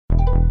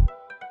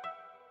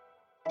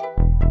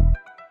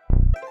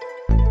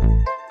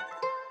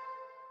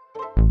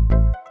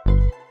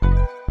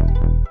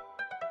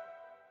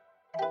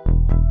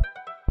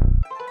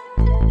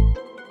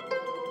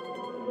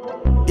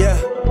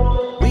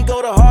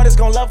Haters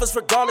gon' love us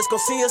regardless, gon'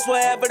 see us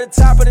wherever the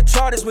top of the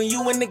chart is. When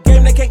you in the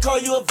game, they can't call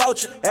you a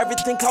vulture.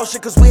 Everything kosher,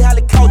 cause we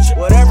highly cultured.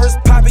 Whatever is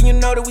poppin', you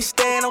know that we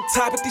stand on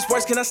top. If these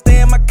words cannot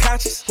stay in my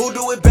conscience, who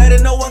do it better?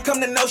 No one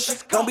come to know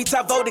shit. Don't be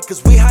top voted,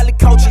 cause we highly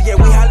cultured. Yeah,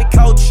 we highly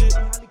cultured.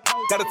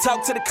 Gotta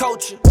talk to the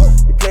culture.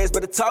 You players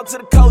better talk to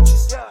the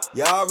coaches.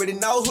 You already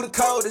know who the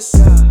code is.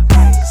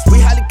 Cause we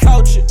highly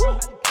cultured.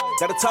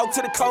 Gotta talk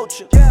to the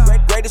culture.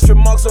 Greatest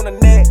remarks on the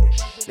net.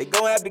 They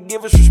gon' have to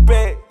give us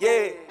respect,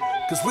 yeah.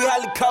 Cause we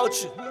highly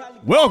cultured.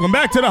 Welcome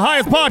back to the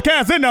highest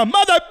podcast in the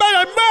mother.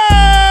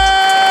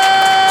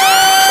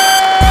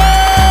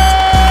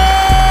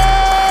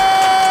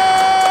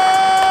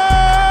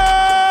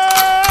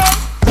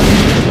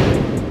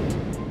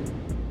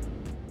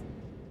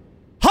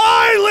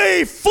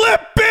 Highly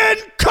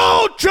flippin'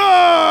 culture!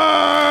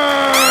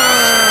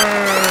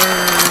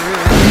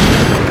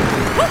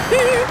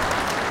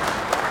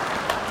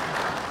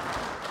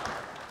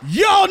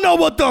 Y'all know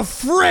what the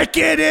frick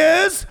it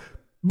is,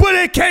 but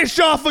in case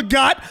y'all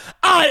forgot,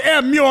 I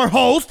am your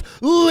host,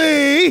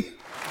 Lee.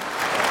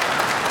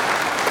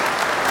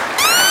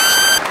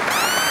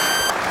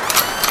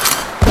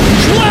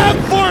 Clap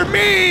for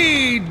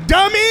me,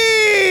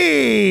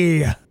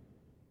 dummy!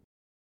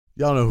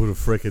 Y'all know who the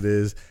frick it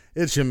is.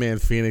 It's your man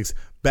Phoenix,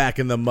 back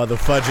in the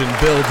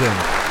motherfudging building.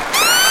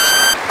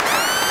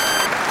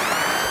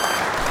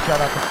 Shout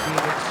out to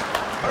Phoenix.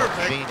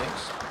 Perfect.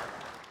 Phoenix.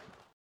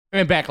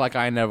 And back like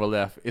I never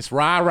left. It's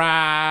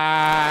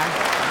Rah-Rah.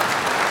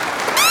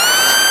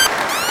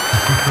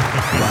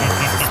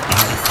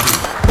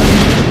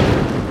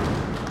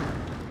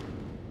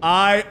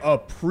 I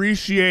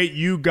appreciate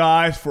you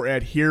guys for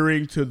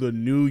adhering to the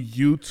new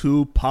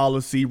YouTube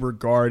policy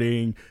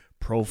regarding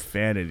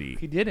profanity.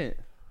 He didn't.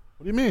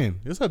 What do you mean?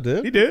 Yes, I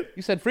did. He did?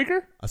 You said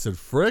freaker? I said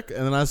frick,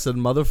 and then I said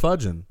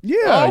motherfudging. Yeah.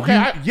 Oh,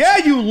 okay.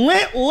 You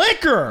lint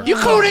liquor. You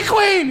cootie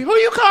queen. Who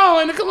you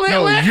calling?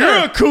 No,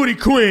 you're a cootie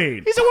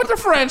queen. He's with the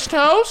French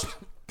toast.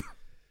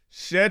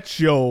 Shut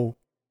your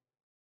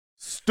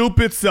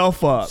stupid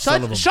self up.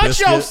 Shut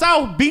your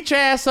South Beach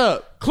ass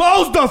up.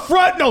 Close the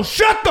front. No,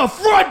 shut the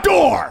front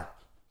door.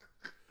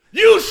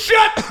 You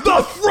shut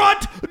the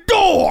front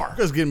door. You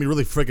guys are getting me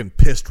really freaking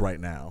pissed right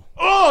now.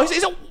 Oh,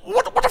 he's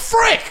what the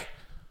frick?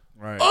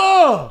 Right.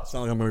 Oh. It's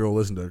not like I'm going to go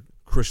listen to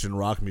Christian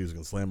rock music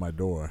and slam my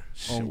door.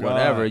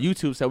 Whatever.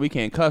 YouTube said we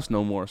can't cuss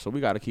no more, so we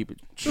got to keep it.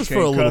 Just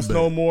can't for a little cuss bit.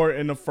 no more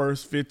in the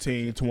first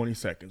 15, 20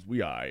 seconds.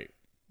 We all right.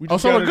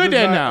 So we're good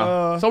then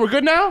now. So we're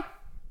good now?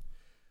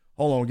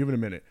 Hold on. Give it a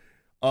minute.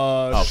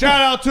 Shout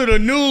out to the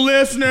new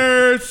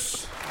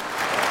listeners.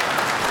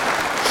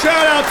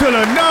 Shout out to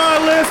the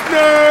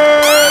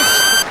non-listeners.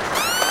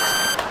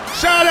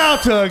 Shout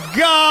out to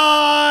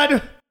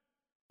God.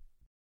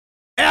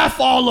 F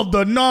all of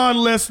the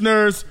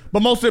non-listeners.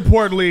 But most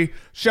importantly,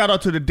 shout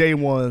out to the day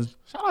ones.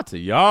 Shout out to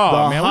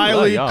y'all, The man.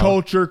 Highly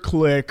Culture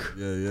Clique.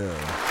 Yeah.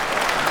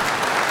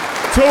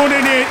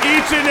 Tuning in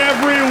each and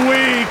every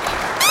week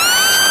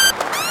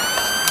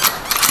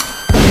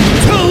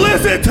to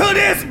listen to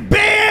this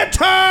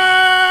banter.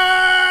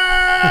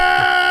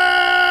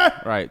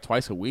 Right,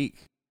 twice a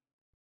week.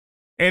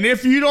 And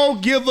if you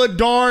don't give a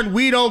darn,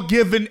 we don't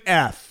give an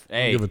F.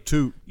 Hey, Give a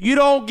toot. you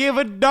don't give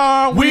a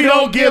darn, We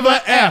don't give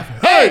a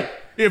F. Hey,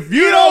 if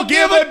you don't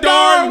give a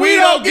darn, we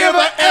don't give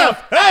a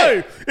F.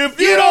 Hey, if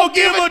you don't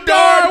give a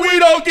darn, we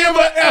don't give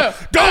a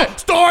F. Don't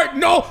start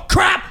no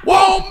crap,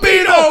 won't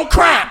be no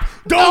crap.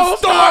 Don't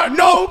start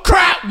no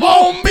crap,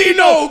 won't be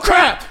no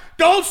crap.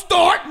 Don't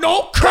start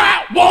no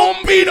crap,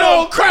 won't be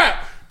no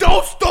crap.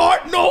 Don't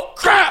start no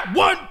crap,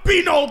 won't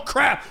be no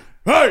crap.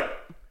 Hey,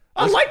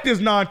 I like this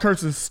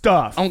non-cursing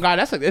stuff. Oh God,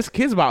 it's a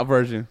Kids Bop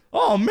version.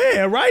 Oh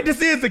man, right?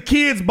 This is the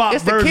Kids Bop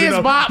It's the version Kids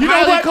of, Bop you know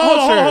highly what?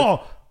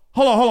 culture.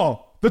 Hold on.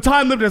 The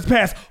time limit has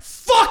passed.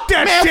 Fuck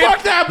that Man, shit.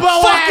 fuck that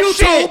blow Fuck ass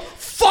YouTube. shit.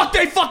 Fuck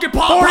they fucking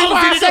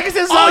 45 seconds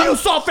is all up. you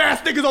soft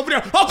ass niggas over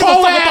there. I'll give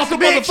Go a fuck ass about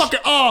the bitch.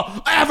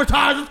 motherfucking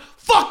advertisers.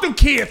 Fuck them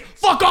kids.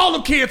 Fuck all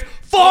them kids.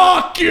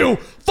 Fuck you.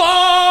 Fuck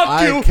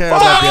I you. care about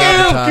the Fuck you.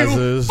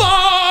 advertisers. Fuck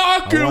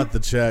I you. want the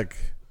check.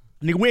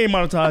 Nigga, we ain't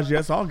monetized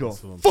yet, so I'll go.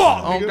 Fuck.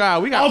 Oh nigga.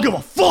 God, I don't give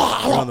a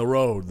fuck. We're on the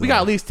road. we got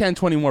at least 10,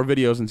 20 more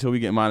videos until we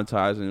get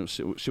monetized, and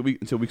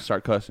until we can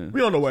start cussing.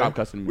 We on the way. Stop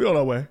cussing. We on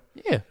our way.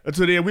 Yeah.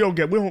 Until then, we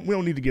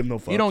don't need to give no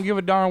fuck. You don't give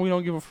a darn, we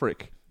don't give a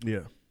frick. Yeah.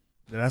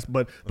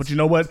 But you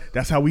know what?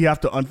 That's how we have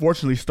to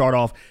unfortunately start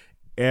off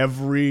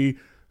every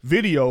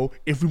video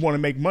if we want to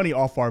make money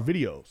off our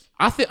videos.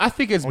 I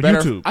think it's On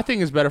better. YouTube. I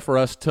think it's better for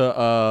us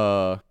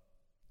to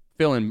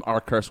fill in our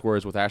curse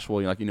words with actual,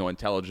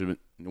 intelligent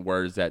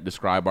words that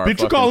describe our.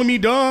 Bitch, you calling me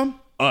dumb?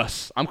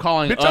 us? I'm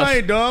calling Bitch, us. I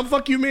ain't dumb.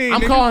 Fuck you mean,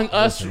 I'm nigga. calling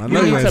us. Listen, I We know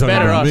you need ain't to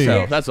better talking about me.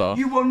 ourselves. That's all.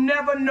 You will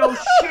never know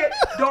shit.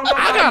 Don't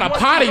I got a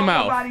potty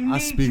mouth. I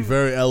speak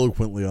very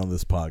eloquently on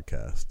this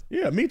podcast.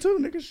 Yeah, me too,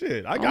 nigga.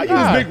 Shit. I God.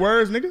 use big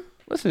words, nigga.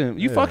 Listen,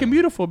 you fucking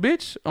beautiful,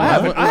 bitch. I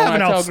have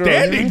an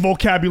outstanding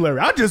vocabulary.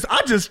 I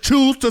just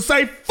choose to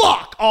say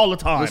fuck all the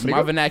time, Listen, nigga.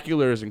 my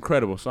vernacular is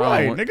incredible. So Right, I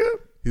don't want nigga.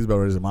 He's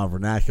about to say my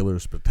vernacular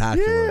is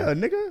spectacular. Yeah,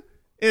 nigga.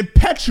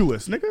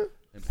 Impetuous, nigga.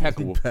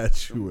 impeccable.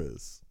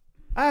 Impetuous.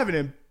 I have an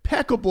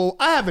impeccable.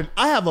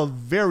 I have a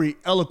very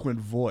eloquent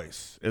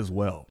voice as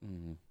well.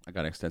 I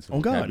got extensive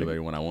Oh, God, vocabulary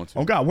nigga. when I want to.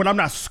 Oh God, when I'm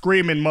not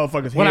screaming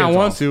motherfuckers' When heads I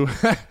want off.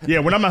 to. Yeah,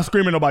 when I'm not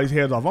screaming nobody's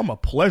heads off, I'm a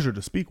pleasure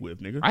to speak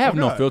with, nigga. I have Oh,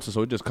 no God. filter,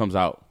 so it just comes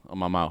out of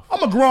my mouth.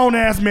 I'm a grown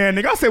ass man,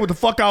 nigga. I say what the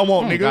fuck I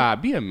want, Oh, nigga.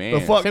 God, be a man.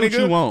 The fuck, Say nigga. what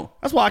you want.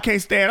 That's why I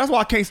can't stand. That's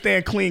why I can't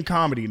stand clean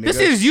comedy, nigga. This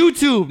is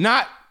YouTube,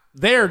 not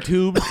their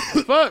tube.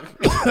 Fuck.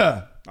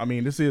 I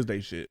mean, this is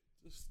they shit.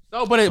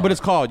 No, but it's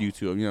called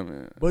YouTube. You know what I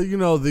mean? But you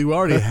know, they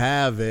already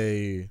have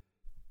a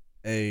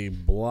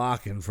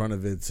block in front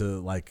of it to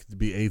like to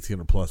be 18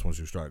 or plus once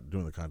you start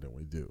doing the content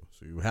we do.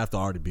 So you have to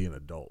already be an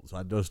adult. So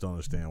I just don't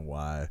understand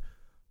why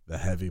the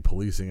heavy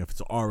policing, if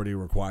it's already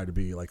required to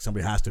be like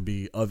somebody has to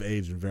be of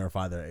age and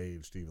verify their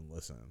age to even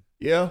listen.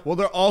 Yeah. Well,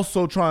 they're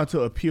also trying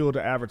to appeal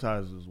to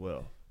advertisers as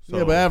well. So,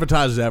 Yeah, but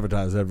advertisers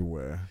advertise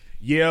everywhere.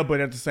 yeah, but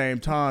at the same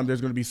time,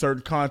 there's going to be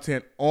certain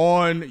content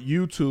on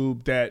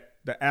YouTube that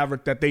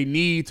that they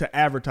need to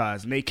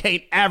advertise, and they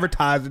can't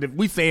advertise it if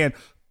we saying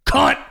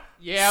cunt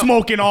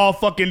smoking all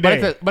fucking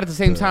day. But at the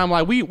same time,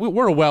 like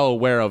we're well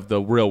aware of the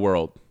real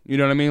world. You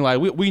know what I mean? Like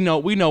we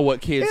know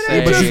what kids It say.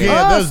 ain't But you just can't,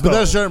 us, there's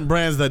though. certain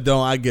brands that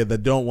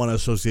don't want to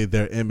associate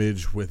their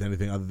image with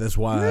anything other. That's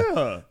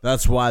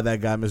why that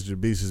guy Mr.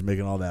 Beast is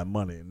making all that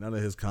money. None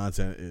of his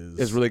content is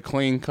It's really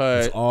clean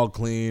cut. it's all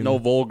clean. No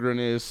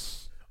vulgarness.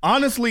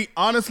 Honestly,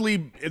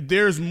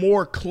 there's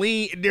more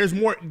clean. There's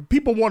more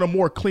people want a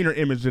more cleaner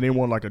image than they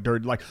want like a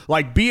dirty,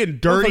 like being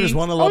dirty. Motherfuckers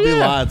want to be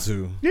yeah. lied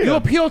to. Yeah. You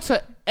appeal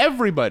to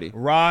everybody.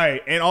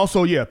 Right, and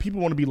also, yeah, people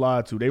want to be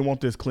lied to. They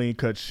want this clean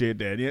cut shit.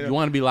 That You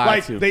want to be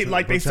lied to. They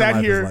Pretend sat life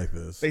is here. like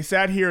this. They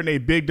sat here and they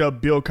bigged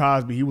up Bill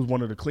Cosby. He was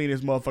one of the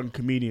cleanest motherfucking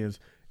comedians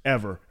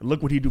ever. And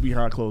look what he do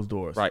behind closed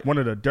doors. Right. One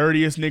of the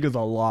dirtiest niggas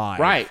alive.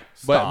 Right.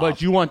 Stop.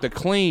 But you want the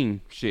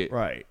clean shit.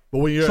 right. But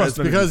when you're Trust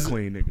it's niggas because is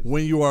clean niggas.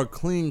 when you are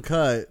clean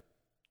cut,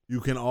 you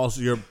can also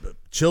your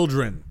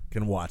children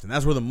can watch, and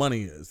that's where the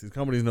money is. These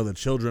companies know that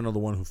children are the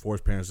one who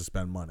force parents to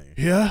spend money.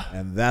 Yeah.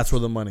 And that's where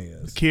the money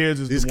is. Kids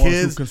is These the ones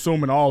kids- who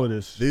consuming all of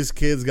this. These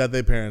kids got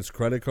their parents'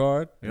 credit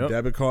card and Yep.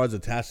 debit cards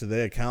attached to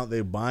their account.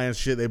 They buying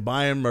shit. They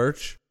buying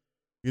merch.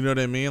 You know what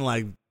I mean?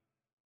 Like,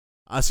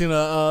 I seen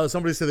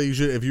somebody said that you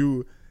should, if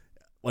you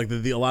like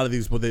a lot of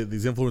these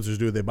these influencers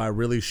do, they buy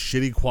really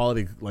shitty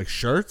quality like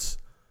shirts,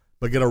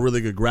 but get a really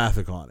good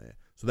graphic on it.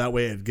 So that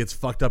way it gets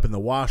fucked up in the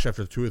wash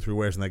after 2 or 3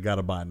 wears, and they got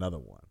to buy another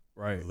one.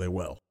 Right. They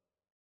will,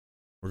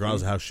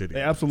 regardless of how shitty. They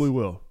it is. absolutely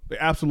will. They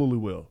absolutely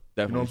will. You know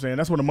Definitely. what I'm saying?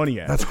 That's where the money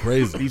at. That's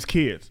crazy. These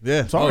kids. Yeah.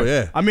 I'm sorry. Oh,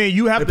 yeah. I mean,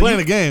 you have They to playing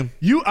a game.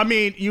 I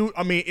mean,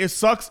 it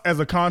sucks as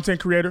a content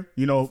creator,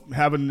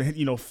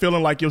 having,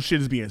 feeling like your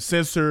shit is being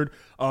censored.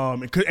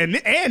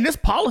 And this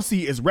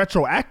policy is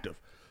retroactive.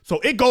 So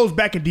it goes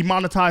back and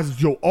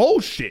demonetizes your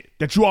old shit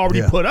that you already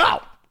Yeah. put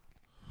out.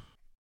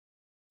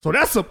 So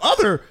that's some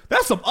other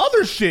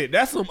shit.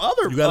 That's some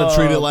other. You got to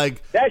treat it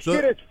like That so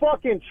shit is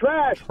fucking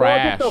trash. Bro.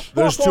 Trash. Get the fuck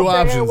There's off 2 the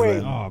options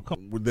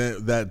airwaves.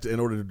 then. That in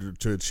order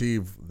to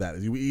achieve that,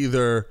 you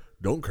either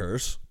don't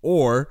curse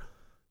or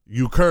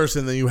you curse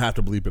and then you have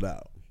to bleep it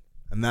out,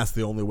 and that's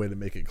the only way to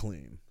make it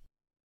clean.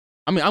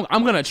 I mean,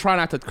 I'm gonna try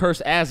not to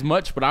curse as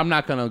much, but I'm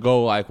not gonna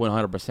go like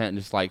 100%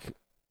 just like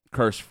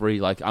curse free.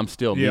 Like I'm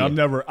still me. I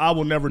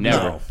will never do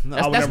Never.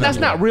 that. That's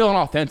not real and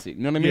authentic.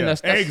 You know what I mean? Yeah,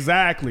 That's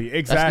exactly.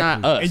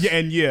 not us.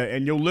 And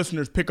your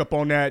listeners pick up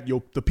on that.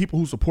 The people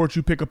who support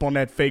you pick up on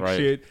that fake Right,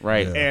 shit.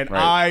 right, Yeah. And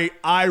right.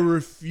 I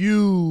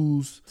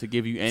refuse to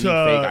give you any to,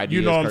 fake ideas.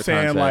 you know what I'm or saying,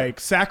 content. like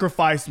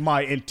sacrifice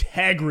my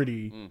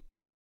integrity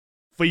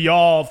for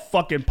y'all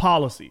fucking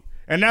policy.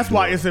 And that's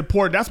why it's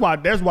important. That's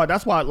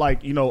why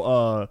like,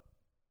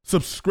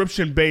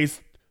 subscription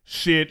based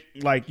shit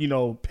like,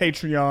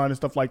 Patreon and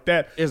stuff like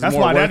that. Is That's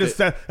more why worth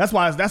it. that's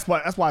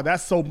why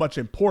that's so much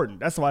important.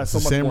 That's why it's so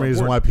It's the much same more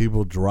reason important. why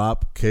people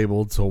drop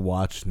cable to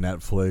watch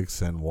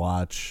Netflix and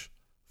watch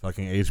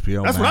fucking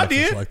HBO. That's what I Max and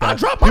did. shit like I that.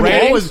 dropped my People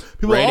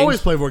ratings.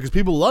 always play for it because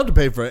people love to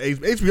pay for it.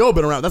 HBO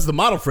been around. That's the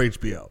model for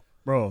HBO.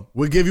 Bro,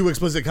 We'll give you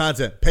explicit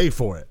content. Pay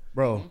for it.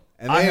 bro.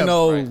 And they ain't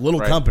no right, little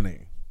right. company.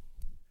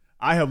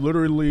 I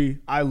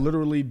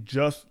literally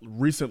just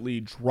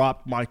recently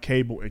dropped my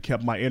cable and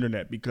kept my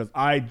internet because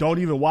I don't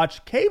even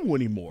watch cable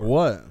anymore.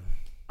 What?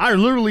 I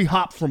literally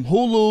hopped from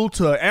Hulu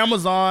to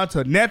Amazon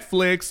to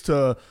Netflix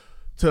to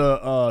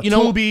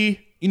Tubi.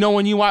 You know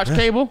when you watch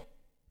cable,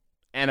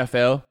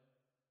 NFL,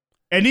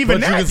 And even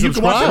But you that, can you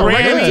can watch it on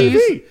subscribe. regular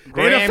TV.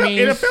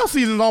 Grammys, NFL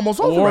season's almost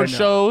over award right now.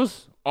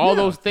 shows, all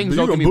those things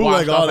But don't you get can me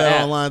bootleg watched all off that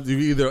app. online. You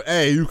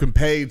you can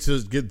pay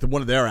to get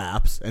one of their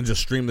apps and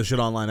just stream the shit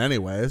online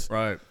anyways.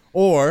 Right.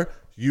 Or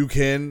you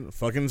can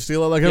fucking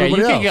steal it like Yeah, you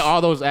everybody can else. get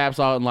all those apps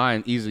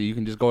online easily. You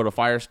can just go to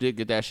Fire Stick,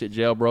 get that shit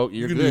jailbroke. You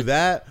You're can good. do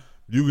that.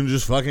 You can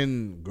just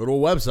fucking go to a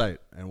website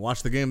and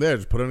watch the game there.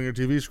 Just put it on your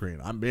TV screen.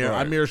 I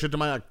mirror shit to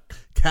my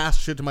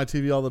cast shit to my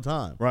TV all the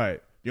time.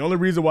 Right. The only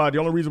reason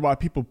why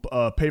people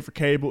pay for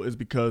cable is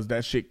because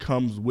that shit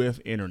comes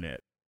with internet.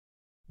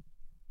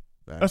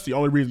 That's the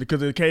only reason,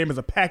 because it came as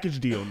a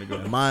package deal,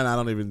 nigga. And mine, I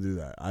don't even do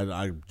that.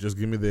 I just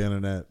give me the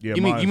internet. Yeah,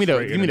 give me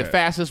the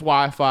fastest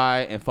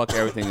Wi-Fi and fuck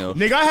everything else.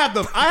 Nigga, I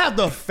have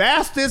the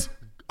fastest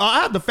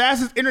I have the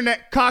fastest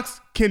internet Cox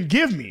can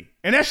give me,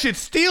 and that shit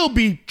still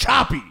be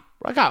choppy.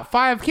 I got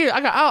 5 kids. I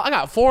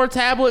got 4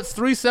 tablets,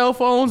 3 cell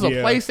phones, a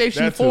Yeah, PlayStation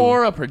that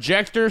 4, too. a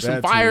projector, some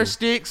That Fire too.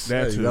 sticks,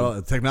 That You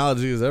got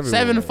technology is everywhere.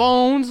 7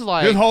 phones.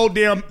 Like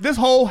This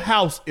whole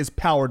house is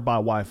powered by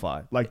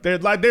Wi-Fi.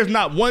 There's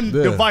not one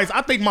Yeah. device.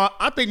 I think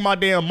my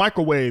damn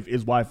microwave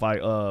is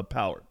Wi-Fi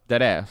powered.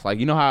 that ass. Like,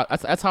 you know how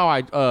that's how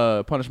I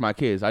punish my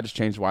kids. I just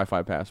changed the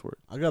Wi-Fi password.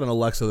 I got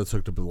anAlexa that's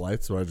hooked up to the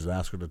lights, so I just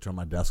ask her to turn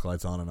my desk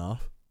lights on and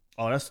off.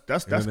 Oh, that's know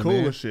what I cool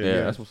mean? as shit.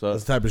 Yeah, that's what's up.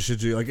 That's the type of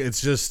shit you like.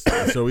 It's just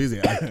it's so easy.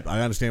 I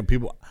understand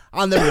people.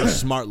 I'll never get a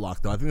smart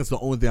lock though. I think that's the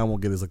only thing I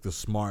won't get is like the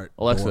smart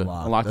Alexa, door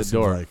lock. unlock That the seems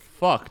door. Like,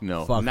 Fuck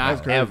no, Fuck, not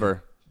that's crazy.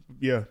 ever.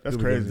 Yeah, that's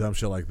people get crazy. dumb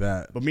shit like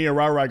that. But me and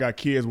Rai got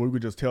kids where we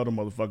could just tell them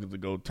motherfuckers to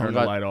go turn Oh, the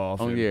God. light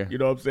off. Oh, and- yeah. You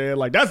know what I'm saying?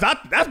 Like that's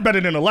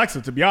better than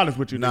Alexa, to be honest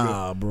with you, nigga.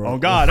 Nah, bro. Oh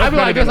God, that's I'd be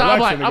better like than this. I'm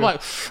Alexa, like,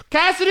 nigga.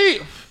 Cassidy,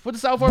 put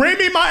this out for Bring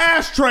me. me my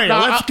ashtray. Nah,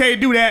 Alexa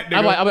can't do that, nigga.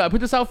 I'm like,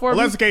 put this out for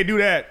Alexa me. can't do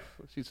that.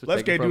 She's just Let's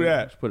taking can't from do me.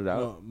 that. Just put it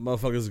out.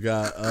 Motherfuckers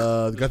got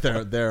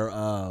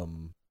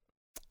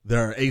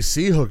their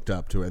AC hooked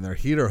up to it and their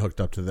heater hooked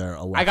up to their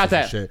Alexa. I got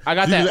that. Shit. I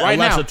got You that do right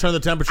Alexa, now. turn the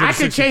temperature. I to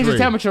can change the 63.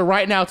 temperature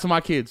right now to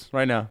my kids.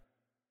 Right now.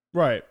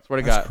 Right.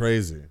 Swear to That's God.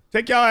 crazy.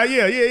 Take y'all out.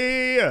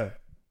 Yeah.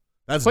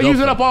 That's But dope,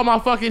 using though. up all my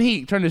fucking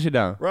heat. Turn this shit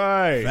down.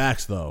 Right.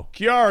 Facts though.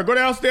 Kiara, go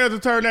downstairs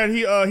and turn that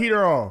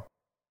heater on.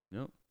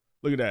 Yep.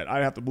 Look at that.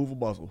 I'd have to move a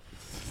muscle.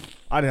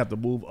 I'd have to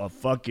move a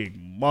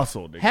fucking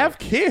muscle, nigga. Have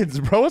kids,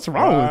 bro. What's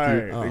wrong right,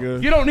 with you?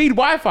 nigga. You don't need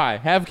Wi-Fi.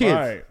 Have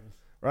kids.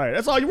 Right.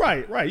 That's all you're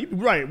right. You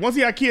right. Once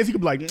he had kids, he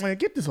could be like, man,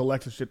 get this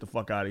Alexa shit the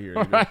fuck out of here,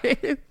 nigga.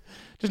 Right?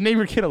 Just name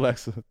your kid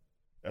Alexa.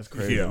 That's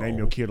crazy. Yo. Name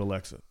your kid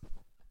Alexa.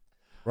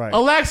 Right.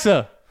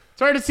 Alexa,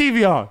 turn the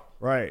TV on.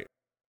 Right.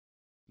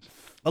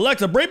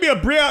 Alexa, bring me a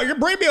beer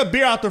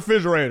out the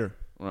refrigerator.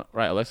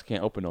 Right, Alexa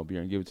can't open no beer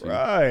and give it to you.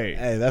 Right.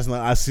 Hey, that's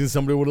not. I seen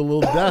somebody with a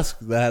little desk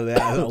that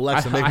had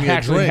Alexa make I me a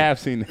actually drink. have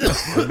seen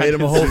that. It made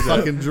him a whole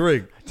fucking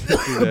drink.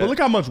 But look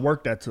how much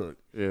work that took.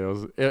 Yeah,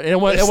 it It's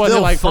wasn't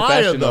still like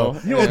fire, professional. though.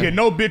 You don't get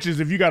no bitches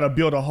if you got to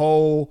build a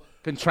whole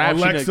Contraption.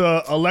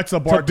 Alexa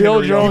bartender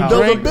build in your own house.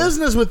 Build a drink.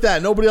 business with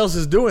that. Nobody else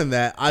is doing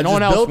that. I No just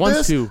one else built wants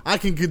this. to. I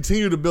can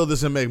continue to build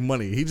this and make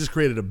money. He just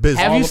created a business.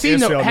 Have you All of seen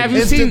the? incel Have niggas. you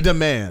Instant seen?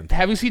 demand.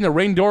 Have you seen the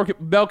Ring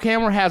doorbell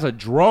camera has a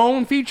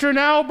drone feature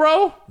now,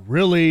 bro?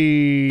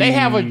 Really? They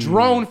have a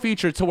drone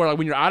feature to where, like,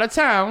 when you're out of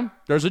town,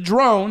 there's a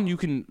drone. You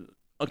can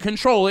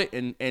control it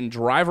and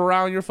drive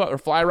around your or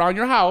fly around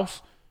your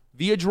house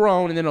via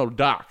drone, and then it'll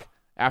dock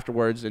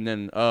afterwards, and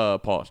then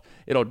pause.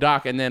 It'll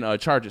dock and then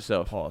charge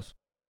itself. Pause.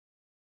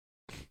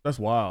 That's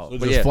wild. So it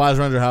But just yeah. flies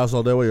around your house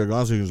all day while you're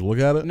gone, so you can just look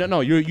at it.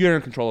 No, you're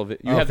in control of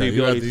it. You have the Okay,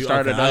 you ability have to to-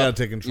 start okay, it I up.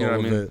 gotta take control You know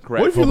what I of mean? it.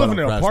 Correct. What if you Hope I live in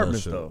don't an crash that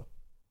apartment shit. though?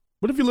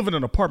 What if you live in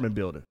an apartment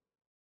building?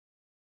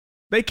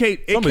 They can't.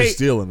 It Somebody's can't.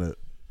 stealing it.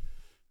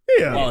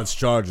 Yeah. Oh, it's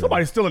charging.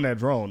 Somebody's stealing that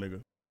drone,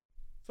 nigga.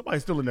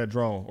 Somebody's stealing that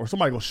drone, or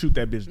somebody gonna shoot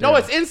that bitch. No, down.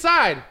 it's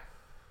inside.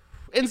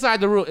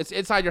 Inside the room. It's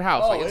inside your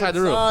house, like inside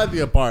the room. Inside the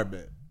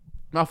apartment.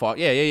 My fault.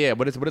 Yeah.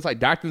 But it's like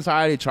docked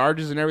inside. It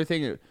charges and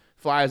everything. It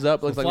flies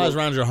up. Looks It like flies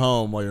little- around your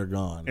home while you're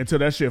gone. until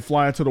that shit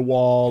fly into the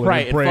wall,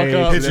 Right, and and it fuck breaks,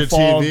 up. and Hit it your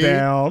falls TV.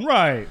 down.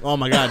 Right. Oh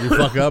my God, you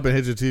fuck up and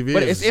hit your TV.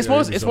 But it's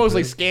supposed it's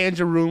supposedly scans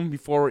your room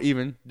before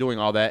even doing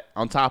all that.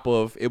 On top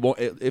of it, won't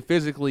it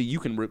physically you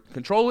can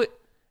control it,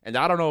 and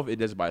I don't know if it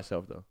does it by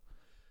itself though.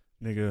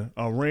 Nigga,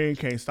 a ring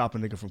can't stop a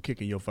nigga from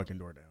kicking your fucking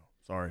door down.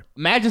 Sorry.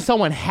 Imagine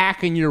someone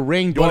hacking your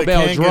Ring But it doorbell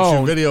can get your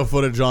drone. video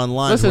footage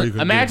online. to where you Listen,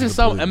 can give it to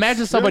the police.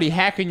 imagine somebody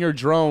hacking your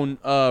drone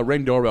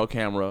Ring doorbell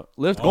camera,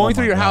 going Oh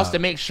through my your house God. to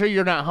make sure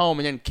you're not home,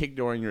 and then kick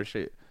dooring your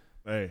shit.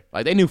 Hey,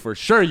 Like they knew for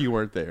sure you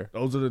weren't there.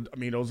 those are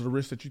the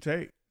risks that you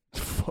take.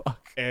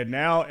 Fuck. And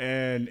now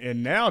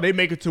they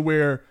make it to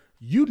where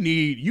you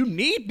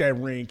need that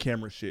Ring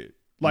camera shit.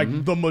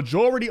 Like the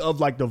majority of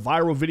like the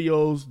viral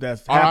videos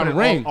that's Are on happening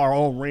Ring. are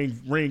on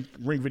Ring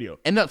video.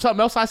 And something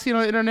else I seen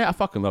on the internet, I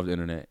fucking love the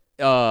internet.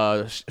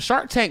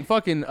 Shark Tank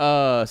fucking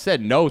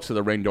said no to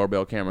the Ring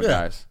doorbell camera, Yeah.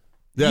 guys.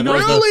 Yeah, You know- that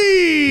was the-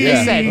 Really?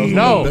 They said that was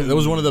no. one of the- That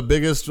was one of the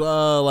biggest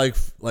like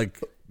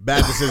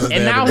bad decisions.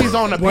 And they now ever he's made.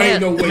 on the Boy, ain't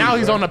panel. no way, Now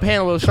he's bro. on the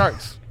panel of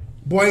sharks.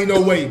 Boy, ain't no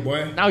way,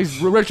 boy. Now he's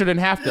richer than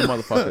half them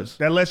motherfuckers.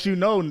 That lets you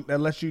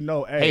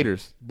know. Hey,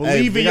 Haters. Hey,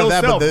 Believe in they got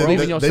that, yourself, but bro. Believe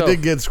in They yourself.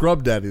 did get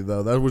Scrub Daddy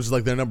though. That was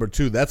like their number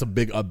 2. That's a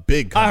big I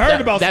company. heard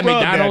about that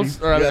Scrub McDonald's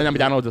Daddy. or not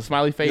McDonald's, the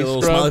smiley face The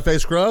little scrub. smiley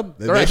face scrub.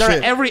 They're at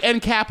every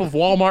end cap of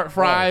Walmart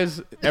fries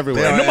They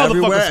everywhere. are them motherfuckers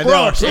everywhere, and they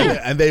are scrub, too. too.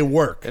 And they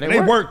work. And And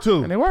they work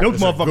too. And they work. Them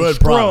It's a motherfuckers good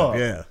scrub. product,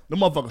 yeah. Them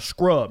motherfuckers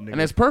scrub, nigga.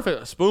 And it's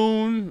perfect. A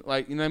spoon,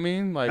 like, you know what I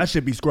mean? Like, That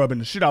shit be scrubbing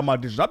the shit out of my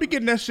dishes. I be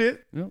getting that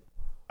shit. Yep.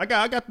 I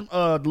got the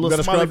little got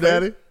a smiley Scrub face.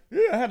 Daddy?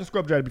 Yeah, I had a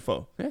Scrub Daddy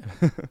before. I had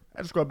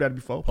a Scrub Daddy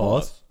before.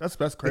 Pause. That's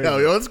crazy.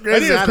 Yo, it's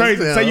crazy. That is I crazy.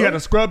 understand. Say you had a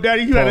Scrub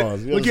Daddy. You had a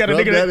Pause. You look. had a You had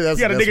a Scrub nigga. Daddy? You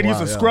had a That's nigga used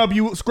to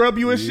wild, scrub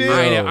you and shit.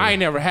 I ain't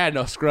never had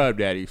no scrub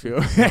daddy, feel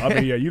me? I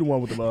mean, yeah, you the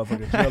one with the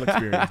motherfucking jail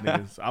experience,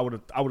 niggas. I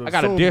would. I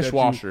got a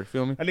dishwasher,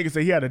 feel me? That nigga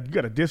said you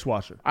got a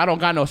dishwasher. I don't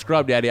got no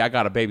scrub daddy. I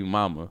got a baby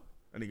mama.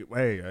 That nigga,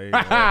 hey.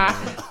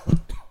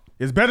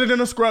 It's better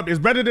than a scrub. It's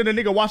better than a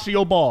nigga washing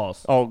your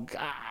balls. Oh God.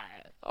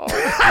 Oh.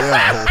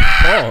 Yeah,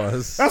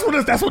 pause.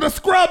 That's what a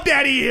scrub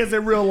daddy is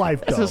in real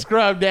life, though. That's a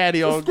scrub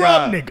daddy. Oh Scrub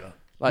God. nigga.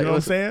 Like, You know what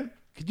I'm saying?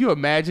 Could you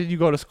imagine you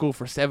go to school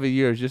for 7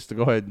 years just to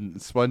go ahead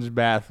and sponge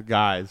bath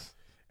guys?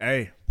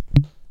 Hey,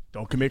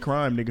 don't commit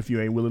crime, nigga, if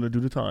you ain't willing to do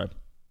the time.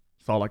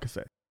 That's all I can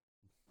say.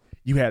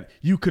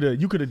 You could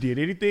have did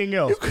anything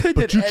else,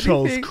 but you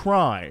chose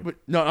crime. But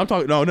no, I'm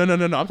talking no. I'm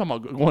talking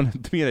about going to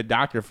being a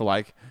doctor for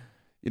like,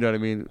 you know what I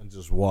mean? And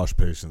just wash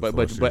patients.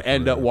 But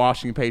end up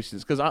washing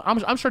patients because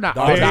I'm sure not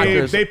all They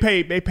doctors.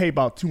 pay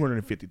about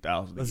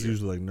 $250,000. That's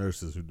usually like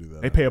nurses who do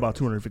that. They pay about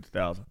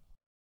 $250,000.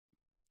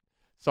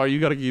 So are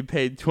you gonna get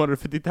paid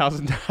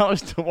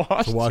 $250,000 to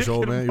wash? To wash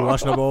old man? You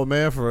washing up old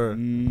man for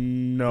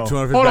No.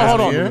 $250,000 Hold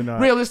a on. year?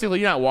 Not. Realistically,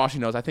 you're not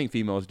washing those. I think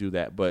females do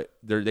that, but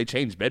they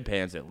change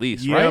bedpans at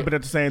least, Yeah, right? but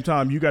at the same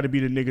time, you got to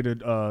be the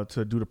nigga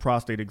to do the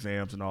prostate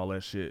exams and all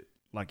that shit.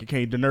 Like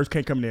the nurse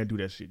can't come in there and do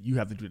that shit. You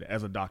have to do that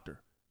as a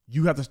doctor.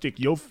 You have to stick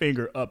your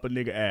finger up a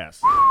nigga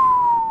ass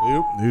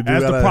You do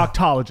as the gotta-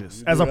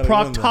 proctologist. As a gotta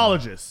run that.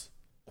 proctologist.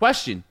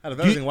 Question: Out of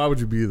everything, why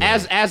would you be there?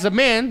 as a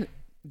man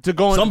to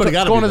go Somebody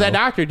gotta going be, to that though.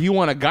 doctor, do you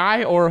want a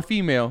guy or a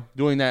female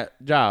doing that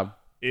job?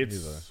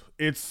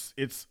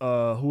 It's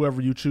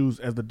whoever you choose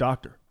as the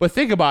doctor. But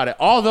think about it.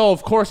 Although,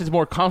 of course, it's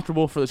more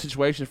comfortable for the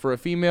situation for a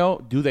female,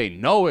 do they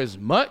know as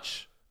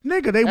much?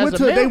 Nigga, they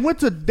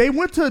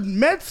went to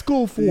med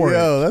school for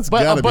Yo, it. that's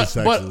gotta be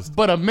sexist.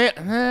 But a man,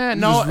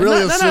 no, You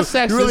just not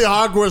sexist. You really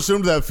hardcore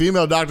assumed that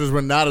female doctors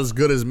were not as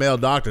good as male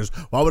doctors.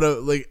 Why would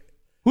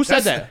Who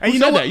said that? And Who you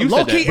know said what? that? You Low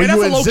said key, that. and But that's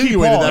you a low key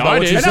insinuated pause. that by No, I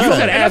what you didn't. said. You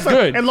said as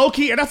good. And low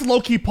key, and that's a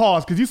low key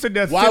pause because you said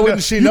that. Why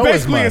wouldn't she you know as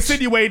basically much?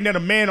 insinuating that a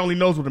man only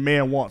knows what a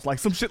man wants, like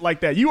some shit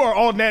like that. You are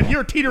on that.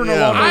 You're teetering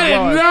along those I did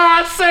lines.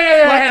 not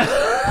say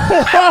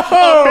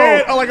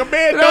that. Like a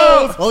man No.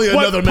 knows. Only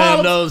what another man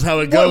polyps- knows how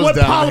it goes what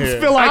down polyps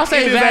here. feel like I'll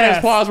say in his that as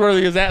ass.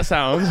 pause-worthy as that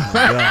sounds.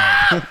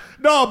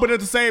 No, but at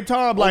the same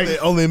time, like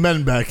only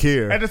men back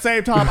here. at the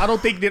same time, I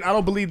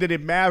don't believe that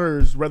it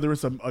matters whether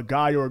it's a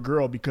guy or a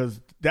girl because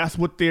that's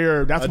what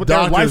they're doctor's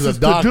licensed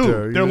a doctor, to you do.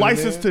 know They're what I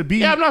licensed mean? to be.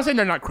 Yeah, I'm not saying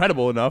they're not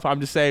credible enough. I'm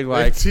just saying They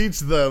like teach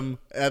them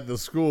at the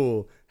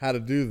school how to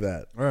do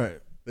that. Right.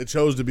 They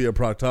chose to be a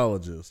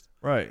proctologist,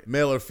 Right.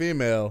 male or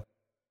female.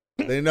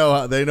 They know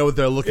what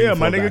they're looking Yeah, for.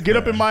 my nigga, back get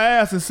up there. in my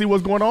ass and see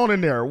what's going on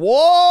in there.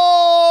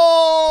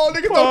 Whoa,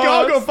 nigga,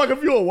 don't go fuck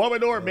if you a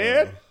woman or a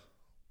man.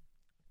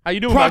 how you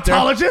doing back there?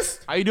 Proctologist.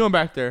 How you doing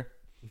back there?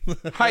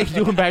 How you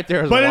doing back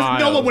there? But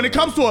it's, when it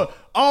comes to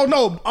I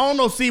don't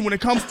know. See, when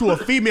it comes to a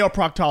female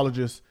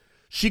proctologist,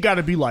 she got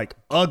to be like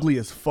ugly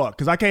as fuck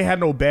because I can't have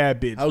no bad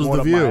bitch How's going the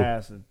up view? my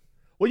ass.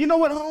 Well, you know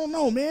what? I don't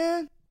know,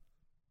 man.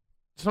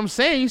 That's what I'm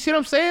saying. You see what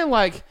I'm saying?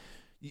 Like,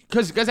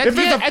 because at If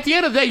the it's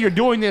end of the day, you're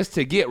doing this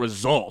to get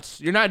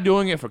results. You're not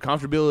doing it for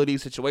comfortability,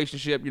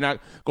 situationship. You're not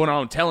going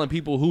around telling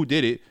people who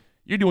did it.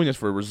 You're doing this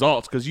for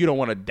results because you don't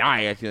want to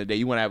die at the end of the day.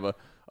 You want to have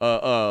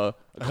a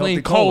clean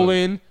healthy colon.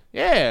 colon.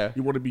 Yeah.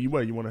 You want to be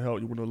what? You want to help?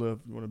 You want to live?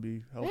 You want to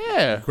be healthy?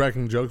 Yeah.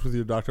 cracking jokes with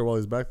your doctor while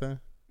he's back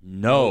there.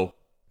 No.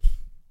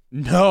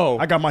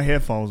 I got my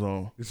headphones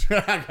on.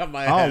 I got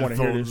my I don't wanna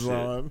hear headphones this shit.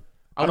 on.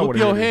 I don't whoop wanna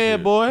your hear this head,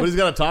 shit. boy. But he's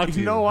gonna talk to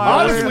you. know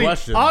why? He's gonna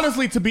ask you Honestly,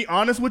 questions. to be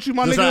honest with you,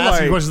 my Just nigga, not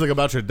asking like, questions like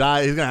about your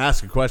diet. He's gonna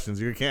ask you questions.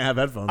 You can't have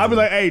headphones. I'd be on.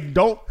 like, hey,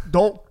 don't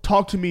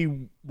talk to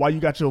me while you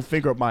got your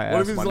finger up my ass.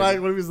 what if he's my like,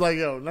 nigga. what if he's like,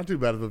 yo, not too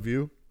bad of a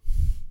view.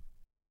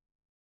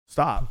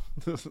 Stop.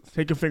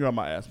 Take your finger on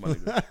my ass, my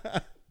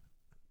nigga.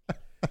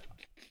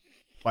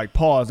 Like,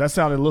 pause. That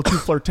sounded a little too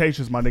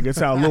flirtatious, my nigga. It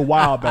sounded a little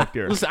wild back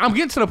there. Listen, I'm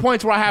getting to the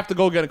point where I have to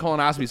go get a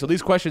colonoscopy, so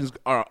these questions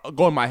are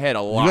going in my head a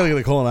You lot. gotta get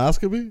a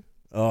colonoscopy.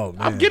 Oh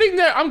man, I'm getting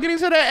there. I'm getting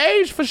to that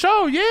age for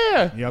sure.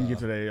 Yeah. Yeah, I'm getting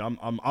today. I'm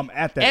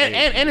at that And,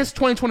 age. and it's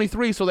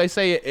 2023, so they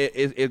say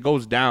it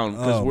goes down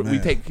because Oh, we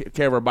man. take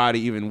care of our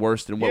body even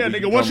worse than what yeah, we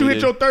nigga. Once you normally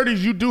hit your did.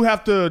 30s, you do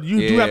have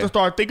Yeah. to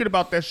start thinking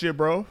about that shit,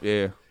 bro.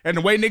 Yeah, And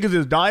the way niggas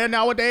is dying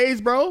nowadays,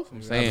 bro. I'm you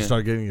have saying. to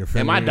start getting your finger.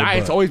 And my in your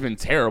diet's butt. always been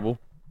terrible,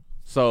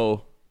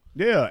 so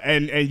Yeah,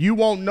 and you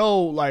won't know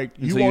like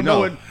you Until won't you know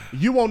know. it.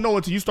 You won't know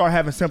until you start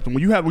having symptoms.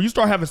 When you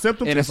start having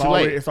symptoms, And it's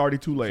already late. it's already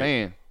too late.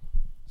 saying.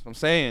 That's what I'm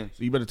saying.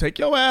 So you better take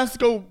your ass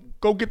go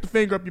get the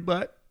finger up your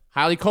butt.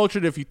 Highly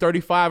cultured. If you're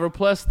 35 or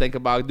plus, think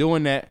about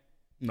doing that.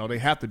 No, they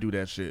have to do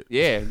that shit.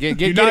 Yeah,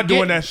 You're not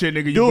doing that shit,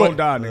 nigga. You do won't it.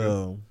 die, nigga.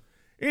 Oh.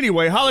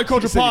 Anyway,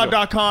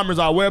 hollyculturepod.com is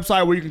our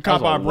website where you can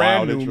cop That was a our brand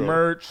wild new intro.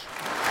 merch.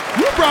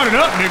 You brought it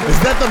up, nigga. Is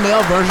that the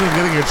male version of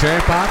getting your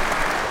cherry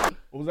pop?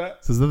 What was that?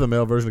 Is that the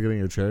male version of getting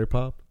your cherry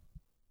pop?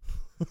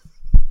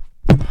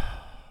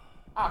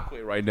 I'll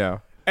quit right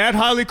now. At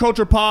Highly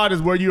Culture Pod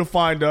is where you'll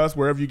find us,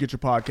 wherever you get your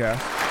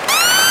podcast.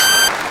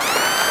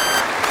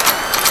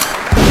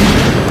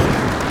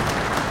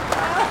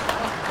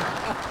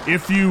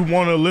 If you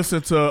want to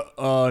listen to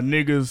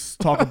niggas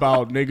talk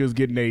about niggas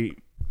getting their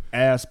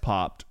ass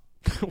popped.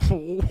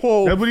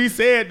 Whoa. That's what he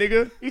said,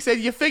 nigga. He said,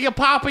 you figure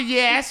popping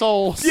your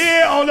assholes.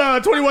 Yeah,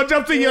 on 21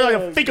 Jump Street, you're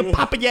like, finger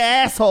popping your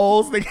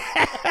assholes, nigga.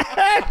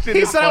 Shit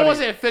He is said I funny.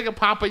 wasn't finger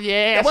popping your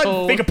I wasn't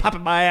assholes. finger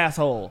popping my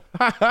asshole.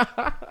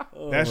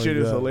 That shit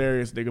is God.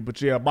 hilarious, nigga.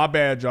 But yeah, my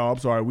bad, y'all. I'm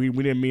sorry. We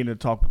didn't mean to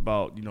talk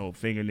about,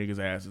 finger niggas'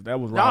 asses. That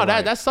was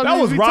right. That's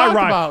something we talked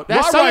about.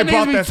 That's Right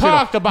something we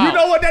talked about. You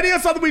know what? That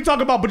is something we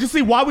talk about. But you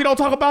see why we don't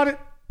talk about it?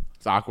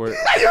 It's awkward. You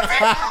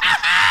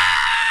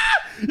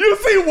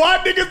see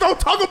why niggas don't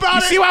talk about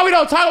it? You see why we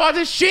don't talk about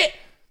this shit?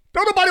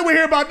 Don't nobody want to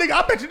hear about nigga.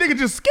 I bet you nigga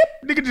just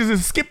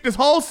skip this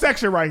whole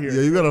section right here.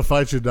 Yeah, you gotta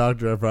fight your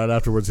doctor right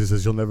afterwards. He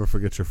says you'll never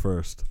forget your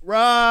first.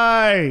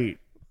 Right.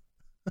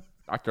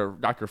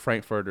 Dr.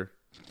 Frankfurter.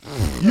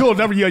 You'll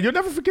never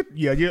forget.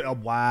 Yeah.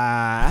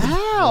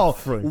 Wow.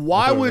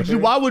 Why would you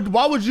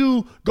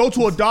go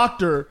to a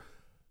doctor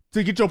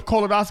to get your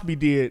colonoscopy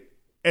did,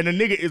 and the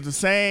nigga is the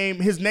same?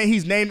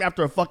 He's named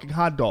after a fucking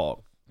hot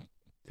dog.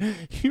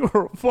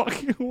 You're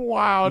fucking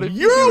wild.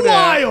 You're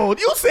wild.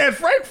 You said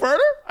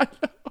Frankfurter. I'm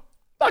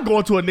not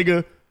going to a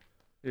nigga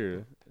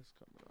Here.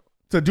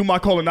 to do my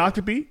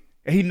colonoscopy,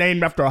 and he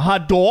named after a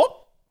hot dog.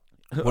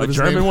 A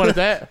German one at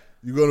that.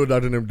 You go to a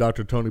doctor named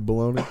Dr. Tony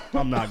Baloney.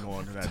 I'm not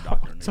going to that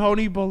doctor. Nigga.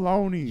 Tony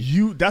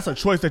Baloney. That's a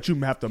choice that you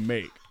have to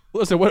make.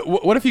 Listen,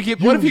 what if you get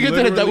behind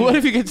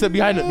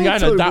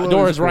the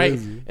doors, right?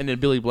 And then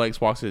Billy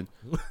Blanks walks in.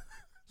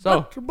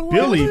 So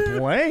Billy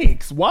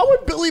Blanks? Why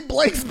would Billy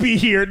Blanks be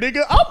here,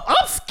 nigga?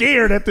 I'm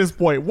scared at this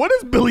point. What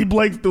is Billy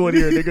Blanks doing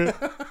here,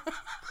 nigga?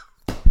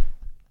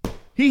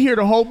 He here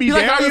to hold me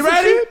down. Are you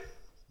ready?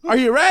 Are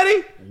you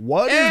ready?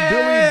 What is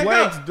Billy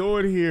Blanks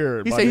doing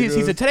here?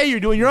 He said today you're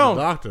doing your own.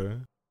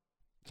 Doctor.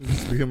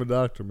 Just become a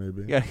doctor,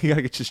 maybe. Yeah, you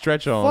gotta get your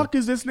stretch on. Fuck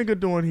is this nigga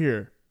doing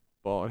here?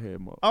 Bald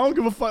head, mother. I don't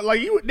give a fuck. Like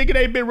you, nigga,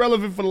 ain't been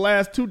relevant for the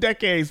last 2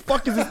 decades.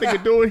 Fuck is this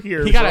nigga doing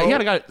here? People gotta He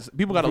live.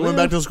 went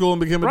back to school and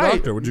became a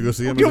doctor. Would you go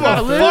see him?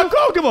 I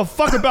don't give a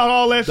fuck about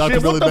all that Dr.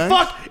 shit. Billy What the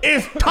Banks? fuck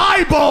is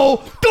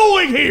Tybo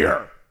doing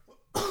here?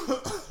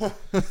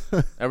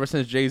 Ever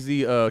since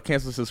Jay-Z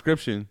canceled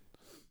subscription.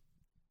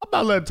 I'm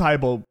not letting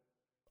Tybo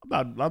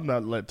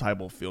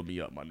fill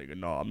me up, my nigga.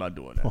 No, I'm not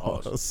doing that.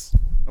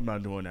 I'm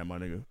not doing that, my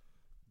nigga.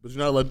 But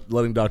you're not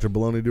letting Dr.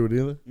 Baloney do it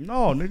either?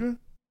 No, nigga.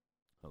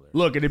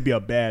 Look, it'd be a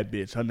bad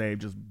bitch. Her name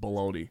just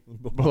Baloney.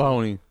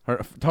 Baloney.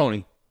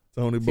 Tony.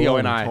 Tony Baloney.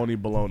 T-O-N-I. Tony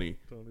Baloney.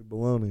 Tony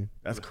Baloney.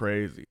 That's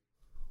crazy.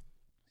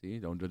 See,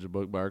 don't judge a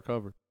book by her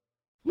cover.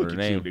 Look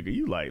Her at you, name. nigga.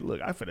 You like, look,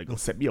 I finna go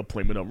set me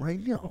appointment up right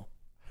now.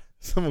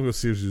 Someone go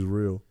see if she's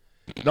real.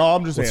 No,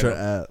 I'm just What's saying.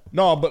 her at?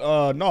 No,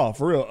 but no,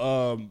 for real.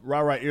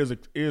 Right is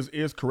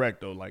correct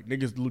though. Like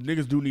niggas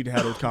do need to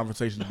have those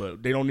conversations,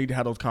 but they don't need to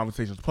have those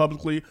conversations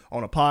publicly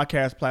on a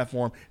podcast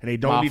platform, and they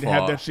don't need to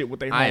have that shit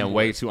with their homeboy. I am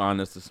way too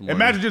honest this morning.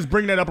 Imagine just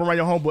bringing that up around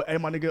your homeboy. Hey,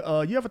 my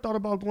nigga, you ever thought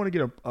about going to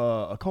get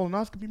a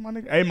colonoscopy, my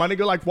nigga? Hey, my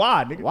nigga, like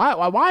why, nigga?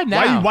 Why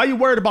now? Why you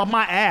worried about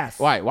my ass?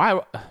 Why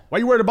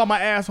you worried about my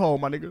asshole,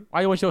 my nigga?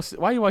 you want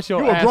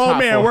your You a ass grown hot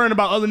man for? worrying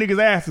about other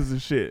niggas' asses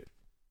and shit.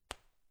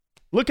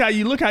 Look how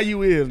you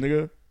is,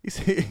 nigga.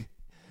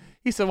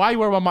 He said, why you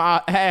worried about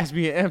my ass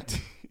being empty?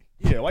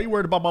 Yeah, why you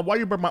worried about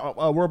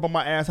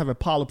my ass having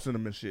polyps in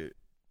them and shit?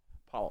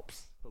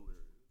 Polyps.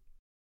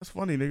 That's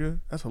funny,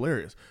 nigga. That's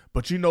hilarious.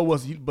 But you know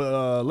what's?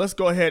 Let's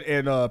go ahead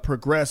and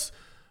progress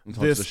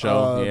this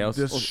show.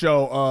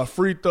 Show.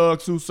 Free Thug,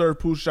 Sue Surf,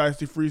 Pooh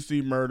Shiesty, Free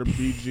C Murder,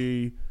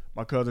 BG,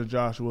 my cousin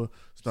Joshua,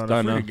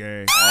 Stunner, Free the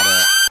Gang. All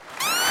that.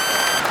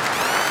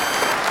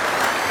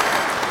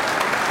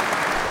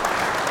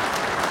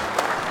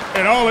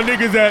 And all the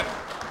niggas that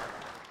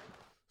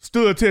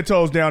stood 10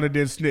 toes down and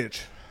didn't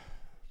snitch.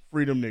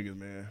 Free them niggas,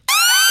 man.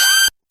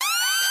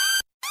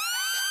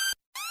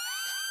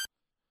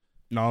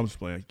 No, I'm just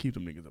playing. Keep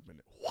them niggas up in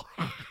there.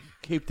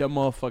 Keep them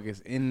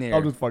motherfuckers in there.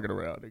 I'm just fucking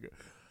around, nigga.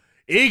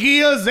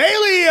 Iggy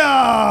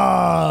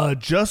Azalea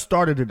just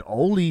started an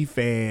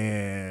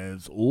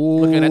OnlyFans.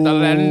 Ooh. Looking at the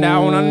land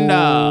down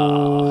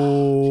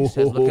under. She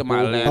says, look at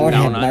my land Lord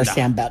have down under.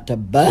 mercy, I'm about to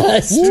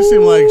bust. She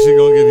seemed like she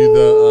gonna give you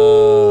the.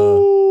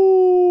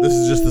 This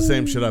is just the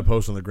same shit I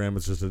post on the gram.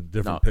 It's just a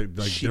different,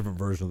 different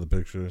version of the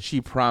picture. She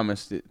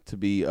promised it to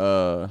be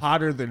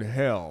Hotter than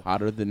hell.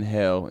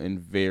 And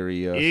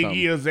very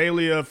Iggy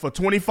Azalea for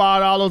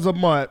 $25 a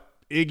month.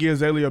 Iggy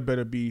Azalea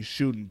better be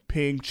shooting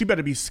ping. She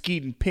better be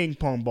skeeting ping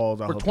pong balls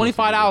out for her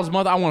 $25 a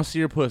month. I want to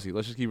see her pussy.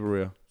 Let's just keep it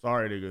real.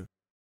 Sorry, nigga.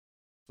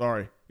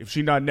 Sorry. If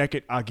she not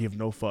naked, I give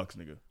no fucks,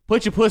 nigga.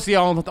 Put your pussy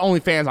on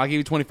OnlyFans. I'll give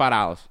you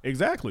 $25.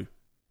 Exactly.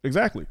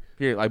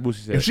 Period. Like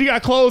Boosie said. If she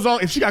got clothes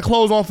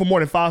on for more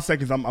than 5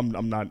 seconds, I'm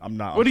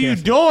not. What are you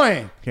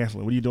doing?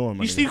 Canceling. What are you doing,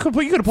 man? You could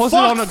have posted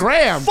it on the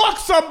gram. Fuck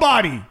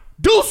somebody.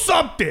 Do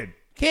something.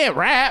 Can't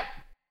rap.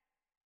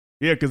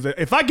 Yeah, because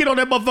if I get on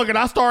that motherfucker and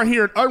I start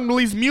hearing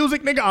unreleased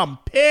music, nigga, I'm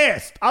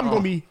pissed. I am going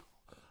to be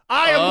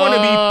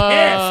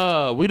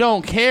pissed. We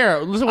don't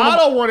care. Listen, I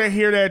don't want to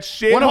hear that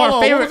shit. One of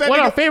our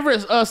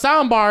favorite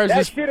sound bars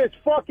That shit is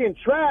fucking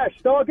trash,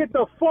 dog. Get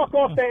the fuck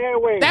off the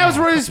airwaves. That was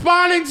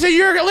responding to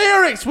your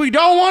lyrics. We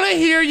don't want to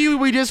hear you.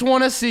 We just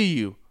want to see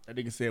you. That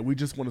nigga said, we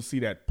just want to see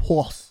that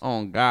puss.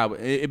 Oh, God.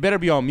 It better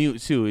be on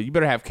mute, too. You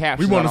better have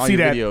captions We want on to see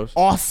all your that videos.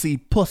 Aussie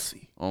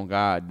pussy. Oh,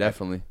 God,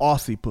 definitely.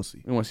 Aussie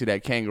pussy. We want to see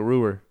that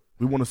kangarooer.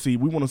 We want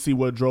to see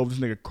what drove this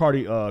nigga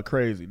Cardi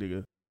crazy,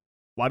 nigga.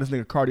 Why this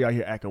nigga Cardi out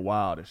here acting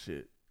wild and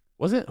shit?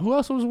 Was it? Who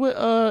else was with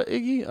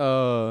Iggy?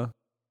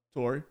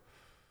 Tory.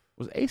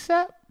 Was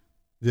ASAP?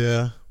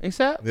 Yeah.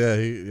 ASAP?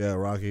 Yeah,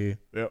 Rocky.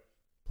 Yep.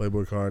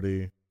 Playboy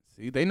Cardi.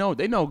 See, they know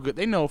good.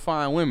 They know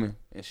fine women,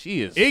 and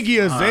she is Iggy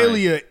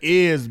Azalea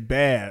is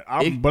bad.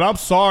 But I'm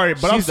sorry.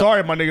 But I'm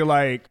sorry, my nigga.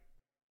 Like,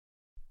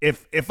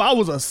 if I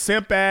was a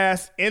simp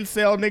ass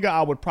incel nigga,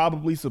 I would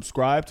probably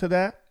subscribe to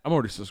that. I'm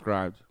already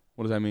subscribed.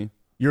 What does that mean?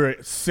 You're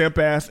a simp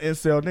ass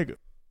incel nigga.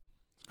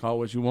 Call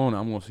what you want.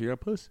 I'm gonna see your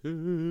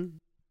pussy.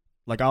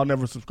 Like, I'll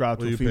never subscribe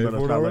to a female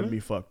that's not letting me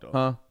fuck though.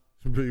 Huh?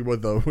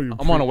 What though?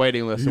 I'm on a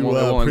waiting list. You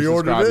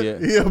pre-ordered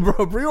it? Yeah,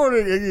 bro.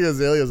 Pre-ordering Iggy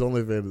Azalea's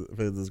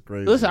OnlyFans is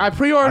crazy. Listen, I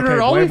pre-ordered her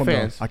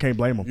OnlyFans. I can't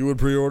blame him. You would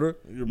pre-order?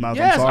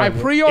 Yes, I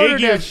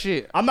pre-ordered that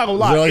shit. I'm not gonna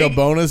lie. Is there like a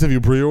bonus if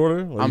you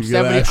pre-order? Like I'm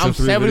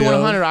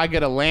 7,100. I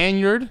get a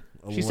lanyard.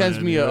 She sends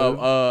me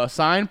a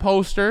signed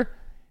poster,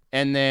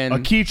 and then a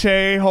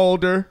keychain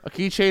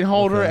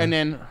holder, and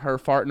then her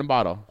fart in a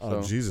bottle. So.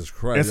 Oh Jesus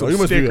Christ! And you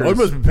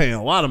must be paying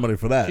a lot of money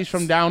for that. She's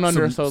from down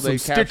under, so they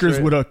some stickers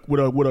it. with a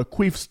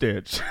queef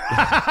stitch.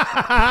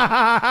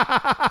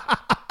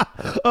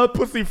 A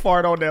pussy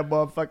fart on that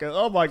motherfucker.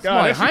 Oh my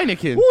god! Like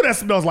Heineken. Ooh, that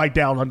smells like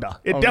down under.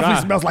 It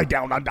definitely smells like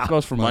down under. It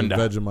smells from under.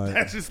 Vegemite.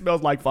 That just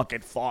smells like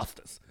fucking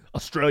Foster's.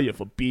 Australia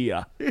for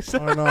beer.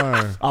 Oh,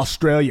 no.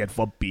 Australian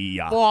for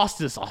beer.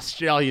 Foster's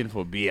Australian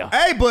for beer.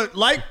 Hey, but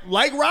like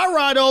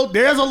Rah-Rah though,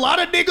 there's a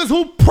lot of niggas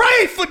who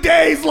pray for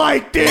days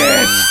like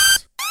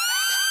this.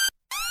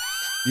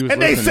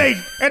 And they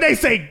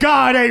say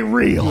God ain't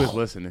real. He was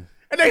listening.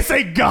 And they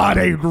say God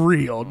ain't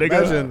real,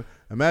 nigga.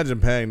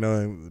 Imagine paying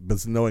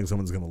knowing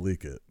someone's gonna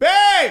leak it.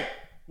 Hey,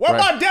 where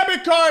my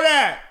debit card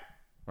at?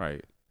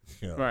 Right.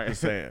 Yeah. Right.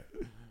 Just saying.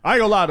 I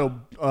ain't gonna lie though.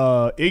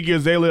 Iggy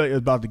Azalea is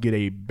about to get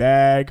a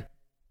bag.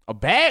 A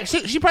bag?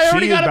 She probably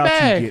already got a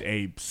bag. She is about to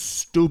get a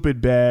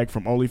stupid bag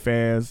from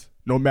OnlyFans.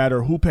 No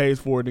matter who pays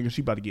for it, nigga,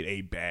 she about to get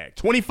a bag.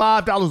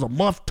 $25 a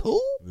month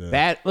too?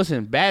 Yeah.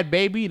 Bad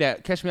Baby,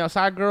 that Catch Me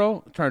Outside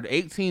girl, turned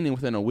 18 and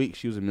within a week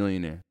she was a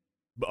millionaire.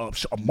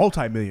 A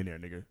multi-millionaire,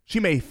 nigga. She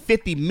made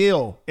 $50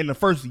 million in the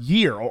first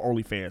year on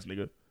OnlyFans,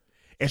 nigga.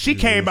 And she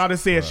came out and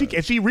said,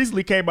 she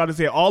recently came out and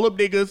said, all them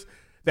niggas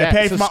that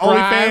pay for my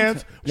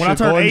OnlyFans when I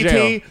turn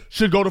 18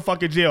 should go to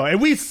fucking jail. And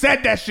we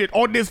said that shit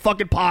on this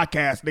fucking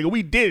podcast, nigga.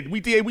 We did.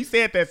 We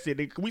said that shit,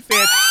 nigga. We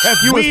said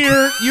that's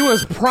weird. You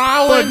was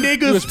prowling. For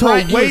niggas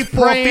to wait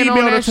for a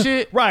female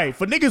shit. Right.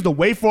 For niggas to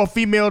wait for a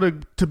female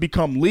to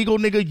become legal,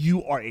 nigga,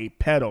 you are a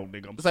pedo,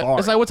 nigga. I'm sorry.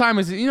 It's like, what time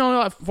is it? You know,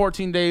 like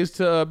 14 days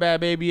to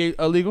Bad Baby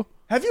illegal.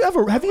 Have you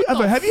ever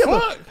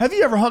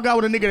hung out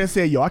with a nigga that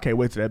said, "Yo, I can't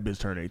wait till that bitch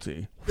turn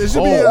 18"? There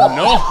should be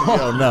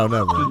no,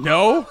 never.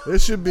 No. There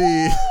should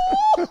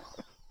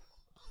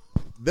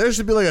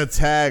be like a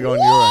tag on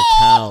your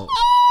account.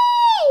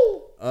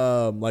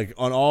 Like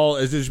on all,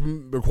 it's just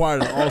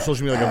required on all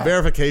social media, like a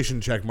verification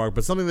check mark,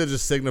 but something that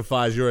just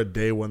signifies you're a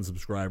day one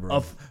subscriber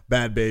of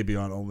Bad Baby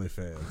on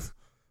OnlyFans.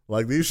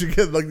 Like you should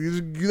get,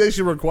 they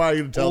should require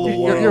you to tell the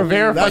world. You're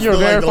verified. You're a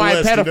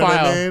verified pedophile. You know what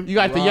I mean? You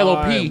got the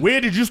yellow P. Where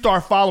did you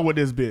start following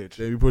this bitch?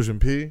 Baby pushing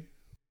P.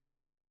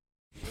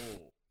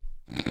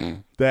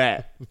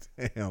 That.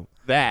 Damn.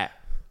 That.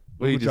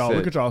 Look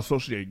at y'all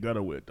associate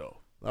gutter with though.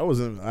 That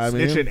wasn't.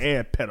 Snitching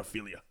and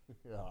pedophilia.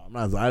 Yeah,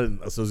 I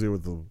didn't associate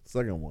with the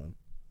second one.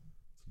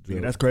 Yeah,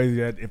 that's crazy.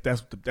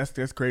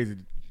 That's crazy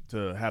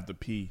to have the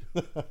P.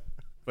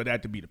 For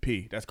that to be the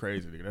P. That's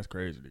crazy, nigga. That's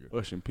crazy, nigga.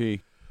 Pushing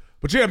P.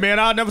 But yeah, man,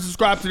 I'll never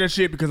subscribe to that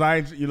shit because I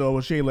ain't,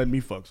 she ain't letting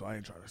me fuck, so I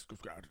ain't trying to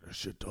subscribe to that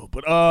shit though.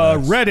 But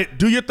Reddit,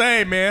 do your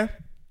thing, man.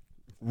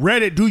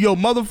 Reddit, do your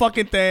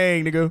motherfucking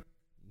thing, nigga.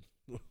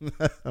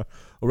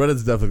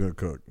 Reddit's definitely gonna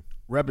cook.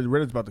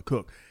 Reddit's about to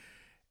cook.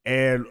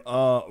 And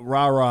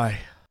Rah-Rah.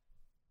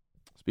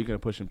 Speaking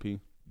of pushing P.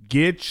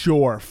 Get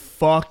your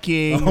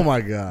fucking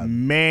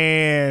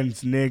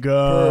mans,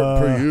 nigga.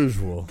 Per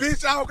usual.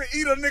 Bitch, I can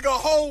eat a nigga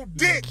whole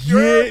dick.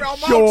 Get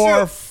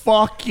your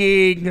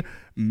fucking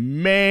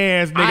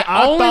mans, nigga.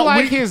 I only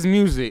like his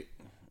music.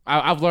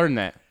 I've learned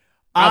that.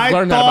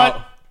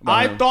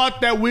 I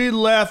thought that we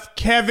left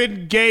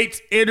Kevin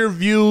Gates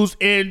interviews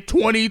in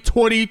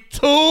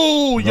 2022,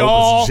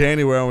 y'all. It's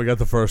January when we got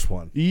the first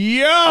one.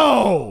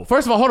 Yo.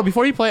 First of all, hold on.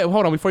 Before you play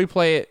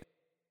it,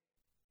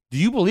 do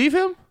you believe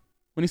him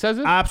when he says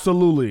it?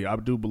 Absolutely. I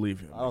do believe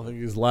him. I don't think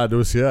he's lied to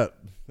us yet,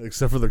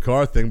 except for the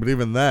car thing. But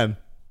even then,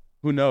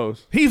 who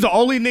knows? He's the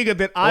only nigga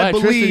that I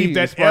believe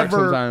that ever.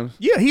 Sometimes.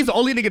 Yeah, he's the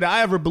only nigga that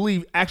I ever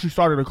believe actually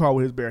started a car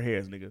with his bare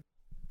hands, nigga.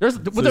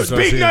 Speak none of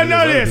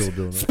this.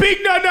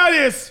 Speak none of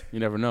this. You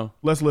never know.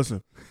 Let's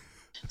listen.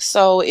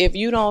 So if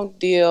you don't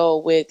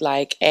deal with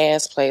like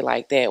ass play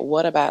like that,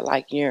 what about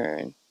like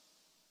urine?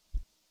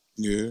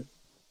 Yeah.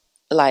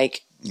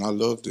 Like I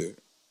love that.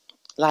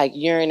 Like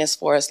urine as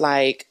far as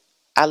like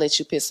I let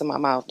you piss in my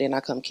mouth, then I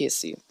come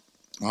kiss you.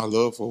 I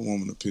love for a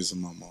woman to piss in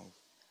my mouth.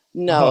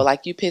 No,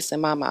 like you piss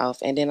in my mouth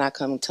and then I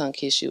come tongue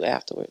kiss you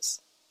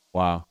afterwards.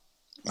 Wow.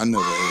 I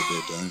never had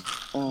that done.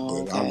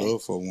 Oh, but I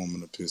love for a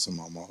woman to piss in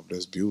my mouth.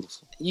 That's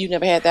beautiful. You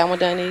never had that one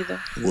done either?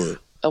 What?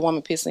 A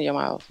woman piss in your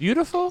mouth.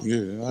 Beautiful?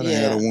 Yeah, I done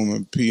had a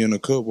woman pee in a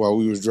cup while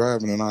we was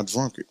driving and I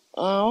drunk it.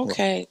 Oh,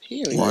 okay.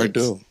 Period. Right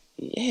there.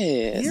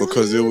 Yes.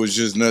 Because it was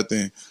just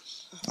nothing.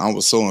 I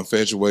was so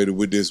infatuated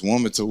with this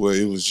woman to where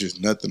it was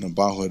just nothing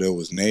about her that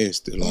was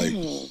nasty. Like,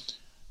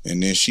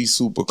 and then she's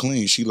super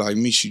clean. She like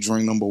me. She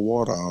drink number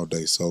water all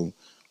day, so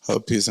her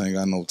piss ain't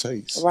got no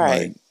taste.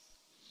 Right. Like,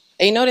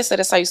 and you know they said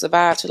that's how you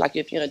survive too. Like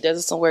if you're in a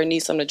desert somewhere and need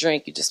something to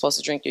drink, you're just supposed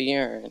to drink your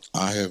urine.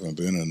 I haven't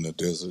been in the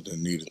desert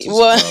and needed to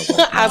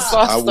survive. I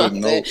saw I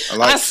wouldn't know.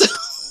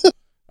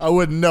 I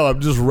wouldn't know. I'm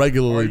just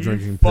regularly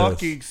drinking piss.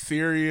 Fucking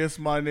serious,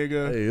 my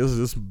nigga. Hey,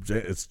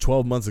 it's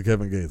 12 months of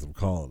Kevin Gates. I'm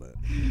calling it.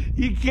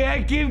 You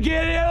can't keep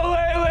getting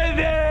away with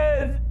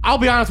it. I'll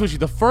be honest with you.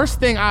 The first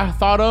thing I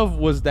thought of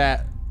was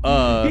that.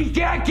 You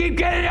can't keep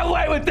getting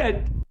away with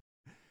it.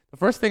 The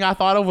first thing I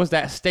thought of was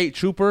that state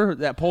trooper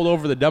that pulled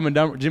over the Dumb and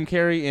Dumber, Jim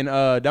Carrey in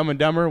Dumb and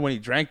Dumber when he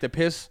drank the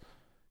piss.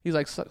 He's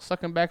like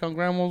sucking back on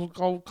grandma's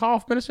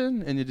cough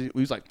medicine, and he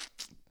was like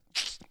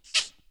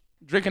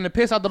drinking the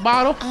piss out the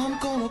bottle. I'm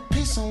gonna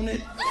piss on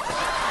it.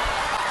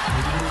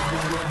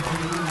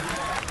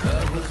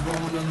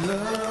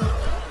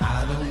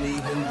 I don't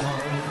even know.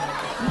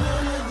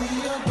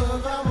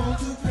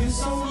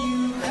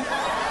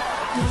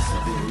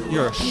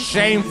 You're a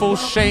shameful,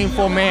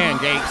 shameful man,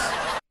 Gates.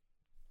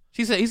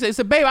 He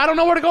said, babe, I don't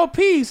know where to go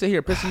pee. He said,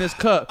 here, piss in this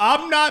cup.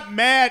 I'm not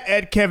mad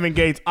at Kevin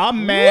Gates.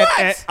 I'm mad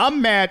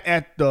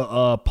at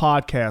the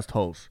podcast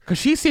host. Cause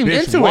she seemed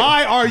into it.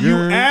 Why are you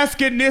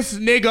asking this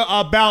nigga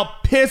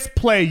about piss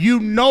play? You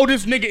know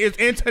this nigga is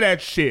into that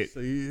shit.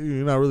 So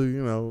you're not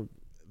really,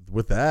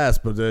 with the ass,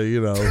 but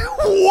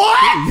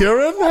what?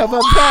 Urine? How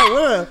about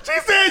that? She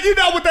said you're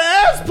not with the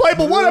ass play,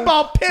 but what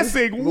about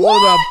pissing?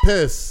 What about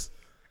piss?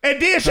 And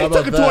then she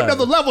took it to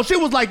another level. She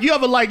was like, you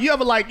ever like, you know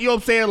what I'm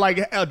saying?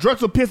 Like, drunk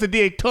some piss and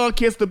then tongue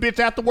kiss the bitch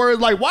afterwards.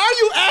 Like, why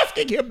are you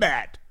asking him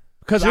that?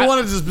 Because you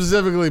wanted to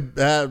specifically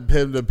have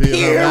him to pee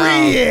in her mouth.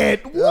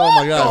 Period. Oh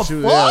my gosh.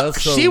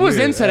 She was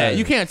into that.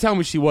 You can't tell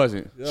me she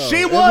wasn't.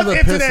 She was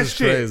into that is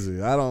shit. Crazy.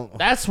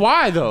 That's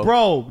why though.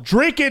 Bro,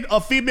 drinking a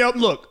female.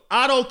 Look,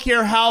 I don't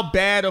care how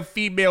bad a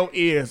female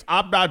is.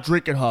 I'm not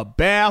drinking her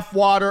bath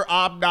water.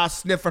 I'm not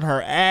sniffing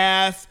her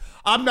ass.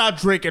 I'm not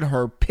drinking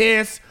her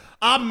piss.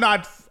 I'm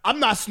not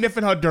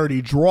sniffing her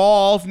dirty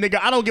drawers, nigga.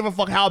 I don't give a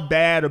fuck how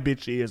bad a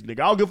bitch is,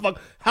 nigga. I don't give a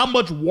fuck how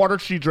much water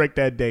she drank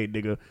that day,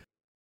 nigga.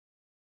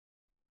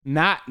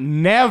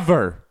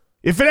 Never.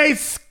 If it ain't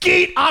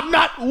skeet, I'm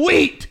not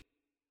wheat.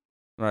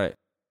 Right.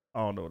 I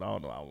don't know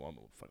what the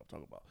fuck I'm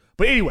talking about.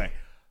 But anyway,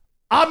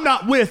 I'm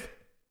not with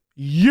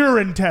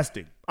urine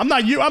testing. I'm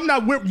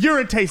not with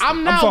urine tasting.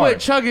 I'm not with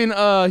chugging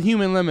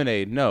human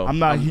lemonade. No. I'm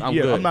not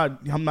good.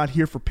 I'm not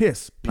here for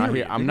piss.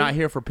 Period, I'm not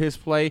here for piss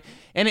play.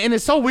 And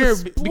it's so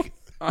weird.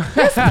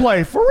 Piss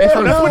play, for real.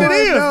 That's what it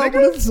is, nigga.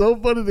 But it's so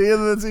funny to hear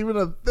that that's even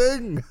a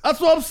thing. That's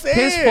what I'm saying.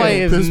 Piss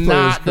play is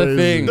not the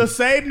thing. The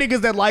same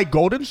niggas that like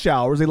golden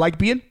showers, they like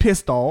being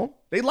pissed on.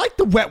 They like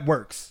the wet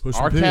works.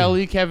 R.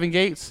 Kelly, Kevin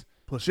Gates.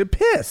 Pushing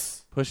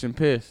piss. Pushing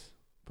piss.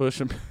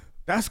 Pushing.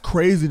 That's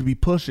crazy to be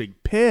pushing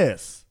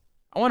piss.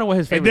 I wonder what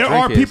his favorite drink is.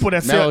 And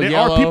there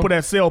are people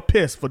that sell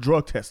piss for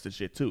drug tests and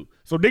shit too.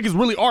 So niggas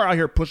really are out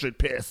here pushing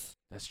piss.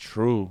 That's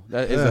true.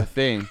 That is a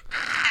thing.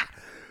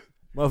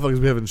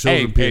 Motherfuckers be having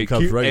children peeing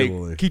cups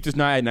regularly. Keep this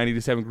night at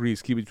 97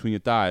 degrees. Keep it between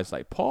your thighs.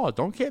 Like, Paul,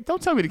 don't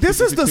tell me to keep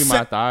it between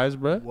my thighs,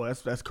 bro. Well,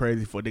 that's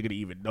crazy for a nigga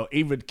to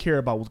even care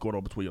about what's going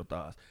on between your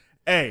thighs.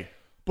 Hey,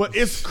 but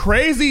it's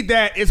crazy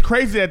that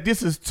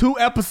this is 2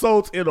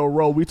 episodes in a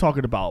row we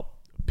talking about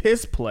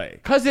piss play.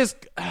 Cause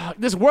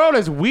this world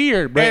is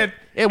weird, bro.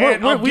 We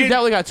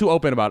definitely got too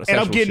open about it.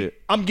 And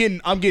I'm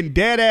getting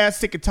dead ass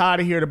sick and tired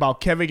of hearing about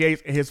Kevin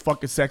Gates and his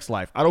fucking sex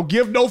life. I don't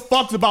give no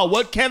fucks about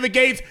what Kevin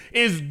Gates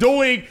is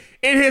doing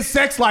in his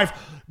sex life.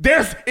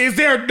 Is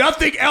there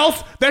nothing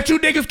else that you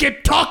niggas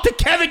can talk to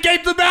Kevin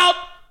Gates about?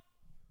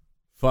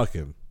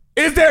 Fucking.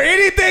 Is there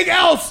anything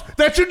else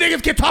that you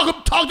niggas can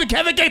talk to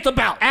Kevin Gates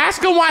about?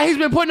 Ask him why he's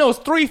been putting those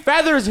 3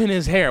 feathers in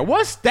his hair.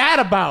 What's that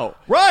about?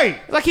 Right.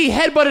 It's like he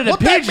headbutted a pigeon. What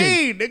that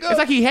mean, nigga? It's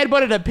like he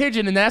headbutted a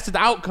pigeon and that's the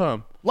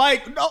outcome.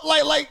 It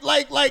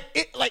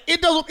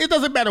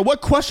doesn't matter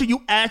what question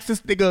you ask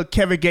this nigga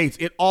Kevin Gates.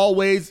 It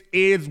always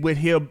ends with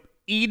him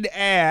eating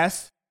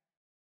ass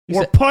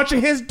or punching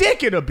his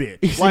dick in a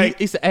bit.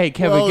 He said, "Hey,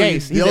 Kevin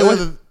Gates."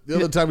 The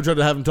other time we tried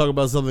to have him talk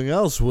about something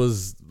else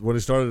was when he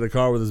started a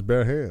car with his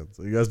bare hands.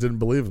 You guys didn't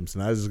believe him, so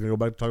now he's just gonna go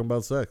back to talking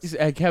about sex. He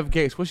said, "Hey, Kevin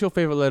Gates, what's your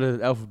favorite letter of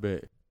the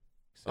alphabet?"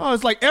 Oh,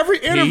 it's like every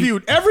interview,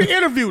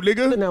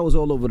 nigga. And that was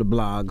all over the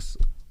blogs.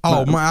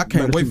 Oh man, I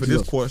can't wait for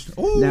this question.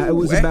 Ooh, now it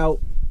was about.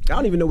 I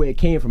don't even know where it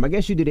came from. I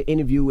guess you did an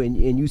interview and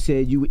you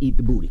said you would eat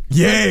the booty.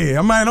 Yeah,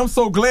 man, I'm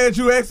so glad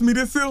you asked me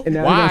this here. And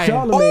now, why?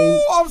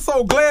 I'm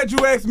so glad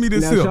you asked me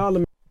this here.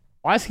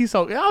 Why is he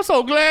so? I'm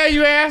so glad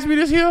you asked me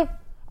this here.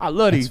 I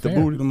love to eat the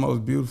booty. The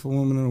most beautiful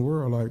woman in the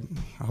world. Like,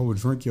 I would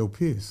drink your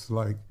piss.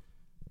 Like,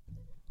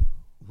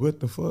 what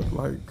the fuck?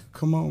 Like,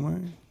 come on,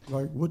 man.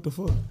 Like, what the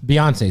fuck?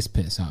 Beyonce's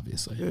piss,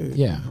 obviously.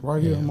 Yeah.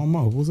 Right here in my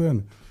mouth. What's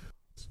that?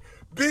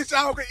 Bitch,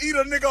 I can eat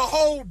a nigga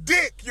whole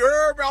dick. You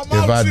heard about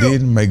my If I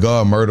didn't, may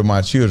God murder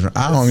my children.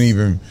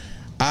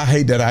 I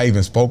hate that I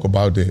even spoke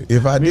about that.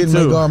 If I didn't,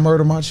 may God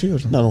murder my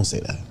children. No, don't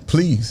say that.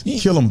 Please,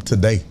 kill them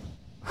today.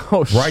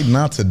 Right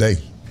now, today.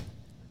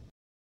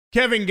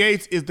 Kevin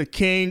Gates is the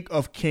king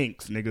of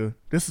kinks, nigga.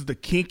 This is the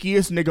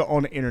kinkiest nigga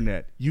on the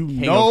internet. You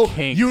King know of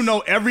kinks.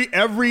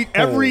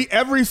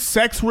 every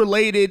sex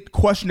related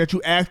question that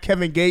you ask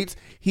Kevin Gates,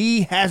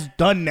 he has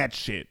done that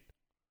shit.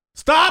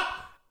 Stop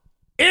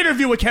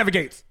interview with Kevin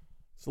Gates.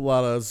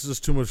 It's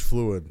just too much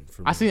fluid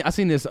for me. I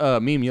seen this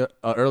meme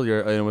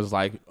earlier, and it was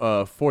like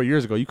 4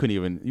 years ago. You couldn't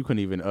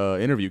even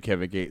interview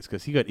Kevin Gates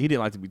because he didn't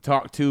like to be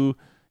talked to,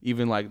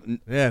 even like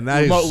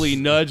remotely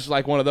nudged,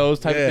 like one of those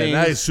type of things.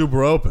 Now he's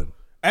super open.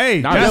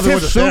 Hey, that's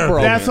his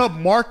that's up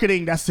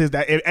marketing. That's his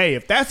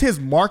if that's his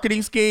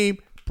marketing scheme,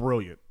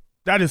 brilliant.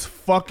 That is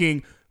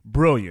fucking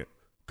brilliant.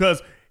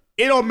 Cause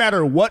it don't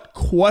matter what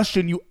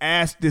question you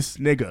ask this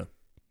nigga,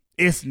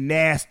 it's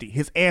nasty.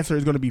 His answer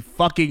is gonna be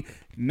fucking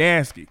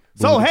nasty.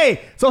 So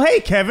hey,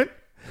 Kevin,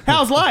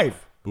 how's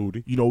life?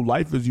 Booty. You know,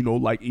 life is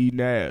like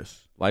eating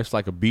ass. Life's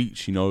like a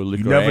beach, lick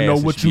You your never ass know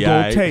and what she you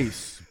gonna aight.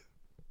 taste.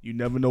 You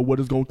never know what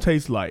it's gonna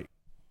taste like.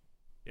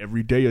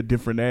 Every day a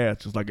different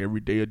ass, just like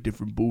every day a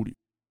different booty.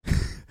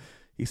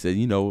 He said,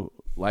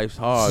 life's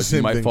hard. Same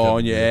You might thing, fall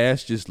on Kevin your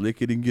Gates. ass, just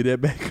lick it and get it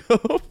back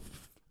up.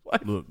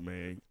 Look,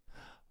 man.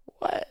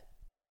 What?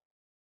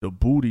 The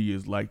booty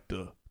is like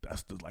the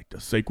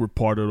sacred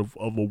part of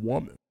a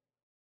woman.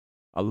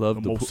 I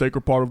love the most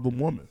sacred part of the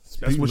woman.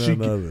 That's what she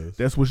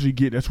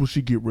get. That's what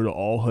she get rid of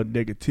all her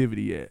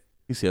negativity at.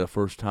 He said the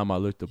first time I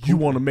licked the poop. You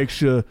want to make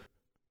sure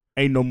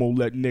ain't no more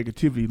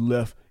negativity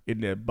left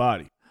in that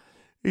body.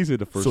 He said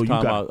the first so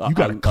time you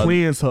got to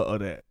cleanse her of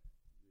that.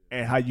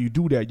 And how you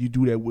do that? You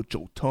do that with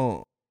your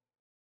tongue.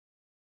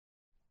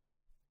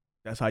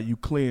 That's how you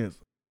cleanse.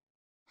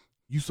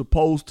 You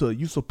supposed to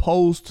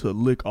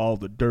lick all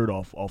the dirt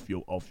off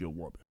your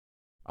woman.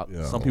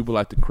 Some people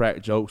like to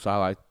crack jokes. I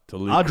like to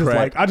lick I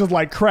crack. just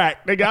like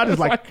crack, nigga. I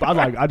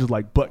just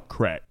like butt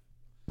crack.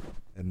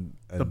 And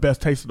the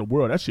best taste in the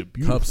world. That shit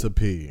beautiful. Cups of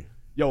pee.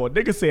 Yo, a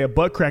nigga said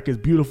butt crack is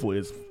beautiful.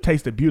 It's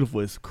tasted beautiful.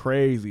 It's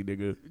crazy,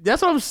 nigga.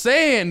 That's what I'm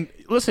saying.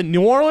 Listen,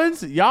 New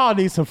Orleans, y'all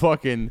need some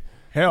fucking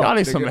help. Y'all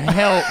need some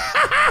help.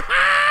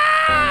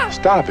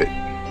 Stop it.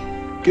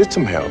 Get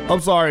some help. I'm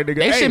sorry, nigga.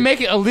 They should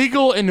make it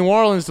illegal in New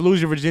Orleans to lose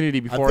your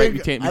virginity before I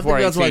 18. think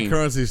that's why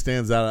Currency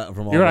stands out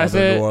from all You're the what I other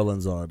said? New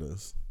Orleans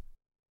artists.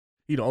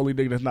 He the only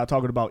nigga that's not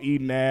talking about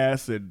eating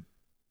ass and.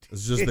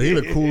 It's just he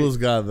the coolest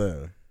guy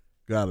there.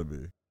 Gotta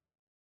be.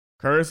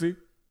 Currency?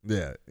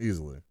 Yeah,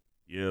 easily.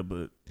 Yeah,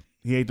 but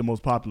he ain't the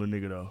most popular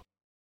nigga though.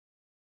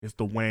 It's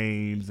the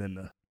Waynes and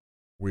the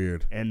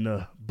weird and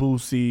the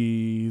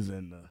Boosies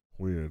and the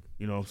weird.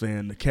 You know what I'm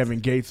saying? The Kevin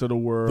Gates of the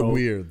world. The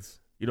weirds.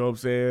 You know what I'm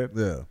saying?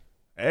 Yeah.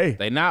 Hey,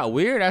 they not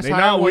weird. That's they how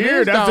not everyone weird.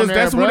 is That's down just there,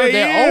 that's bro. what they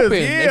They're is. open.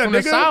 Yeah, They're from the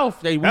nigga.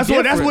 South.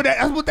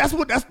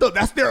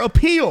 That's their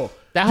appeal.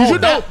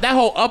 That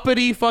whole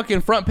uppity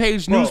fucking front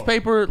page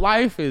newspaper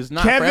life is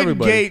not for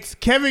everybody.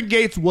 Kevin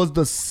Gates was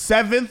the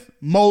 7th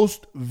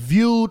most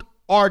viewed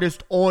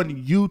artist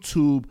on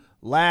YouTube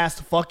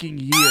last fucking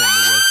year,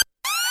 nigga.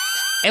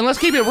 And let's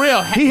keep it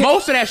real.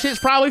 Most of that shit's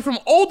probably from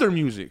older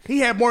music. He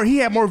had more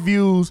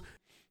views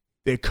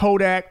than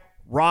Kodak,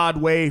 Rod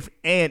Wave,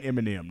 and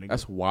Eminem, nigga.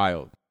 That's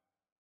wild.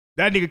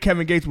 That nigga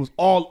Kevin Gates was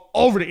all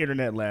over the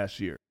internet last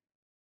year.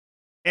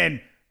 And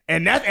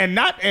not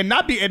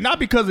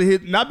because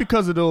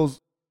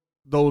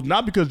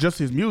just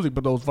his music,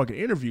 but those fucking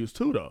interviews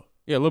too, though.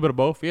 Yeah, a little bit of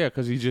both. Yeah,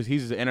 because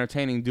he's an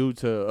entertaining dude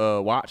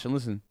to watch and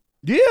listen.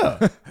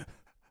 Yeah,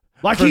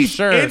 like For he's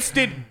sure.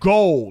 instant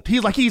gold. He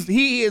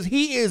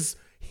is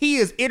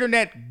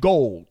internet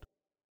gold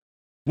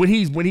when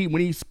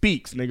he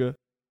speaks, nigga.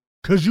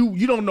 Cause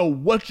you don't know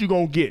what you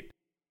gonna get,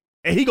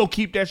 and he gonna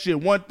keep that shit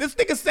one. This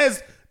nigga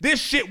says this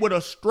shit with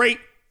a straight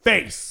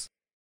face.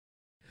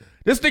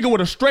 This nigga with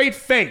a straight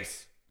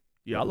face.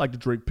 Yeah, I like to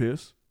drink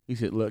piss. He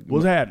said, "Look,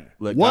 what's happening?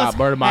 Look, What's God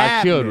murder my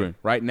happening? children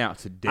right now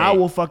today. I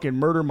will fucking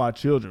murder my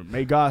children.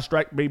 May God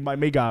strike.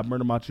 May God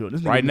murder my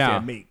children. This nigga Right said, now.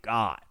 may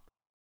God,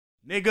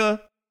 nigga.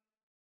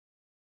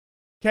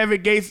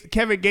 Kevin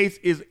Gates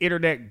is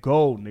internet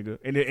gold, nigga.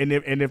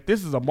 And if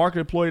this is a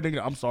market employee,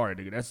 nigga, I'm sorry,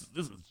 nigga. This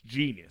is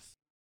genius.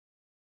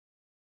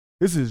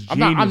 This is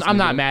genius. I'm nigga.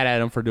 not mad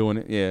at him for doing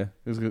it. Yeah,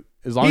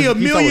 as long He as a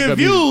he keeps up with million good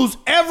views music.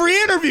 every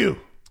interview.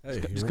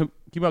 Hey, Just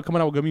keep out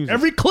coming out with good music.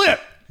 Every clip.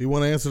 He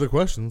want to answer the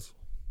questions.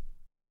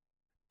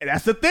 And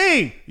that's the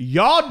thing.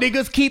 Y'all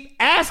niggas keep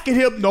asking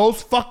him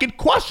those fucking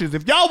questions.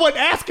 If y'all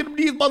wasn't asking him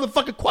these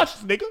motherfucking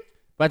questions, nigga.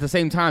 But at the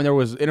same time, there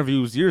was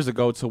interviews years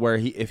ago to where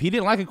if he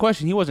didn't like a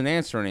question, he wasn't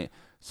answering it.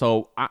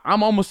 So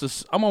I'm almost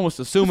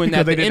assuming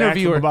that they the didn't ask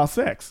him interviewer about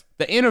sex.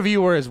 The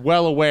interviewer is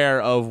well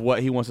aware of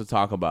what he wants to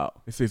talk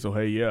about. They say, so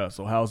hey, yeah.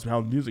 So how's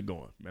music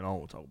going? Man, I don't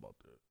want to talk about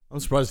that. I'm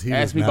surprised he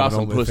Ask doesn't me about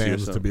have an some pussy or OnlyFans,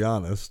 to something. be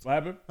honest. What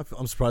happened?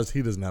 I'm surprised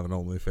he doesn't have an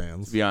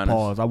OnlyFans. To be honest.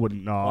 Pause. I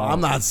wouldn't. No,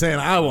 I'm not saying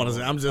I want to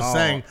say. I'm just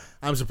saying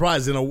I'm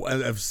surprised.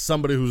 If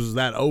somebody who's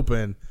that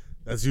open,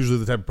 that's usually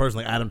the type of person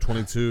like Adam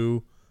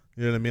 22. You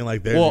You know what I mean?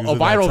 Like, they're well, a using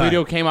that viral type.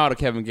 video came out of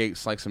Kevin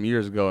Gates like some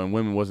years ago, and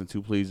women wasn't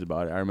too pleased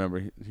about it. I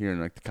remember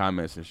hearing like the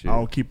comments and shit. I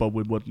don't keep up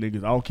with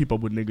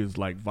niggas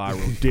like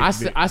viral dick.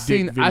 I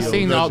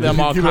seen all them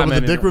all Keep up with the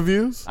commenting. dick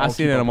reviews? I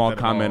seen them all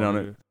comment on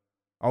it.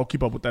 I don't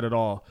keep up with that at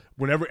all.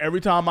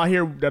 Every time I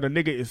hear that a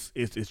nigga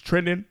is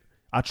trending,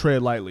 I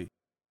tread lightly.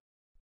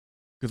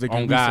 Because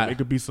it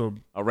could be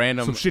some a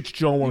random some shit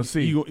you don't want to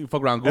see. You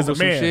fuck around As Google a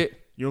some man, shit.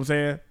 You know what I'm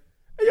saying?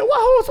 Hey, yo,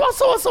 why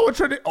so-and-so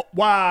trending? Oh,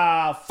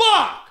 wow,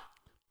 fuck!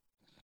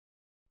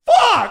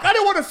 Fuck! I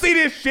didn't want to see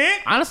this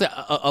shit. Honestly,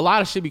 a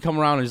lot of shit be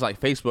coming around in just like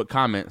Facebook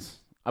comments.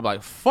 I'm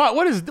like, fuck,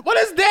 what is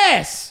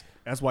this?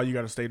 That's why you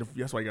gotta stay.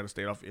 That's why you gotta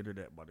stay off the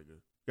internet, my nigga. You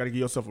gotta give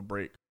yourself a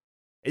break,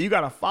 and you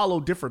gotta follow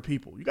different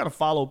people. You gotta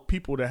follow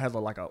people that has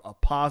a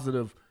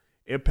positive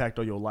impact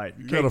on your life.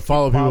 You gotta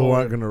follow people who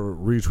aren't gonna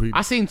retweet.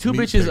 I seen two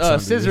meat bitches pics under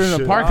scissoring this in the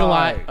shit. parking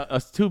lot.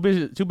 Two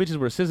bitches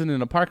were scissoring in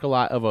the parking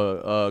lot of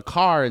a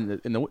car, and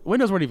the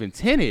windows weren't even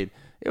tinted.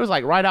 It was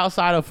like right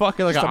outside of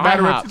fucking like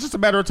It's just a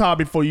matter of time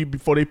before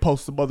they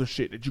post some other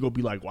shit that you gonna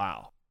be like,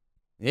 wow.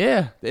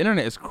 Yeah, the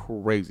internet is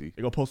crazy.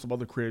 They gonna post some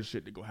other crazy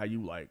shit that go how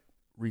you like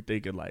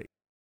rethinking like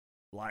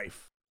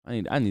life. I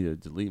need to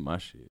delete my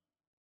shit.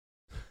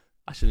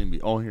 I shouldn't even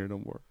be on here no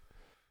more.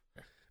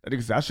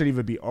 I shouldn't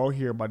even be on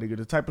here, my nigga.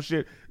 The type of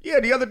shit. Yeah,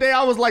 the other day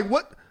I was like,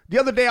 what? The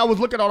other day I was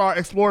looking on our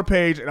Explore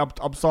page, and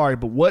I'm sorry,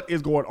 but what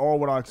is going on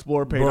with our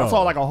Explore page? Bro. I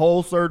saw like a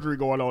whole surgery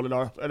going on in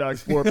our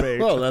Explore page.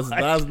 Bro, that's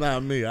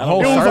not me.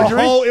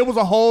 It was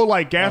a whole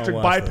like gastric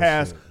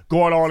bypass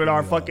going on in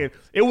our fucking.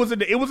 It was in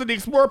the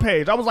Explore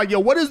page. I was like, yo,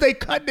 what is they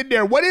cutting in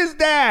there? What is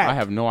that? I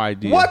have no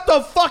idea. What the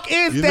fuck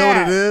is You that?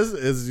 know what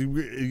it is?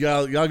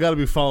 Y'all got to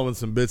be following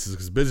some bitches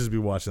because bitches be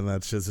watching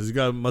that shit. So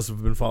you must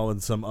have been following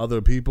some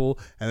other people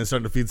and then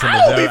starting to feed some. I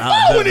don't be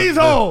following these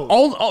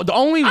hoes. I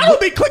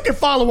don't be clicking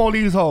follow on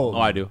these hoes. Oh,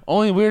 I do.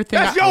 Only weird thing.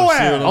 That's your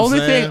ass.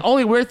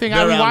 Only weird thing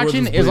I be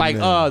watching is like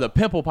bleeding the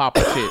pimple popper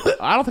shit.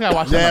 I don't think I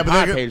watched that on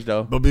my page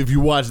though. But if you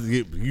watch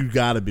it, you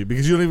gotta be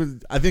because you don't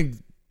even. I think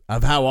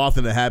of how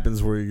often it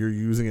happens where you're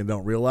using it and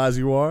don't realize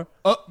you are.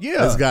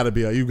 Yeah, it's gotta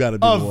be. You gotta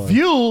be a one.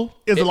 view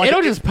is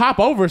It'll just pop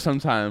over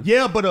sometimes.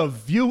 Yeah, but a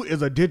view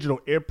is a digital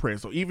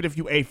imprint. So even if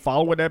you ain't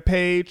following that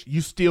page,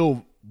 you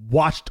still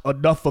watched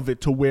enough of it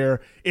to where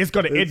it's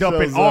gonna end up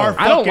in our.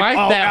 I don't like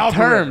that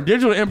algorithm. term.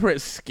 Digital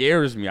imprint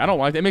scares me. I don't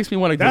like that. It makes me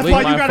want to. That's why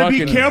you gotta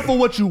be careful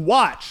what you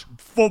watch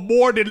for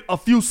more than a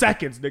few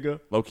seconds, nigga.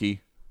 Low key,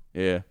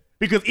 yeah.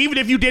 Because even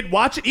if you didn't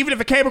watch it, even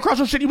if it came across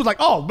your shit, you was like,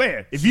 "Oh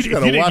man!" If you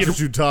gotta watch what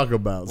you talk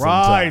about,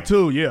 right? sometimes.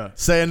 Too, yeah.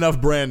 Say enough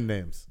brand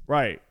names,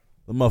 right?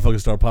 The motherfuckers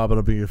start popping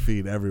up in your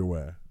feed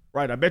everywhere.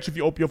 Right. I bet you if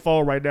you open your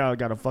phone right now, I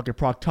got a fucking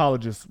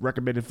proctologist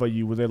recommended for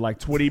you within like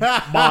 20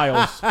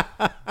 miles.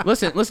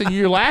 Listen.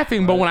 You're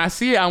laughing, but when I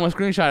see it, I'm gonna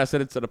screenshot. I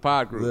sent it to the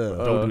pod group.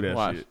 Yeah. Don't do that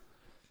watch. shit.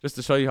 Just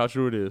to show you how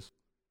true it is.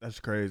 That's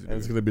crazy. And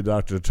it's gonna be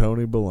Dr.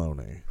 Tony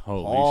Baloney.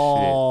 Holy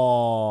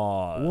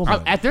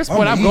shit! At this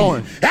point, I'm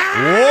going.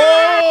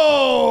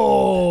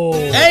 Whoa!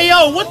 Hey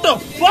yo, what the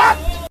fuck?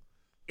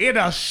 In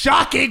a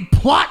shocking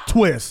plot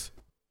twist,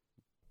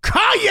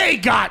 Kanye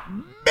got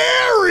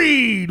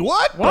married.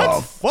 What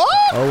the fuck?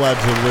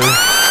 Allegedly.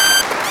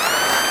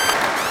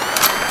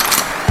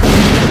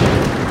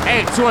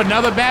 Hey, to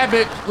another bad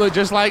bitch, look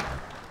just like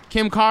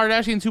Kim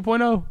Kardashian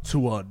 2.0.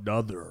 To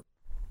another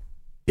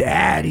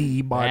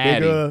daddy, my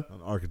Daddy. nigga.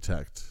 An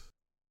architect.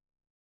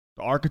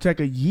 The architect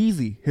of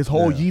Yeezy, his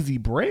whole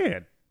Yeezy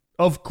brand.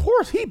 Of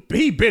course, he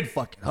been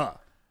fucking her.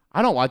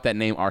 I don't like that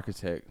name,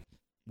 architect.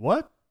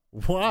 What?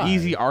 Why?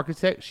 Yeezy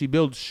architect. She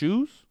builds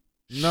shoes.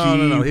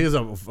 No. He has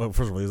first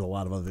of all, he has a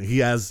lot of other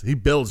things. He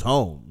builds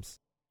homes.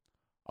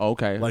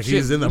 Okay. Like Shit,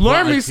 he's in the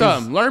learn me he's-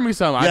 some. Learn me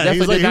some. I Yeah,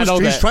 definitely did not know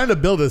he's that. trying to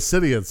build a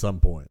city at some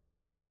point.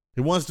 He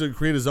wants to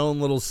create his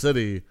own little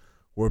city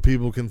where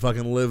people can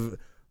fucking live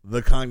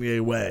the Kanye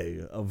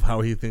way of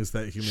how he thinks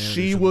that humanity.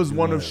 She was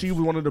one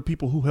of the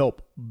people who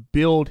helped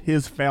build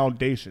his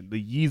foundation,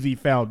 the Yeezy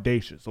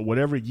Foundation. So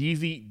whatever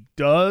Yeezy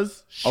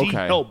does, she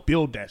helped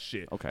build that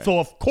shit. Okay. So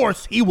of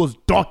course he was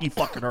donkey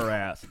fucking her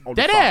ass. On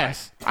the Dead side.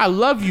 ass. I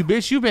love you,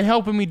 bitch. You've been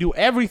helping me do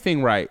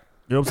everything right.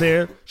 You know what I'm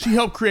saying? She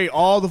helped create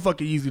all the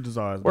fucking Yeezy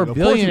designs. We're Of course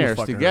he was billionaires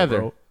fucking her, together.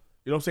 bro.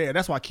 You know what I'm saying?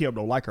 That's why Kim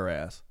don't like her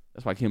ass.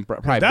 That's why Kim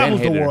probably That Ben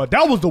was the hated her. one.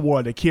 That was the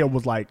one that Kim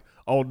was like,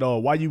 "Oh no,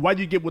 why you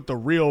get with the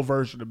real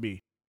version of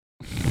me?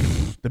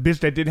 The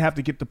bitch that didn't have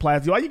to get the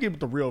plastic. Why you get with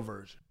the real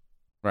version?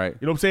 Right.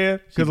 You know what I'm saying?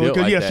 She built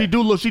like that.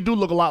 she do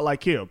look a lot like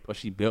Kim. But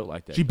she built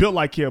like that. She built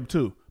like Kim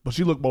too, but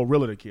she looked more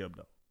realer than Kim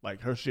though.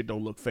 Like her shit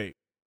don't look fake.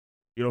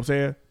 You know what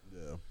I'm saying?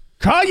 Yeah.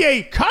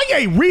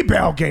 Kanye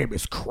rebound game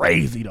is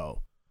crazy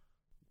though.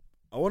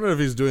 I wonder if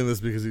he's doing this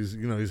because he's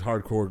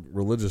hardcore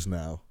religious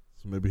now.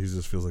 So maybe he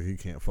just feels like he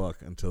can't fuck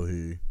until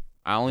he.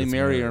 I only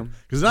marry her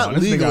because they're not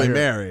legally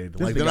married.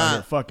 This Like nigga they're out not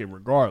here fucking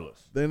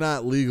regardless. They're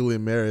not legally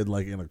married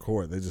like in a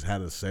court. They just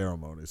had a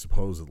ceremony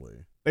supposedly.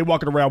 They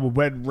walking around with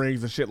wedding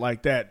rings and shit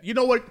like that. You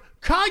know what?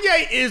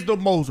 Kanye is the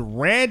most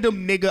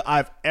random nigga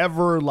I've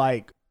ever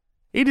like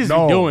He just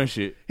No. be doing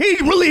shit. He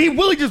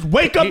really just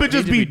wake up and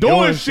just be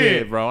doing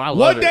shit, bro. I love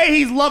One it. day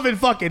he's loving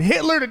fucking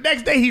Hitler. The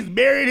next day he's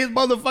married his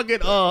motherfucking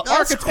That's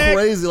architect.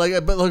 crazy.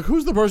 Like, but like,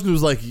 who's the person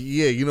who's like,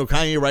 yeah, you know,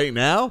 Kanye right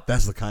now?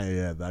 That's the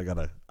Kanye.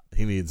 Yeah,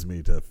 he needs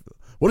me to.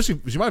 What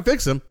if she might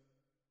fix him?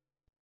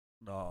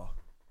 No,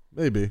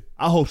 maybe.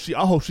 I hope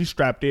she's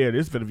strapped in.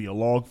 It's gonna be a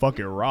long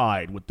fucking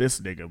ride with this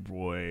nigga,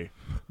 boy.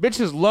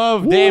 Bitches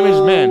love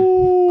damaged men.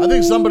 I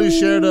think somebody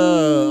shared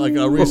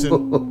a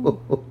recent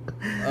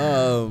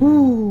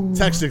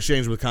text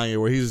exchange with Kanye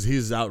where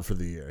he's out for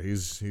the year.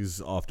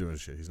 He's off doing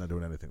shit. He's not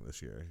doing anything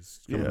this year. He's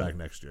coming back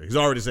next year. He's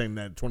already saying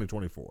that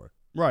 2024.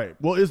 Right.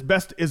 Well, it's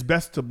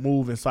best to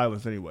move in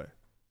silence anyway.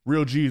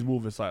 Real G's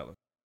move in silence.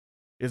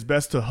 It's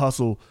best to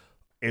hustle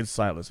in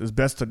silence. It's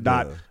best to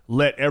not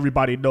let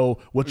everybody know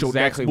what your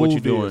next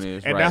move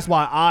is. And that's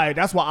why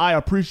I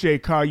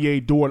appreciate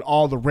Kanye doing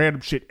all the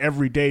random shit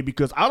every day,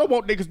 because I don't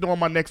want niggas knowing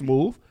my next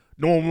move,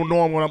 knowing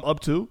what I'm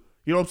up to.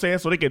 You know what I'm saying?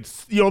 So they can,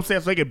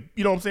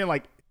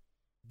 like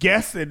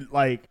guess and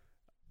like.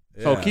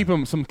 So keep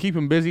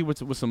him busy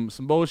with some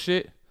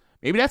bullshit.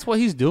 Maybe that's what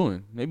he's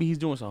doing. Maybe he's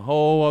doing some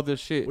whole other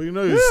shit. Well, you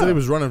know, he said he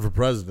was running for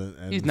president.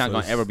 And he's not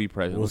gonna ever be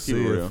president. We'll Let's keep it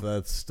see real. if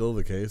that's still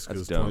the case,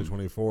 because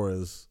 2024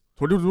 is.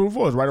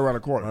 2024 is right around the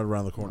corner. Right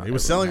around the corner. He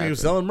was selling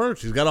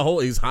merch. He's got a whole.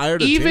 He's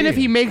hired. Even team. if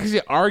he makes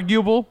it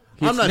arguable,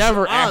 it's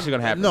never actually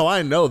gonna happen. No,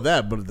 I know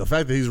that, but the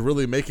fact that he's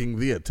really making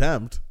the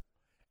attempt,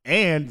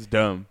 and it's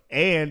dumb,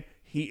 and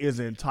he is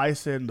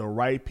enticing the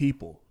right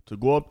people to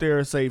go up there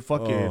and say,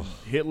 "Fucking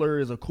Hitler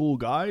is a cool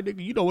guy,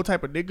 nigga." You know what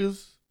type of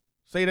niggas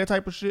say that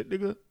type of shit,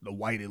 nigga? The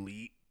white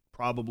elite,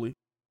 probably,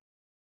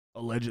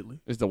 allegedly.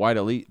 It's the white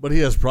elite, but he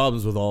has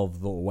problems with all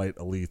of the white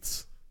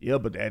elites. Yeah,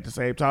 but at the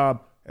same time,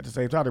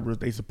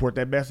 they support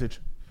that message,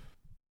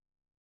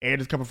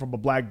 and it's coming from a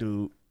black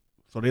dude,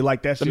 so they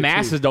like that shit. The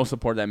masses too. don't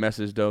support that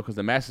message though, because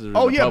the masses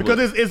are.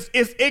 Because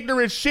it's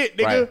ignorant shit,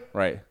 nigga.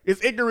 Right.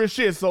 It's ignorant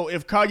shit. So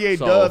if Kanye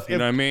you know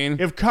what I mean?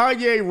 If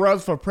Kanye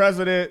runs for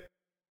president,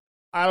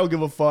 I don't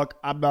give a fuck.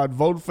 I'm not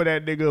voting for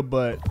that nigga,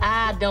 but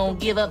I don't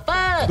give a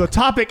fuck. The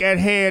topic at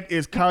hand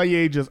is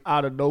Kanye just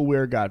out of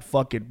nowhere got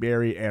fucking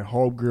married, and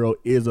homegirl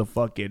is a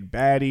fucking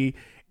baddie,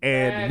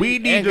 and we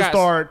need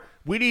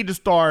to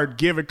start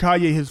giving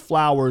Kanye his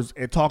flowers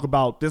and talk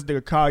about this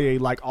nigga Kanye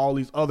like all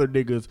these other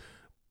niggas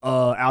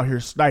out here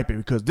sniping,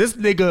 because this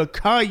nigga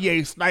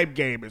Kanye snipe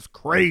game is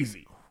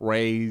crazy.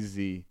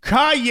 Crazy.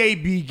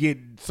 Kanye be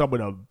getting some of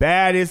the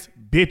baddest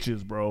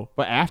bitches, bro.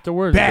 But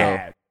afterwards,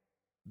 bad.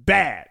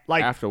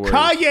 Like afterwards.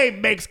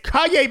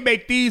 Kanye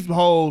make these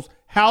hoes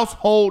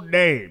household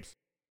names.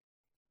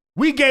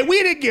 We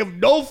didn't give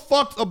no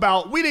fucks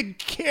about, we didn't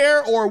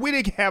care, or we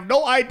didn't have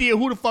no idea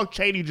who the fuck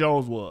Chaney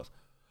Jones was.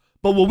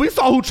 But when we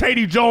saw who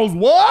Chaney Jones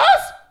was,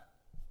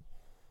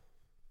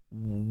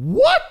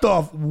 what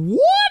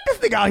this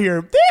nigga out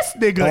here? This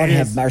nigga Lord is.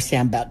 have mercy,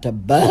 I'm about to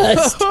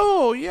bust.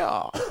 Oh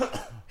yeah.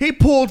 He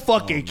pulled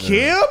fucking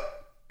Kim,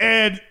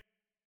 and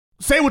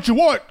say what you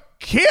want,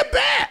 Kim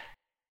bad.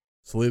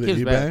 Selena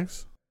Kim's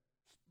Ebanks?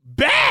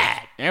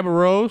 Bad. Amber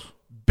Rose?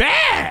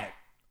 Bad.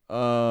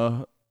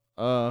 Who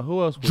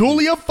else?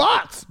 Julia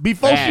Fox.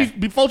 Before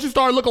she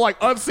started looking like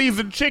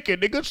unseasoned chicken,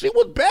 nigga, she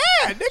was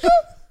bad, nigga.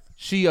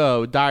 She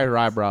dyed her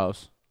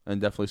eyebrows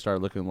and definitely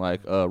started looking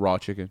like raw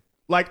chicken.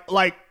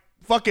 Like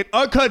fucking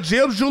Uncut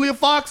Gems Julia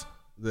Fox?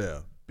 Yeah.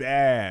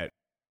 Bad.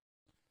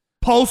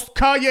 Post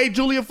Kanye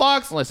Julia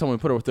Fox? Unless someone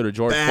put her through the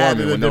George Bad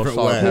Foreman in a with no different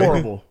salt. way.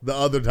 Horrible. The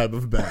other type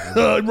of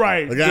bad.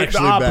 Right. Like the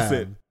actually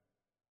opposite.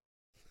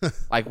 bad.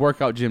 Like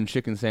workout gym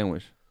chicken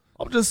sandwich.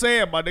 I'm just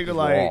saying, my nigga,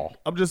 Raw.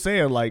 this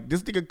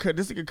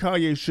nigga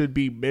Kanye should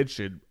be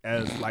mentioned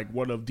as like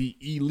one of the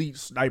elite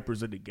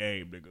snipers in the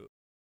game,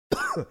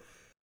 nigga.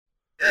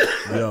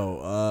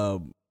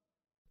 Yo,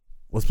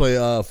 let's play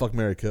Fuck,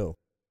 Marry, Kill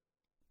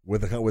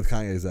with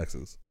Kanye's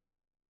exes.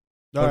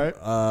 All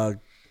right.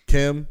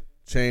 Kim,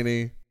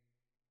 Chaney,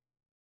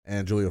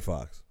 and Julia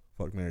Fox.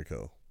 Fuck, Marry,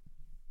 Kill.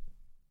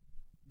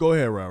 Go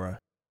ahead, Rai.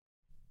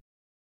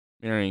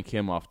 Marrying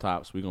Kim off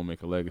top, so we gonna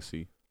make a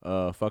legacy.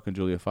 Fucking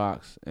Julia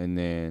Fox, and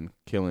then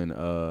killing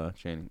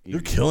Chaney.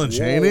 You're killing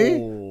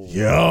Chaney?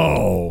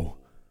 Yo,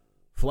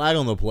 flag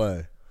on the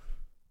play.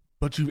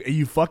 But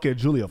you fucking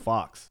Julia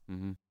Fox.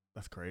 Mm-hmm.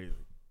 That's crazy.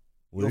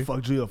 You don't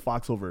fuck Julia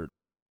Fox over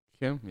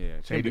Kim?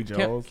 Yeah. Chaney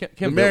Jones.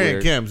 Kim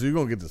marrying Kim, so you're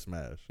gonna get the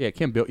smash. Yeah,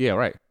 Kim built. Yeah,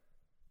 right.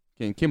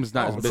 Kim's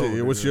not as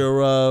big. What's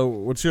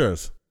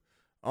yours?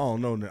 Oh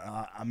no,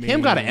 I mean, Kim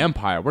got an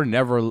empire. You're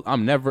never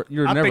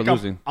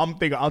losing. I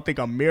think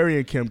I'm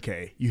marrying Kim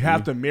K. You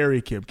have to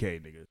marry Kim K,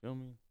 nigga.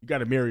 You got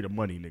to marry the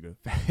money, nigga.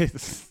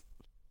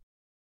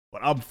 But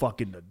I'm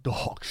fucking the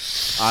dog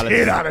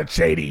shit out of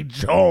Chaney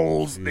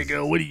Jones,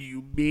 nigga. What do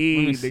you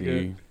mean,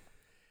 nigga?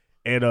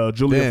 And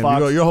Julia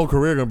Fox. Your whole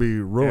career gonna be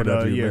ruined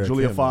after you marry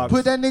Julia Kim, Fox.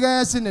 Put that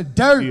nigga ass in the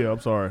dirt. Yeah, I'm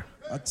sorry.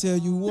 I tell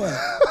you what.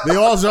 They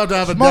also have to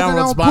have a Smoking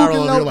downward on spiral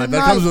in your Pookie life. Loke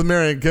That comes tonight. with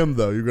marrying Kim,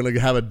 though. You're gonna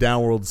have a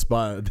downward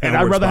spiral. And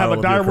I'd rather have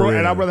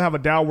a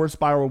downward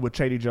spiral with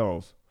Chaney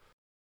Jones.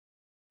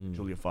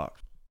 Julia Fox.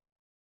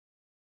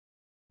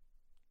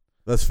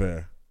 That's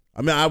fair.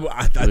 I mean,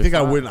 I think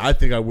I wouldn't. I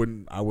think I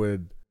wouldn't. I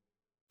would.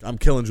 I'm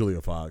killing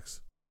Julia Fox.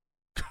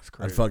 That's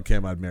crazy. I'd fuck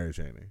Kim. I'd marry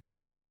Cheney.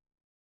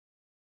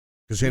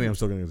 Because Cheney, I'm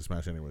still gonna get to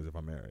smash anyways if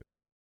I'm married.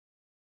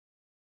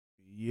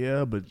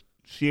 Yeah, but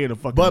she ain't a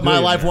fucking. But my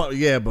billionaire. life won't.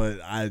 Yeah,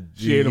 but I.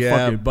 She ain't a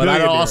fucking. But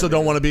I also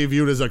don't nigga. want to be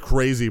viewed as a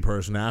crazy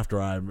person after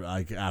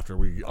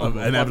we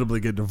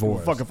inevitably get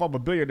divorced. Fuck, if I'm a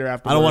billionaire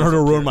after. I don't want her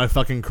to ruin my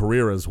fucking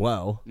career as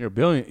well. You're a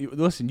billion.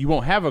 Listen, you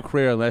won't have a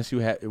career unless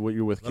you're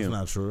with Kim. That's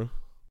not true.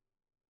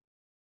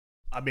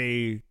 I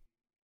mean,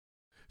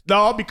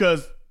 no,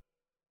 because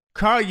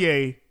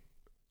Kanye,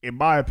 in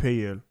my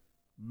opinion,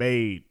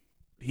 made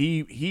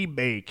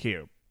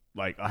Kim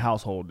like a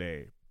household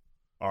name.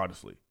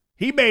 Honestly,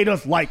 he made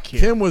us like Kim.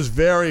 Kim was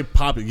very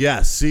popular.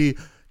 Yes, see,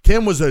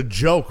 Kim was a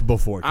joke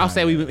before. I'll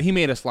Kanye. say he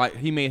made us like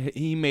he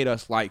made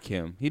us like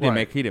him. He didn't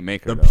make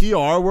her. The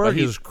though. PR work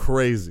is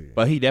crazy.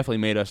 But he definitely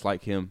made us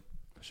like him.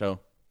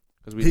 So.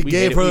 He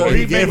gave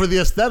her the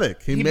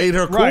aesthetic. He made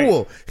her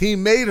cool. Right. He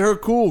made her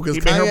cool because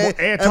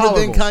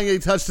everything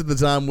Kanye touched at the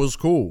time was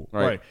cool.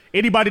 Right.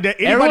 Anybody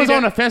everyone's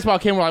on the fence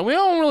about Kim. We're like, we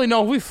don't really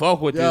know if we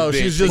fuck with this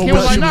bitch. She's just Kim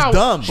was like, she was no,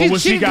 dumb.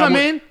 She can come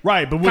in.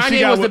 Right, but when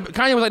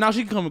Kanye was like, no,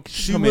 she can come.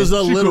 She was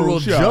a literal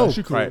joke.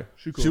 She cool. Right.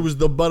 She cool. She was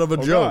the butt of a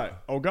joke.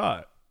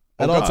 God.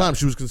 At all times,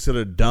 she was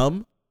considered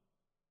dumb.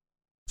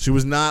 She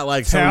was not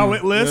like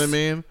talentless. You know what I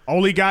mean?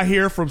 Only got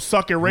here from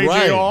sucking Ray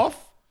J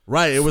off.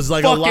 Right, it was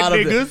like Fucking a lot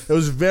niggas. of it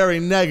was very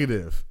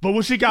negative. But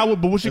when she got with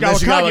with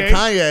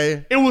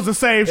Kanye, it was the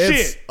same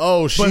shit.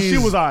 Oh, but she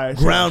was alright.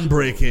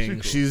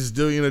 Groundbreaking. She's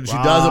doing, she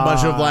does a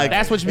bunch of like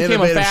that's when she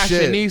became a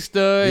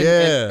fashionista.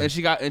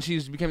 Yeah, and she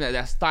became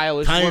that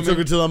stylish. Kanye woman. took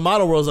her to the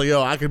model world. Was like,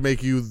 yo, I could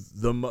make you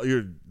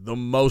you're the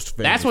most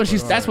famous.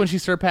 That's when she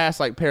surpassed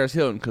like Paris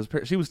Hilton because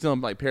she was still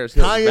like Paris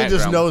Hilton. Kanye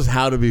just knows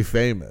how to be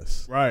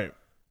famous. Right.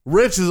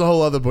 Rich is a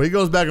whole other boy. He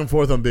goes back and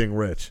forth on being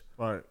rich.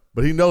 Right.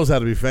 But he knows how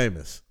to be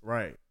famous.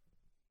 Right.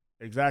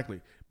 Exactly.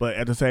 But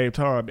at the same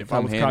time, if I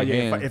was hand in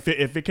Kanye, hand.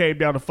 if it came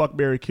down to fuck,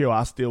 marry, kill,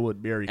 I still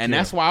would marry Kim. And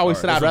that's why I always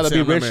said I'd rather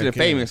be rich than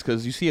famous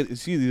because you see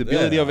the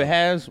ability Yeah. of it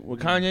has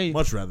with Kanye.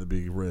 Much rather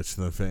be rich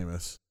than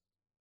famous.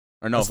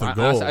 Or no, That's the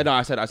goal.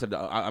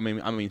 I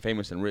mean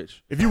famous and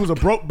rich. If you was a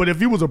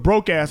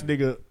broke ass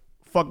nigga,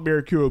 fuck,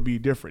 marry, kill would be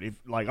different.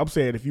 If like I'm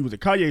saying, if you was in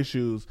Kanye's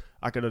shoes,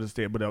 I could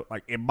understand. But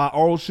like in my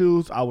own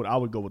shoes, I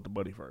would go with the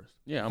money first.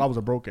 Yeah, if I was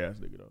a broke ass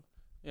nigga though.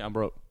 Yeah, I'm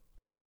broke.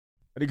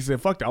 A nigga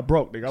said, "Fuck that, I'm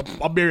broke, nigga.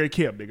 I'm marrying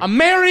Kim, nigga. I'm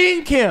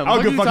marrying Kim. I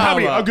don't give a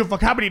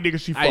fuck how many niggas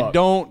she fuck. I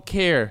don't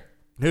care.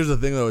 Here's the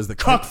thing though: is the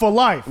cuck for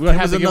life. Kim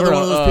is another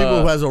one of those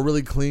people who has a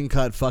really clean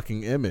cut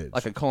fucking image,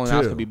 like a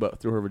colonoscopy, but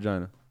through her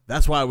vagina.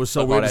 That's why it was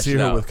so Fuck all weird to that see shit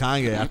her out. with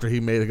Kanye after he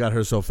got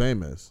her so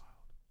famous.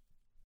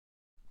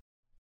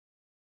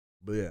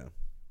 But yeah,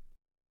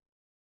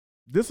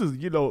 this is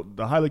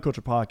the Highly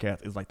Cultured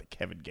Podcast is like the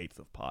Kevin Gates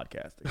of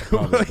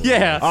podcasting.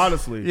 Yeah,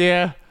 honestly,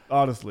 yeah.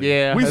 Honestly,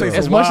 yeah. We say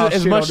as some much wild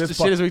as shit much on this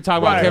shit as we talk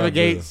about right. Kevin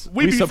Gates,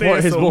 we be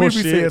support his bullshit.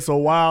 We be saying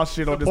some wild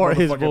shit on this Support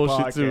his motherfucking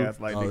bullshit, podcast.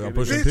 too. Like,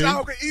 Bitch,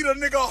 y'all can eat a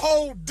nigga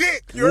whole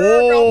dick. You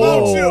heard me? I'm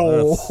on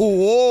chill.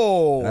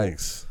 Whoa.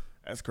 Thanks.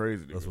 That's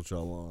crazy. Nigga. That's what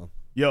y'all want.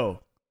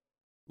 Yo,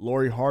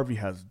 Lori Harvey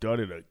has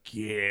done it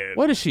again.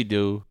 What did she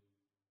do?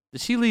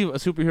 Did she leave a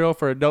superhero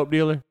for a dope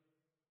dealer?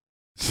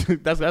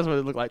 that's what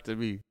it looked like to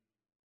me.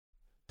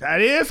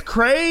 That is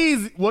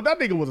crazy. Well, that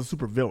nigga was a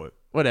super villain.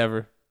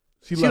 Whatever.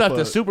 She left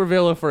a super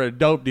villain for a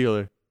dope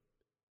dealer.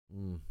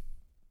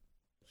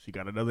 She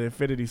got another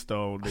Infinity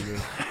Stone,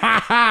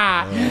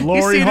 nigga.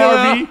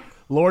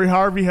 Lori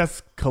Harvey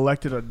has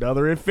collected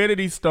another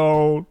Infinity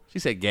Stone. She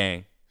said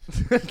gang.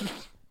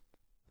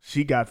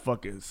 She got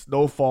fucking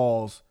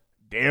Snowfall's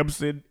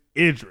Damson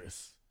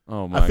Idris.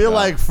 Oh my god. I feel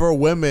like for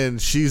women,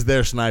 she's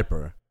their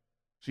sniper.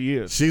 She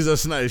is. She's a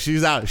sniper.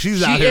 She's out.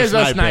 She out here is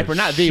sniping. a sniper,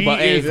 not the, but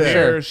a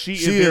for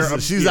sure.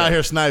 She's out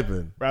here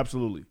sniping.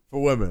 Absolutely.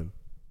 For women.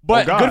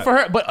 But good for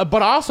her.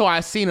 But also I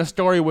seen a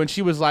story when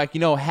she was like,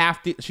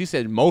 she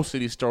said most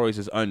of these stories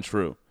is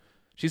untrue.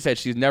 She said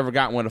she's never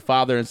gotten with a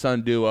father and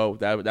son duo.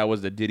 That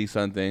was the Diddy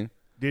son thing.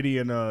 Diddy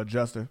and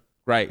Justin.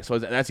 Right. So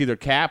that's either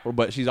cap or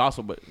but she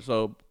also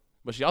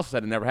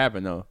said it never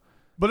happened though.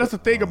 But that's the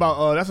thing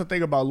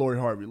about Lori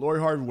Harvey.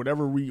 Lori Harvey,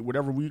 whatever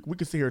we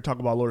can sit here and talk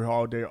about Lori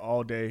Harvey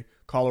all day,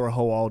 call her a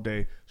hoe all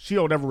day. She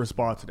don't ever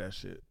respond to that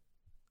shit.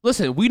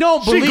 Listen, we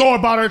don't believe she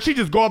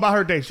just go about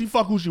her day. She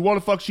fuck who she want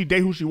to fuck. She date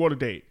who she want to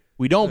date.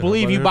 We don't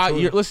believe you about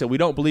your listen. We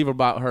don't believe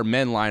about her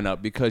men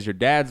lineup because your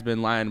dad's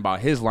been lying about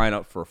his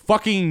lineup for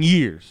fucking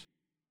years.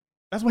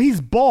 That's why he's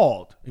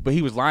bald. But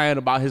he was lying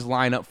about his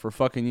lineup for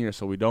fucking years,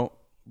 so we don't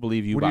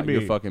believe you about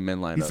your fucking men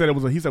lineup. He said it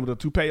was a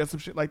toupee or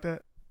some shit like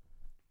that.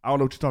 I don't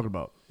know what you're talking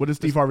about. What did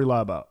Steve Harvey lie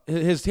about?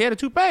 He had a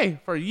toupee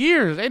for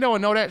years. They don't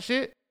know that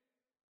shit.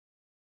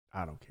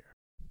 I don't care.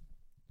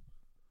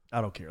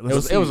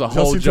 It was a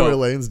whole joke. Tory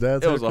Lane's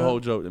dad's it was a haircut? whole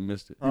joke that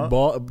missed it.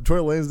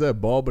 Tory Lane's dad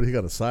bald, but he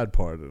got a side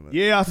part in it.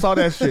 Yeah, I saw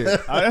that shit.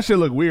 That shit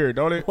look weird,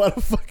 don't it? Why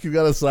the fuck you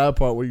got a side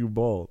part where you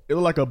bald? It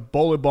look like a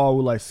bowling ball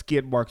with like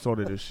skid marks on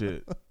it and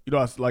shit.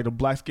 Like the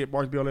black skid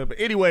marks be on it. But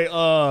anyway,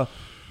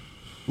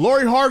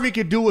 Lori Harvey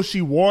can do what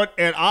she want,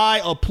 and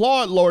I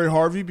applaud Lori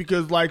Harvey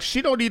because like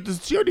she don't need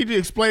to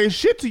explain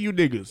shit to you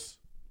niggas.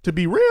 To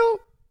be real,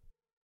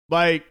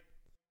 like,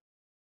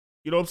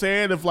 you know what I'm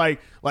saying? If like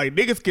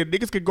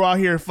niggas can go out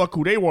here and fuck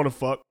who they want to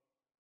fuck.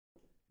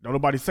 Don't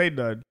nobody say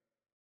nothing.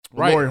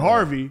 Right. Lori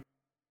Harvey,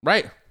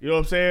 right? You know what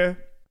I'm saying?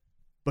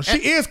 But she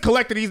is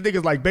collecting these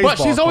niggas like baseball.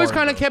 But she's always cards,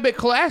 kind of though. kept it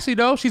classy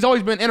though. She's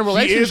always been in a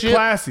relationship. She is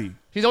classy.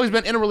 She's always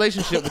been in a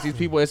relationship with these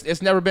people.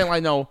 It's never been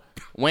like no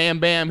wham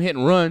bam hit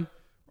and run.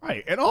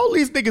 Right. And all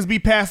these niggas be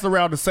passing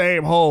around the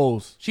same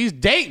hoes. She's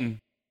dating.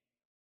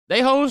 They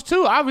hoes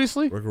too,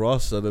 obviously. Rick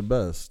Ross said it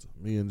best.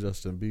 Me and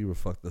Justin Bieber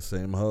fuck the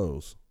same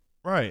hoes.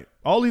 Right.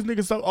 All these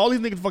niggas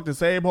fuck the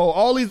same hoe.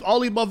 All these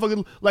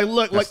motherfuckers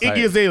look That's like Iggy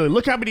tight. Azalea.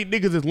 Look how many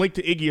niggas is linked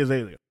to Iggy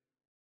Azalea.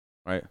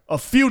 Right. A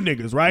few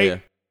niggas,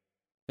 right?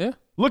 Yeah.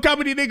 Look how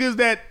many niggas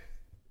that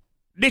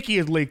Nicki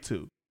is linked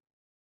to.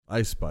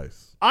 Ice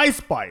Spice. Ice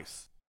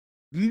Spice.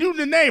 Knew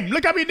the name.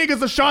 Look how many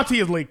niggas Ashanti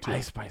is linked to.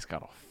 Ice Spice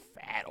got a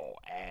fat old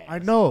ass. I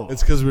know.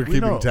 It's because we're We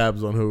keeping know.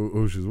 tabs on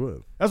who she's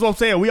with. That's what I'm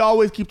saying. We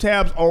always keep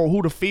tabs on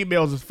who the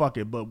females is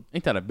fucking, but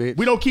ain't that a bitch?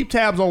 We don't keep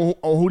tabs on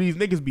who these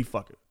niggas be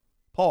fucking.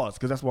 Pause,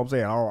 because that's what I'm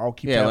saying. I'll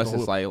keep Yeah, tabs unless on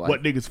it's like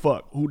what niggas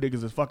fuck, who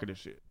niggas is fucking this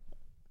shit.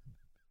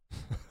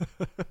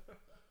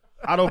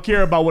 I don't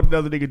care about what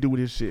another nigga do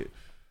with his shit.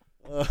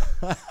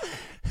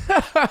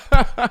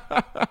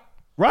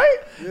 Right?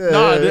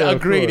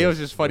 Agreed. It was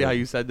just funny how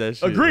you said that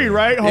shit. Agreed,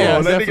 right? Hold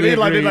on. That nigga, they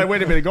like,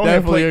 wait a minute. Go ahead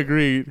and play.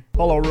 Agreed.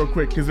 Hold on real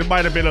quick, because it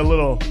might have been a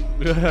little,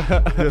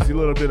 just a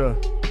little bit of.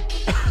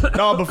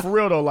 No, but for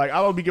real though, like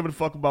I don't be giving a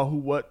fuck about who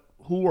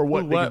or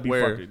what niggas be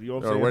where, fucking. You know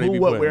what or I'm where saying? they Who, be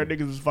what, where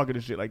putting. niggas is fucking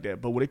and shit like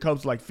that. But when it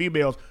comes to like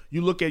females,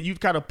 you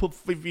kind of put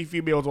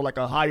females on like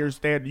a higher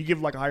standard. You give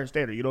them like a higher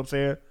standard. You know what I'm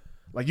saying?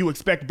 Like you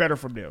expect better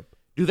from them.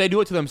 Do they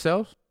do it to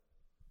themselves?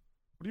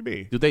 What do you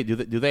mean?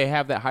 Do they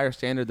have that higher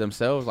standard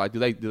themselves? Like do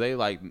they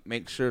like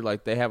make sure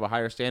like they have a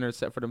higher standard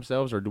set for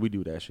themselves, or do we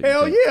do that shit?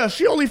 Hell yeah,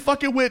 she only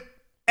fucking with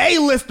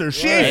A-listers.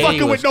 She ain't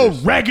fucking with no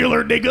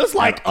regular niggas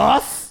like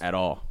us. At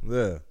all.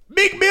 Yeah.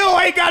 Meek Mill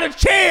ain't got a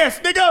chance,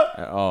 nigga.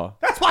 At all.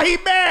 That's why he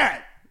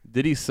mad.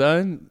 Did he,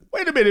 son?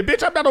 Wait a minute,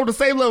 bitch. I'm not on the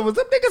same level as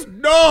them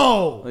niggas.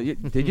 No.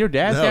 Did your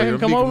dad have him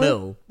come Meek over?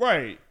 Mill.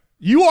 Right.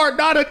 You are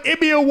not an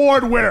Emmy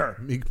Award winner.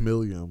 Meek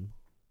Millium.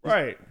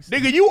 Right.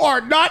 Nigga, you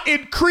are not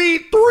in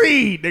Creed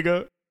 3,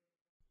 nigga.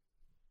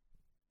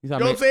 You know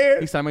what I'm saying?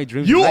 He's not made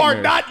dreams. You and are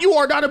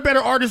nightmares. not a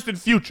better artist than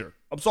Future.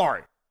 I'm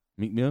sorry.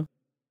 Meek Mill?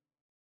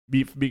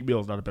 Meek Mill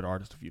is not a better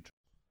artist than Future.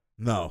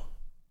 No.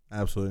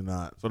 Absolutely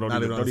not. So don't not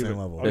even- even on the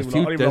don't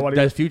same even- level.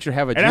 Does Future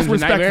have a And dreams that's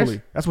and nightmares?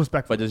 respectfully. That's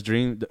respectful.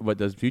 But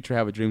does Future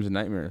have a dreams and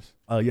nightmares?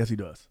 Yes, he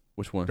does.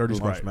 Which one? Dirty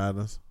March Sprite.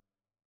 Madness.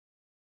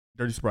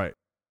 Dirty Sprite.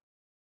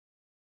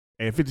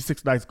 And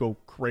 56 Nights go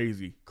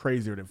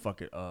crazier than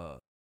fucking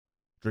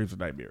Dreams and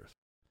Nightmares.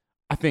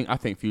 I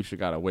think Future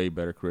got a way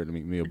better career than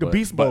Meek Mill. The But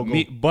Beast Mode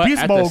go, but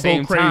Beast at the Mode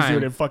same go crazier time,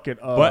 than fucking.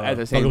 but at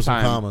the same Fuck some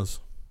time, commas.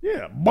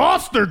 Yeah,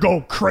 Monster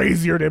go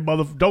crazier than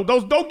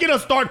Don't get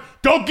us started.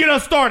 Don't get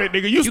us started,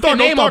 nigga. You start. can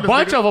name don't a start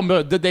bunch of them,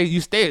 but they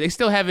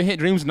still haven't hit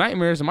Dreams and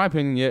Nightmares, in my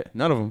opinion, yet.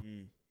 None of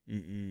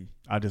them.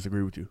 I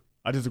disagree with you.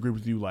 I disagree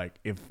with you like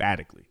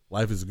emphatically.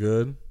 Life is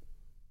Good.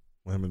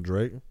 With him and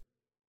Drake.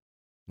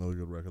 Another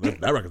good record.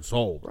 That record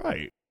sold.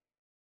 Right.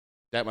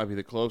 That might be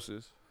the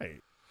closest. Hey.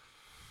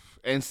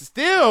 And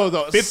still,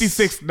 though,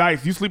 56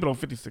 Nights. You sleeping on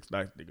 56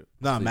 Nights, nigga.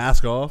 Nah,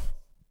 Mask Off.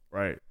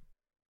 Right.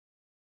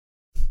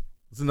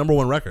 It's the number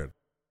one record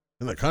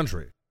in the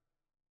country.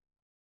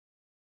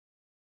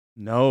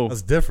 No.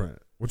 That's different.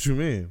 What you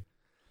mean?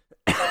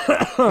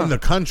 In the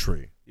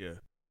country. Yeah.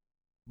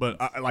 But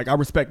I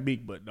respect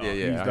Meek, but no, Yeah,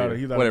 he's not.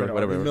 He's not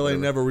whatever. Meek Mill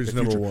ain't never reached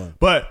number one.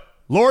 But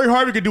Lori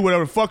Harvey can do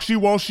whatever the fuck she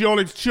wants. She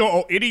don't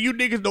owe any of you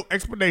niggas no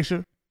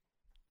explanation.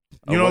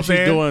 You know what I'm saying?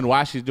 She's doing,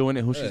 why she's doing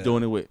it, who she's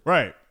doing it with.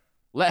 Right.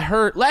 Let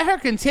her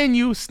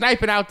continue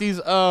sniping out these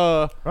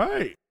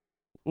right.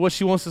 What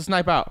she wants to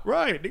snipe out.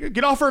 Right, nigga,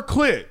 get off her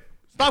clit.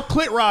 Stop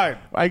clit riding.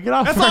 Right, get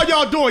off. That's all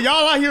y'all doing.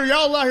 Y'all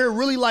out here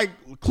really like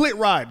clit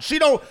riding. She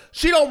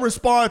don't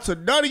respond to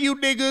none of you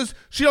niggas.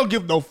 She don't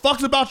give no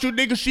fucks about you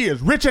niggas. She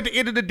is rich at the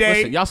end of the day.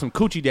 Listen, y'all some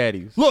coochie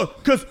daddies.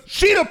 Look, cause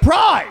she the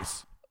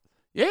prize.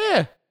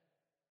 Yeah.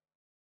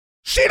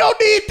 She don't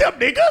need them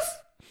niggas.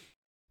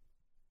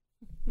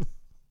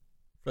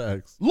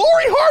 Facts.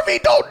 Lori Harvey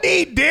don't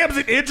need Dams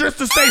and Idris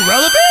to stay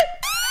relevant.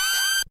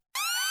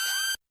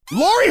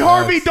 Lori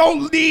Harvey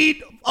don't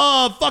need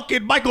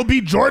fucking Michael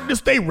B. Jordan to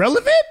stay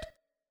relevant.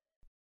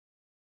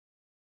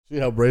 She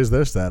helped raise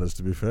their status,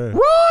 to be fair.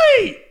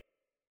 Right.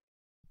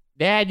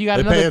 Dad, you got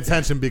They another. pay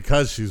attention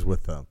because she's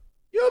with them.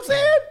 You know what I'm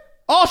saying?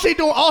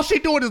 All she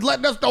doing is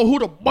letting us know who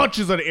the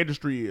bunches of the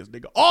industry is,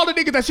 nigga. All the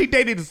niggas that she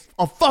dated is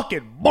a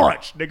fucking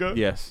bunch, nigga.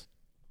 Yes.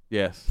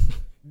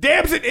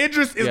 Dams and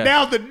Idris is Yes.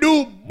 now the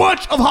new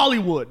bunch of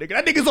Hollywood, nigga.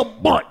 That nigga's a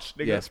bunch,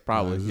 nigga. Yes,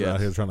 probably. He's Yes. out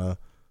here trying to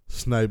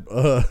snipe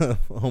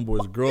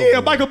homeboy's girl. Yeah,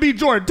 Michael B.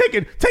 Jordan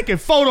taking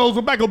photos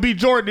of Michael B.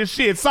 Jordan and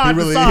shit side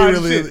to side.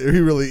 He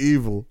really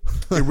evil.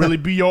 It really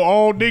be your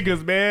own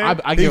niggas,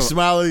 man. He's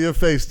smiling in your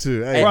face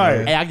too. Hey, right.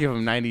 man. Hey, I give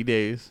him 90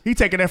 days. He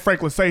taking that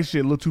Franklin Saint shit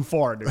a little too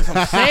far, nigga.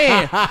 I'm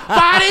saying,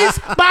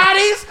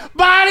 bodies.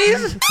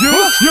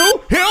 You,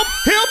 him,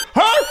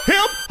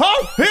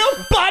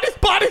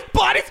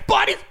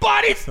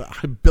 bodies.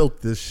 I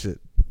built this shit.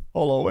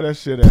 Hold on, where that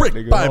shit at, brick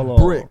nigga? by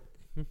Hold brick.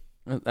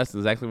 on. That's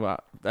exactly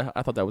what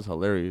I thought. That was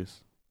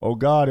hilarious. Oh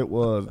God, it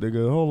was,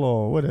 nigga. Hold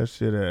on, where that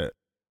shit at?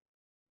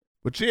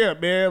 But yeah,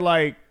 man,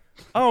 like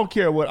I don't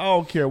care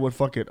what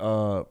fucking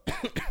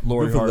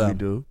Lori Harvey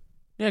do.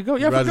 Yeah,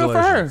 good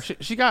for her.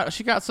 She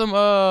got some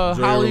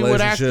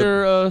Hollywood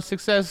actor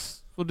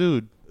successful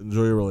dude.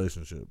 Enjoy your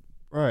relationship.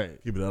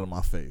 Right. Keep it out of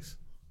my face.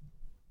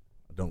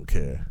 I don't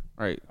care.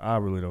 Right. I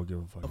really don't give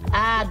a fuck.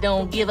 I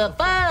don't give a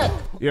fuck.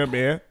 Yeah,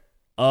 man.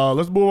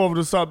 Let's move over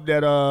to something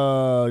that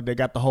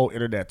got the whole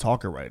internet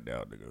talking right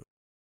now, nigga.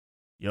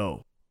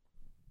 Yo,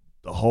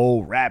 the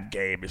whole rap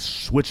game is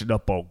switching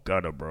up on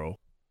Gunna, bro.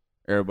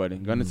 Everybody,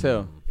 Gunna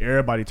Tell.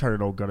 Everybody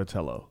turning on Gunna.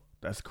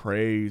 That's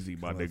crazy,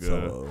 my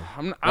nigga.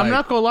 I'm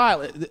not gonna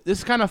lie.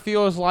 This kind of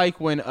feels like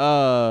when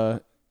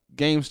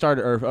Game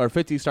started or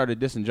 50 started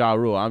dissing Ja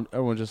Rule.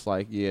 Everyone's just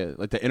like, yeah,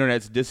 like the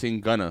internet's dissing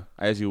Gunna,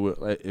 as you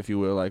will, if you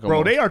will, like. Bro,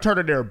 almost. they are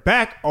turning their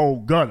back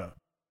on Gunna.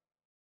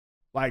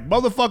 Like,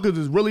 motherfuckers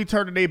is really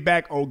turning their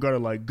back on Gunna.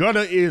 Like,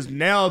 Gunna is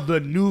now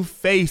the new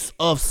face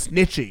of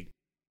snitching.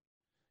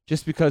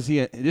 Just because he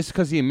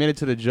admitted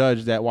to the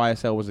judge that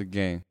YSL was a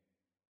gang.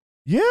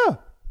 Yeah,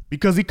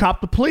 because he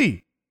copped the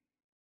plea,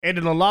 and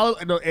in a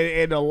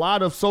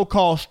lot of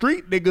so-called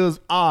street niggas'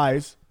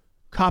 eyes,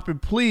 copping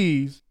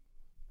pleas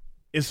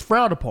is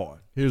frowned upon.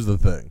 Here's the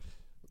thing.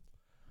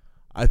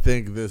 I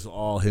think this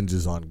all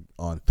hinges on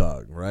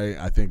Thug, right?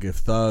 I think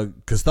if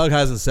because Thug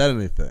hasn't said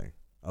anything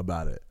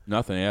about it.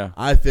 Nothing, yeah.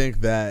 I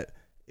think that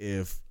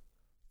if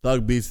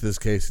Thug beats this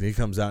case and he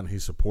comes out and he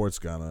supports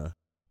Gunna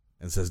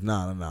and says,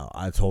 no,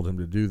 I told him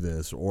to do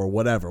this or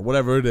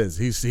whatever it is,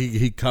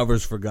 he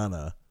covers for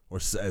Gunna or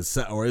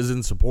is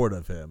in support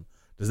of him.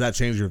 Does that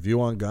change your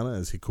view on Gunna?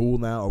 Is he cool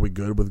now? Are we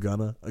good with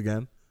Gunna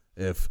again?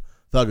 If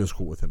Thug is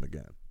cool with him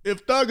again.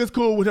 If Thug is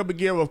cool with him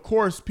again, of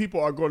course,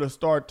 people are going to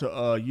start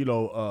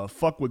to,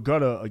 fuck with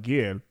Gunna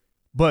again.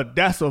 But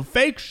that's some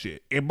fake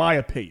shit, in my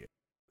opinion.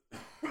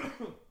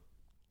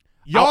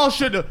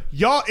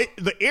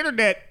 The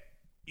internet,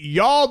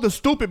 y'all the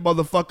stupid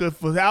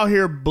motherfuckers was out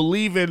here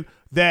believing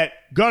that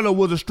Gunna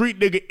was a street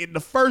nigga in the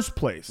first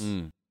place.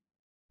 You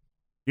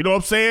know what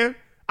I'm saying?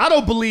 I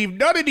don't believe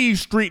none of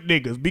these street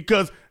niggas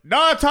because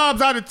 9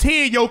 times out of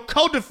 10, your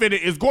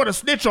co-defendant is going to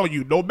snitch on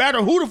you, no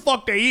matter who the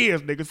fuck they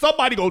is, nigga.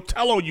 Somebody gonna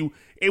tell on you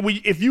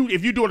if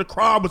you doing a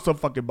crime with some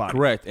fucking body.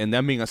 Correct. And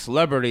them being a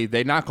celebrity,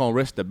 they not gonna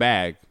risk the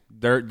bag.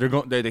 They're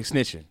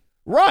snitching.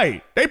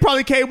 Right. They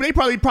probably told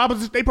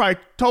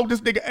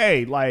this nigga,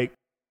 hey, like,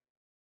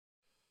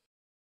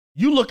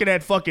 you looking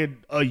at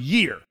fucking a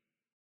year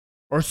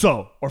or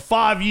so, or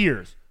 5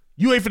 years.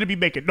 You ain't finna be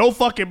making no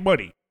fucking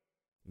money.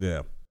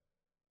 Yeah.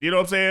 You know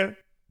what I'm saying?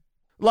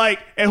 Like,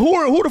 and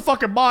who the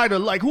fucking buy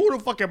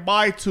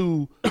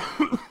to,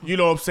 you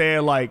know what I'm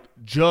saying, like,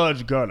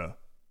 judge Gunna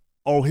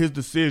on his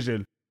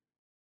decision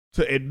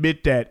to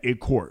admit that in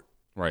court.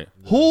 Right.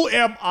 Who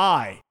am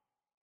I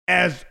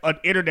as an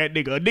internet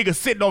nigga? A nigga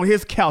sitting on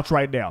his couch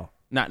right now.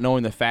 Not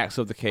knowing the facts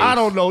of the case. I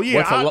don't know. Yeah.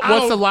 What's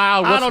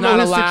allowed, what's not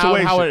allowed,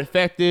 situation. How it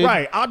affected.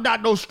 Right. I'm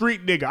not no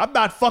street nigga. I'm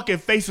not fucking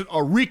facing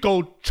a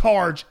RICO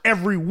charge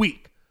every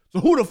week. So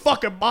who the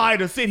fuck am I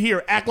to sit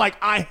here act like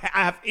I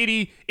have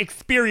any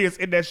experience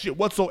in that shit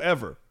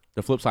whatsoever?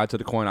 The flip side to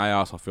the coin, I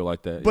also feel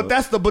like that. But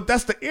that's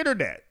the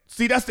internet.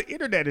 See, that's the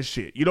internet and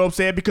shit. You know what I'm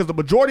saying? Because the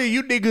majority of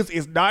you niggas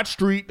is not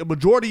street. The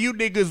majority of you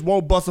niggas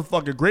won't bust a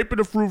fucking grape in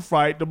the fruit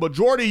fight. The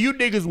majority of you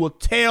niggas will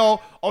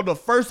tell on the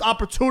first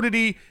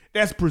opportunity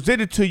that's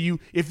presented to you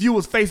if you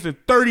was facing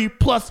 30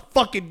 plus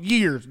fucking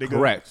years, nigga.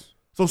 Correct.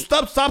 So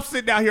stop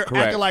sitting out here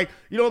acting like,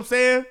 you know what I'm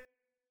saying?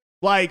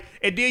 Like,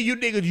 and then you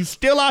niggas, you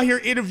still out here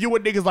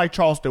interviewing niggas like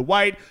Charleston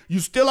White. You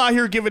still out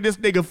here giving this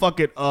nigga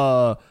fucking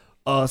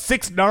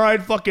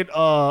 6ix9ine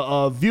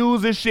fucking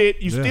views and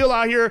shit. You still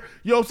out here,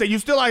 you know what I'm saying? You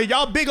still out here.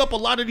 Y'all big up a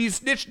lot of these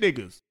snitch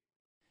niggas.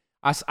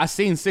 I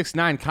seen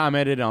 6ix9ine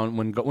commented on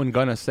when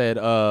Gunna said,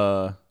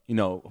 YSL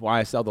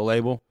the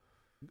label.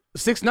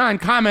 6ix9ine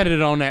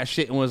commented on that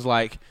shit and was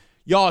like,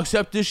 y'all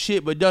accept this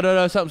shit, but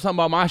something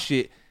about my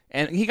shit.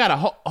 And he got a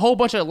whole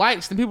bunch of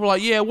likes and people were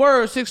like, yeah,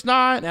 word,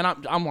 6ix9ine. And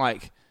I'm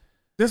like,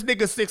 this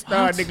nigga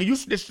 6ix9ine, nigga, you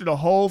snitched in a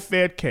whole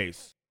Fed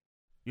case.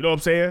 You know what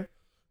I'm saying?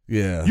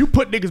 Yeah. You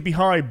put niggas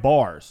behind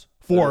bars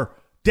for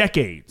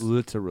decades.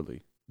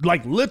 Literally.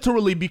 Like,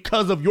 literally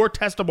because of your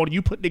testimony,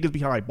 you put niggas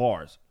behind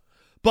bars.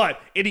 But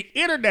in the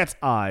internet's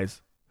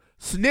eyes,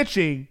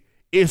 snitching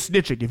is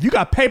snitching. If you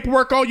got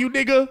paperwork on you,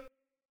 niggas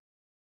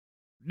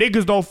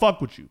don't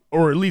fuck with you.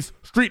 Or at least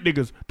street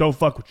niggas don't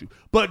fuck with you.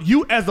 But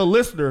you as a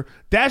listener,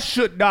 that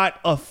should not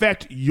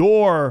affect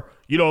your,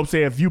 you know what I'm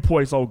saying,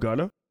 viewpoints on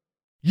Gunna.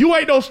 You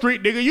ain't no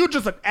street nigga. You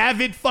just an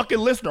avid fucking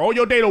listener on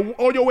your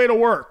way to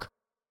work.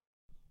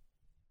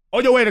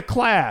 On your way to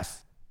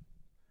class.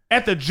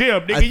 At the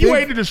gym, nigga. You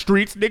ain't in the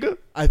streets, nigga.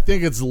 I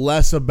think it's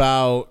less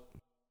about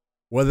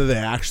whether they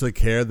actually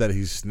care that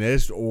he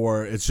snitched,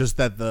 or it's just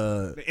that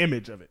the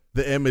image of it.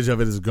 The image of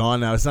it is gone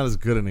now. It's not as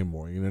good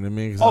anymore. You know what I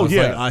mean? 'Cause Oh, I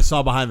yeah. I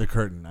saw behind the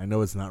curtain. I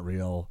know it's not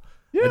real.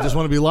 Yeah. I just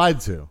want to be lied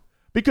to.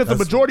 Because the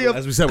majority of,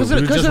 as we said, we go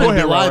just want to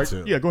ahead, be lied Robert.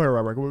 to. Yeah, go ahead,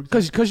 Robert.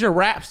 Because your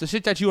raps, the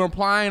shit that you are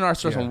implying are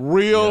some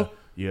real.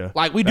 Yeah.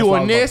 Like, we That's what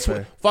I doing was about this. to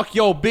say. Fuck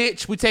your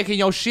bitch. We taking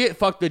your shit.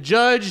 Fuck the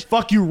judge.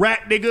 Fuck you,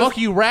 rat niggas. Fuck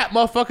you, rat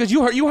motherfuckers.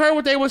 You heard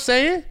what they were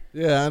saying?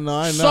 Yeah, I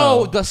know.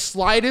 So the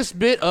slightest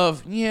bit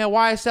of,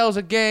 YSL's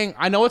a gang.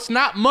 I know it's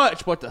not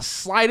much, but the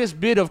slightest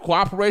bit of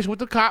cooperation with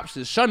the cops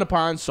is shunned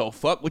upon. So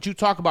fuck what you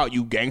talk about,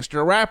 you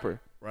gangster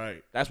rapper.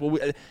 Right. That's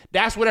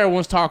what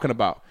everyone's talking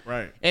about.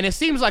 Right. And it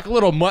seems like a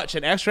little much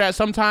and extra at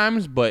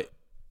sometimes, but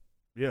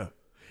yeah.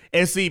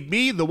 And see,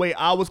 me, the way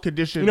I was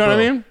conditioned, You know what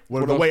I mean?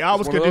 Well, It's the one of way those- I was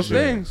it's one of those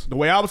conditioned, things. the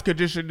way I was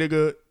conditioned,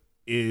 nigga,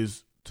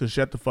 is to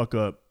shut the fuck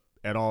up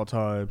at all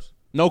times.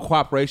 no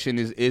cooperation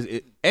is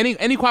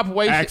any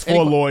cooperation. Ask for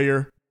a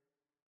lawyer.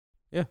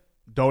 Yeah.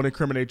 Don't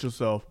incriminate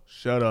yourself.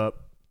 Shut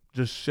up.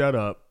 Just shut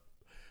up.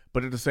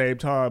 But at the same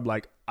time,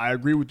 like, I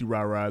agree with you,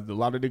 Rod. A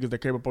lot of niggas that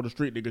came up on the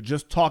street, nigga,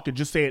 just talking,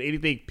 just saying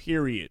anything,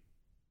 period.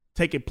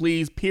 Taking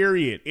pleas,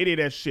 period. Any of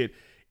that shit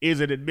is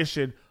an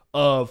admission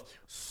of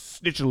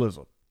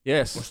snitchalism.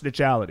 Yes. Or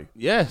snitchality.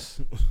 Yes.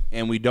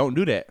 And we don't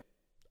do that.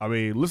 I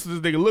mean, listen to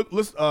this nigga.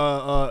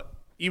 Listen,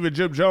 even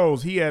Jim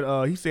Jones, he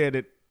said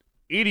that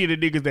any of the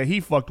niggas that he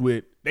fucked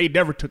with, they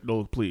never took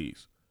those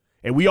pleas.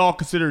 And we all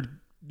considered,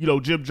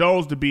 Jim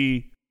Jones to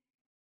be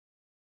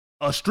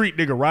a street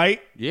nigga,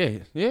 right? Yeah.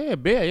 Yeah.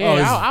 Oh,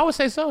 he's I would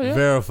say so, yeah.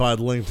 Verified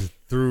link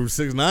through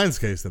 6ix9ine's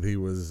case that he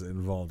was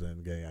involved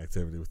in gang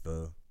activity with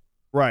the.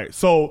 Right.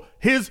 So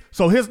his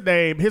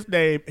name and his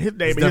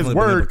definitely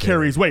word been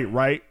carries weight,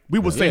 right? We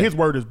would say Yeah. his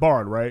word is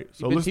barred, right?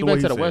 So He listen to been what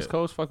he to the said. West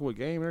Coast fucking with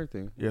game and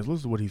everything. Yes,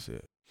 listen to what he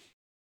said.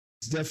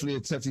 It's definitely a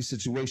touchy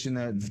situation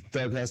that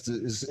Thug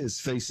is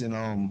facing.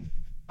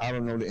 I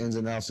don't know the ins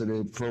and outs of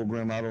the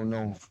program. I don't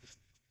know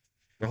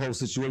the whole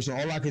situation.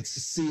 All I could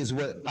see is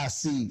what I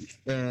see,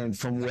 and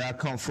from where I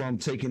come from,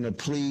 taking a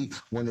plea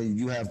when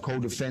you have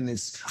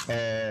co-defendants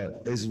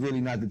is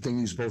really not the thing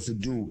you're supposed to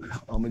do.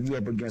 If you're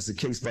up against a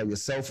case by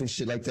yourself and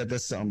shit like that,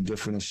 that's something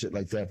different and shit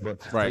like that.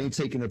 But I think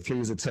taking a plea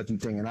is a touchy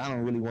thing, and I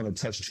don't really want to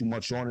touch too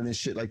much on it and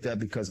shit like that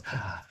because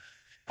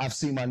I've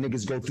seen my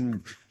niggas go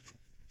through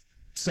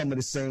some of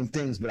the same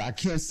things, but I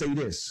can't say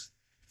this.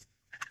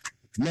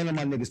 None of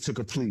my niggas took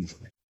a plea.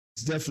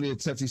 It's definitely a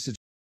touchy situation.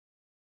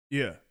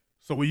 Yeah.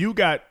 So when you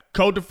got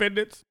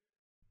co-defendants,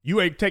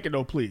 you ain't taking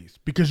no pleas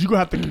because you're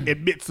going to have to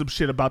admit some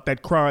shit about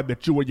that crime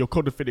that you and your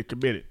co-defendant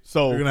committed.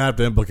 So You're going to have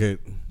to implicate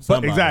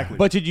somebody. Exactly.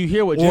 But did you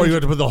hear what? Or you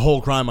have to put the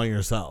whole crime on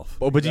yourself.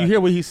 But did you hear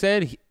what he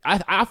said?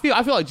 I feel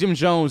like Jim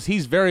Jones.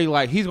 He's very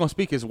he's gonna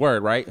speak his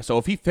word, right? So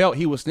if he felt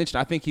he was snitching,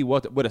 I think he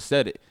would have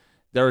said it.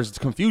 There is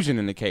confusion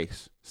in the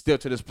case still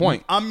to this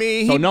point. I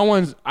mean,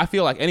 I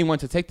feel like anyone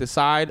to take the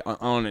side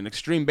on an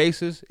extreme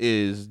basis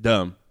is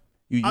dumb.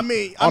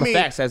 The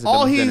facts hasn't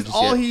all been presented just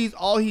yet.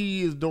 all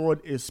he is doing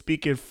is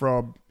speaking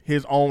from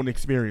his own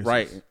experience.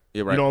 Right.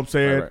 Yeah, right. You know what I'm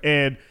saying?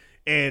 Right.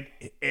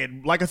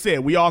 And like I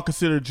said, we all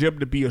consider Jim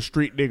to be a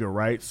street nigga,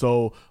 right?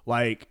 So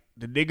like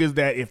the niggas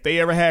that if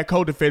they ever had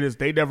co-defendants,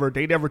 they never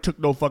took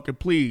no fucking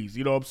pleas.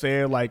 You know what I'm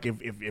saying? Like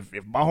if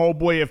my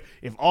homeboy,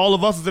 if all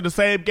of us is in the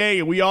same gang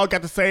and we all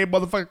got the same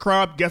motherfucking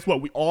crime, guess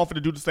what? We all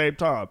finna do the same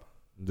time.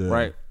 Yeah.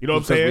 Right. You know what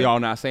I'm Because saying? we all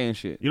not saying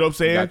shit. You know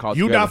what I'm saying?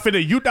 You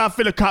not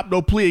finna cop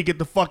no plea and get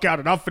the fuck out,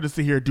 and I'm finna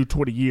sit here and do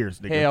 20 years,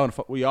 nigga.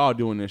 Hell, we all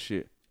doing this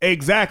shit.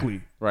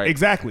 Exactly. Right.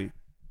 Exactly.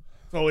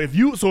 So if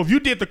you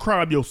did the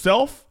crime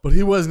yourself, But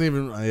he wasn't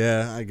even.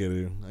 Yeah, I get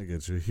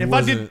you. He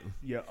wasn't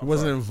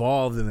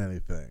involved in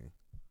anything,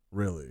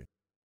 really.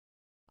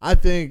 I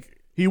think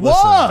he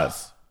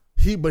was.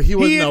 But he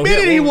was. He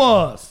admitted he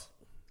was.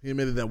 He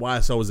admitted that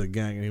YSL was a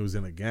gang and he was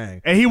in a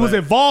gang, and he was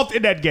involved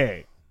in that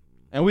gang.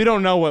 And we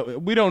don't know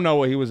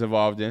what he was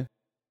involved in.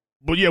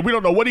 But yeah, we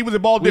don't know what he was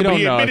involved in, but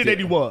he admitted that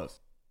he was.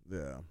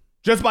 Yeah.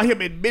 Just by him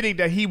admitting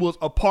that he was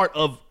a part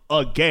of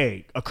a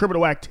gang, a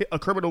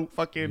criminal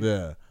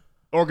fucking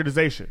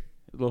organization.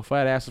 Little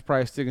fat ass is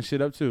probably sticking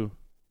shit up too.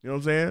 You know what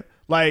I'm saying?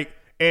 Like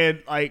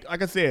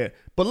I said,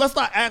 but let's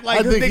not act like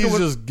I this think nigga he's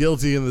was just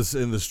guilty in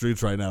the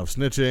streets right now of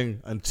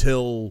snitching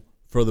until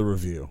further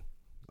review.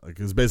 Like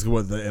it's basically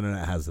what the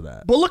internet has it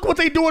at. But look what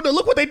they doing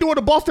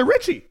to Boston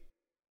Richie.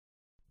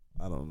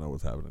 I don't know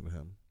what's happening to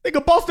him.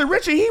 Nigga, Boston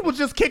Richie, he was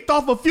just kicked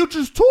off a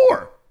Futures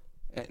tour.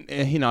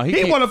 And he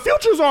won a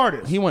Futures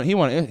artist. He went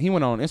on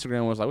Instagram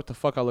and was like, "What the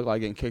fuck? I look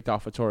like getting kicked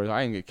off for tours.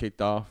 I didn't get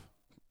kicked off."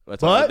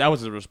 But that was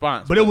his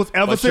response. But it was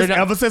ever since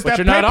that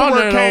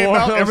paperwork came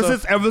out. Ever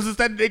since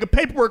that nigga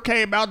paperwork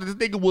came out, that this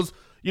nigga was,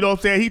 you know what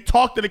I'm saying? He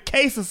talked to the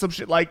case and some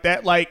shit like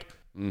that. Like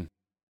the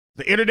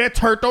internet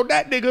turned on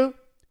that nigga.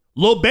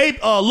 Lil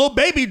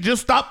Baby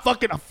just stopped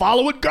fucking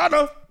following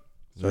Gunna.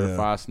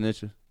 Certified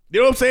snitcher. You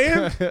know what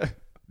I'm saying?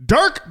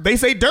 Dirk, they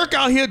say Dirk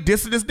out here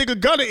dissing this nigga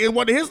Gunna in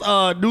one of his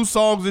new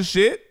songs and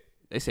shit.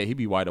 They say he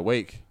be wide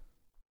awake.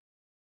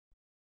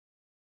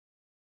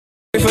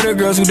 For the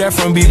girls who that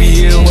from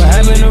BBL, what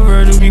happened to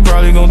Virgil, we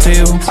probably gon'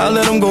 tell. I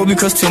let them go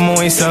because Timo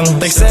ain't sellin'.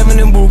 Like 7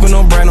 and Book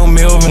no brand no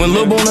Melvin. When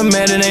Lil Bona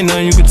mad, it ain't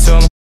nothing you can tell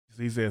him.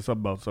 He said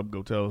something about something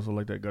go tell, something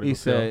like that. He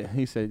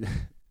said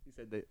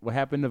that what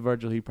happened to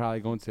Virgil, he probably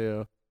gonna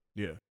tell.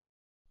 Yeah.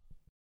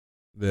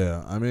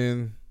 Yeah, I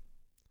mean,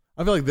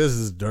 I feel like this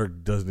is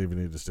Dirk doesn't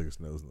even need to stick his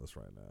nose in this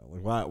right now.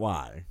 Like,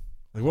 why?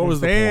 Like, what was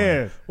the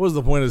point? What was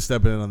the point of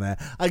stepping in on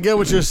that? I get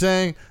what you're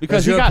saying.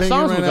 Because he got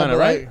songs with Gunna,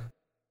 right?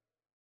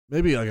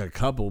 Maybe like a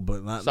couple,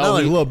 but not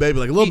like Lil Baby.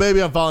 Like Lil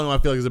Baby, I'm following him. I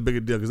feel like it's a bigger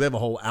deal because they have a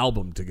whole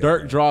album together.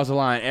 Dirk draws the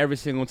line every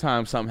single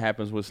time something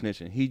happens with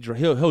snitching.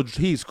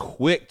 He's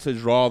quick to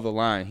draw the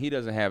line. He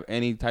doesn't have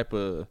any type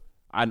of.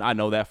 I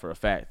know that for a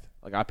fact.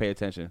 Like I pay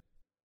attention.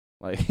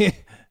 Like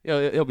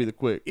he'll be the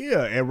quick.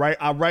 Yeah, and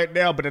right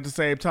now, but at the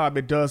same time,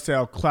 it does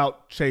sound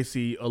clout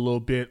chasey a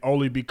little bit,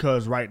 only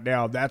because right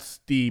now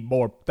that's the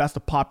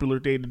popular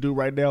thing to do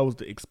right now is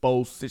to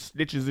expose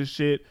snitches and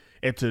shit.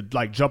 And to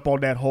like jump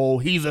on that whole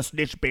he's a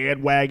snitch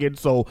bandwagon,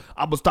 so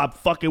I'm gonna stop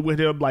fucking with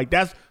him. Like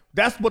that's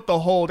what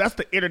that's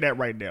the internet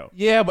right now.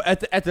 Yeah,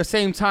 but at the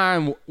same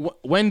time,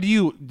 when do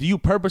you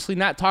purposely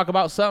not talk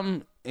about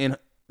something and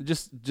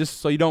just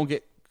so you don't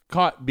get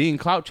caught being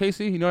clout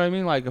chasing? You know what I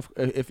mean? Like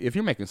if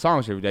you're making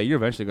songs every day, you're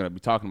eventually gonna be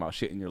talking about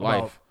shit in your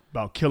life.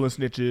 About killing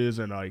snitches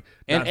and like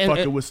not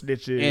fucking with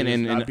snitches.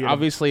 And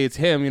obviously it's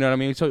him, you know what I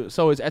mean?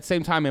 So it's at the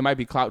same time it might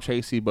be clout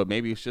chasey, but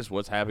maybe it's just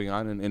what's happening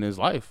on in his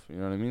life. You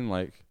know what I mean?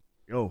 Like,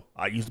 yo,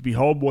 I used to be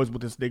homeboys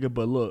with this nigga,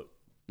 but look.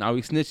 Now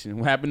he's snitching.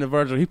 What happened to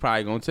Virgil? He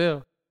probably gonna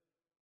tell.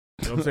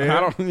 You know what I'm saying? I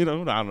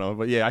don't know.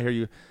 But yeah, I hear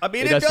you. I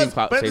mean, it does,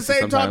 but at the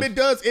same time, it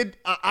does.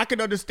 I can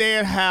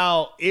understand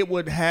how it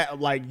would have,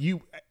 like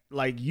you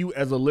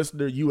as a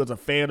listener, you as a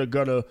fan are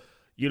gonna,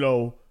 you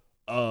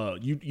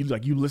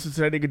listen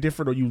to that nigga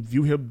different or you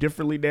view him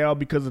differently now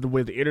because of the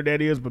way the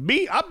internet is. But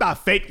me, I'm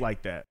not fake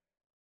like that.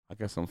 I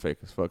guess I'm fake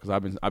as fuck because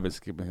I've been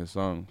skipping his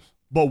songs.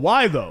 But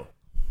why though?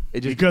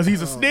 Because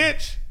he's a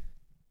snitch.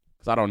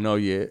 Because I don't know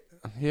yet.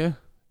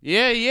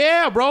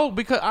 Yeah, bro.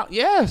 Because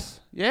yes.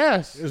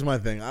 Here's my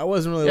thing. I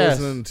wasn't really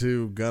listening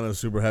to Gunna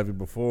super heavy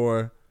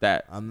before.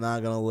 That I'm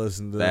not gonna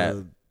listen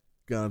to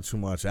Gunna too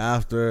much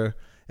after.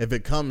 If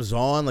it comes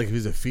on, like if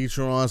he's a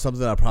feature on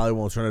something, I probably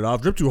won't turn it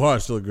off. Drip Too Hard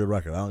is still a good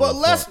record. But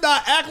let's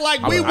not act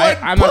like we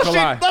wasn't pushing.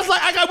 Let's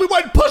like act like we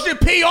wasn't pushing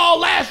P all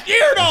last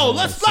year though.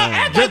 Let's not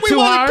act like we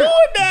wasn't doing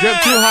that.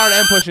 Drip Too Hard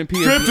and pushing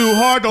P. Drip Too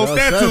Hard, don't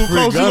stand too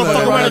close. You gonna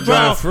fuck around and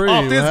drown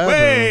off this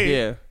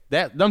way.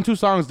 Yeah, them two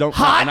songs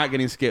are not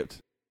getting skipped.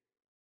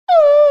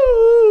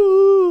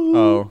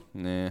 Oh,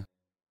 nah.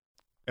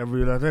 That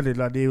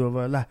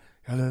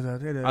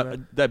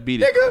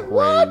beat is nigga, crazy.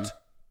 what?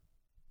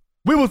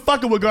 We was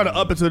fucking with Gunna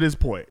up until this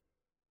point.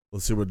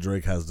 Let's see what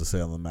Drake has to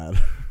say on the matter.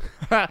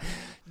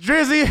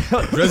 Drizzy,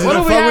 Drizzy what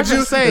don't do we fuck have with to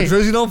you? say?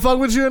 Drizzy don't fuck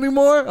with you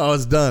anymore? Oh,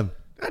 it's done.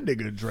 That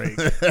nigga Drake.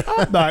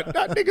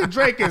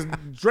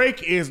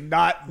 Drake is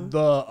not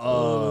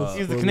the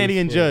he's the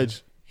Canadian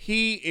judge.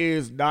 He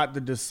is not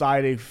the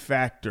deciding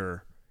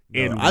factor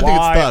in I think it's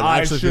why Thug. I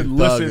actually should think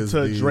Thug listen is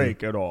to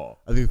Drake at all.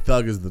 I think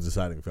Thug is the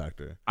deciding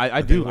factor. I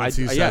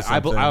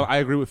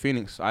agree with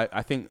Phoenix.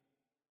 I think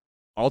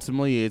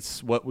ultimately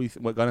it's what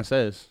Gunna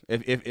says.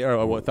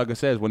 Or what Thugger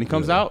says when he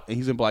comes out and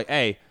he's gonna be like,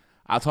 "Hey,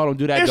 I told him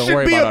do that. Don't worry about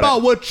it." It should be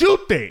about what you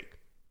think.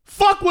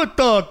 Fuck what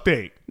Thug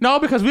think. No,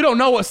 because we don't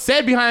know what's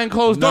said behind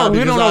closed doors.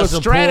 We don't know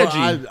the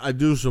strategy. I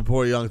do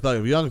support Young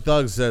Thug. If Young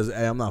Thug says,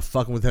 "Hey, I'm not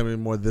fucking with him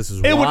anymore. This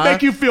is why," it would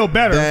make you feel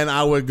better. Then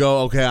I would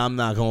go, "Okay, I'm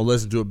not gonna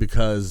listen to it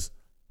because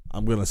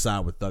I'm gonna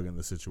side with Thug in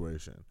this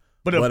situation."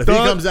 But if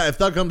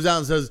Thug comes out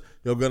and says,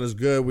 "Yo, Gunna's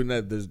good.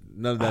 There's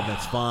none of that.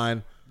 That's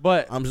fine."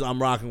 But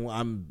I'm rocking.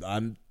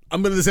 I'm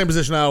in the same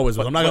position I always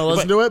was. I'm not gonna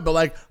listen to it, but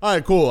like, all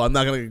right, cool. I'm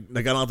not gonna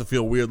I don't have to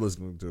feel weird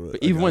listening to it.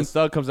 But even when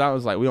Thug comes out and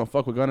is like, "We don't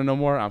fuck with Gunna no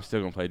more," I'm still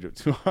gonna play Drip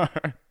Too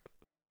Hard.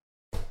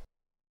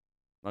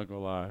 Not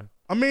gonna lie.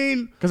 I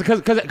mean,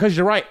 because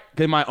you're right.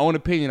 In my own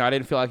opinion, I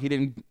didn't feel like he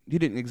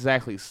didn't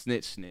exactly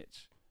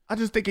snitch. I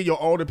just think in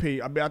your own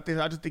opinion. I mean,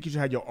 I just think you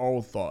should have your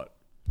own thought.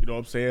 You know what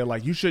I'm saying?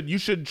 Like you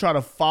shouldn't try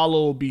to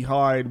follow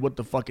behind what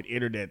the fucking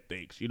internet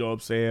thinks. You know what I'm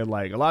saying?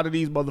 Like a lot of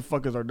these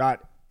motherfuckers are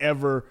not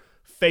ever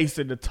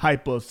facing the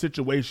type of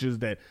situations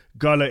that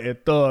Gunna and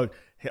Thug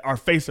are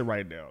facing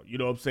right now. You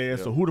know what I'm saying?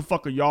 Yeah. So who the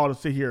fuck are y'all to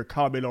sit here and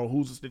comment on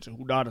who's a snitch and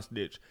who not a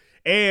snitch?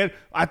 And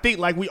I think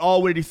like we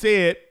already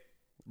said,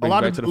 a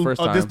lot of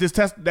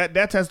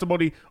that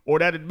testimony or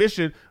that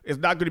admission is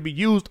not going to be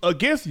used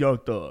against Young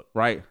Thug.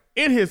 Right.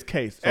 In his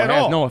case, so it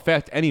has no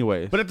effect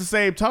anyway. But at the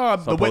same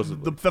time,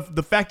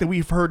 the fact that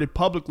we've heard it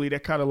publicly,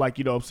 that kind of like,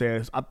 you know what I'm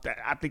saying,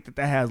 I think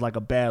that has like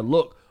a bad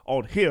look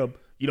on him,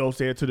 you know what I'm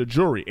saying, to the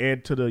jury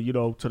and to the, you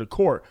know, to the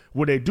court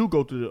when they do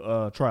go through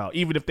the trial,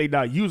 even if they're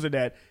not using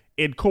that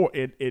in court,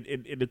 in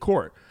the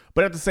court.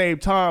 But at the same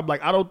time,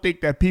 like, I don't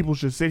think that people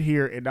should sit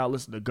here and not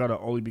listen to Gunna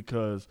only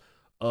because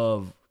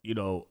of, you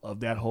know, of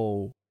that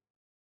whole,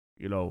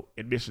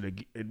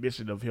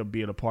 admission of him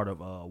being a part of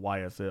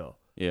YSL.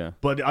 Yeah.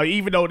 But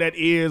even though that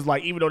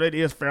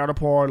is frowned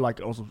upon, like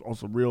on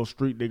some real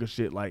street nigga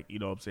shit, like, you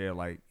know what I'm saying,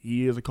 like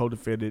he is a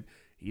co-defendant.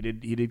 He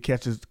didn't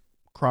catch his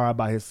crime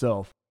by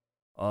himself.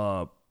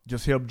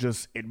 Just him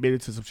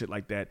admitted to some shit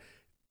like that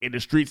in the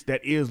streets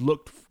that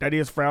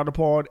is frowned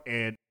upon,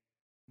 and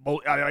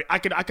I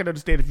can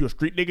understand if you're a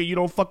street nigga, you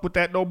don't fuck with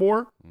that no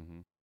more. Mm-hmm.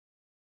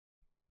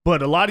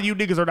 But a lot of you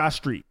niggas are not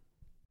street.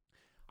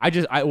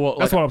 That's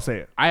what I'm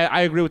saying.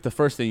 I agree with the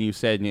first thing you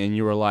said, and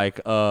you were like,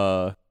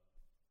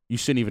 you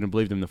shouldn't even have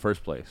believed him in the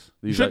first place.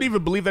 You shouldn't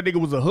even believe that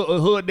nigga was a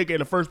hood nigga in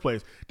the first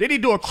place. Did he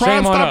do a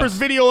Crime Stoppers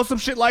video or some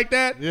shit like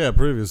that? Yeah,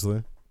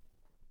 previously.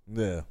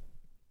 Yeah.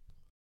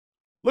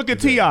 Look at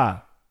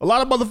T.I. A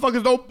lot of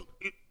motherfuckers don't.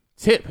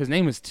 Tip. His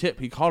name is Tip.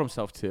 He called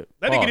himself Tip.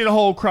 That nigga did a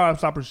whole Crime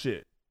Stoppers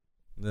shit.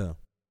 Yeah.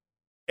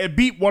 And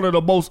beat one of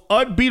the most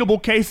unbeatable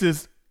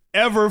cases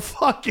ever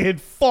fucking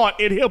fought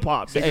in hip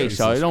hop. Hey,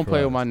 Shawty, don't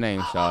play with my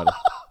name, Shawty.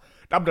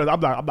 I'm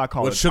not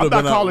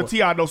calling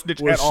T.I. no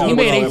snitch at all. He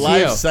made a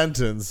life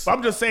sentence.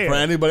 I'm just saying. For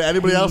anybody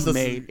else,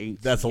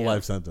 that's a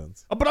life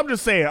sentence. But I'm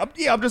just saying.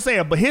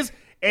 But his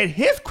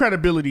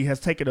credibility has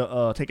taken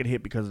a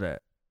hit because of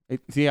that.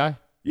 T.I.?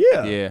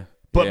 Yeah. Yeah.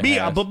 But me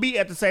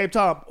at the same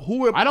time,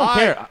 I don't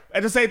care.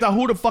 At the same time,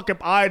 who the fuck am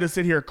I to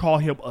sit here and call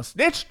him a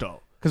snitch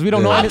though? Because we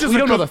don't know. We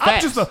don't know the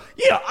facts.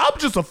 I'm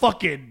just a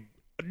fucking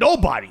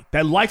nobody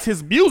that likes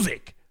his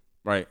music.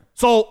 Right.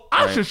 So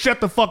I should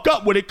shut the fuck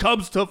up when it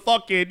comes to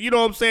fucking, you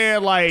know what I'm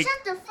saying? Like,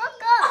 shut the fuck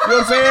up. You know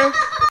what I'm saying?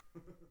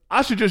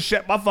 I should just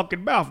shut my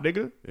fucking mouth,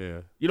 nigga.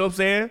 Yeah. You know what I'm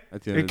saying?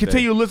 And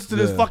continue to listen to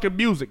this fucking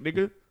music,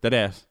 nigga. That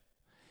ass.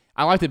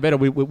 I liked it better.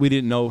 We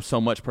didn't know so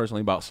much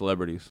personally about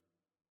celebrities.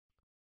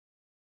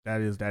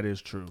 That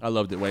is true. I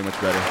loved it way much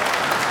better.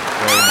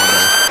 Way more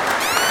better.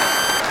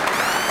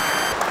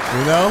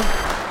 You know?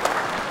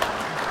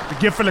 The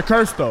gift and the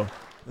curse, though.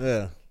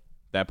 Yeah.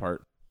 That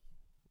part.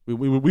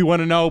 We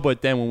want to know,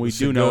 but then when we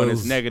do know and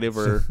it's negative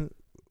or...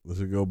 This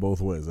should go both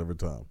ways every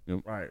time.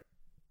 Yep. Right.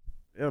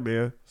 Yeah,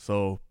 man.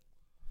 So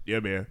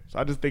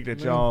I just think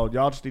that y'all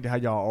just need to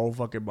have y'all own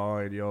fucking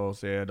mind, you know what I'm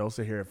saying? Don't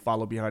sit here and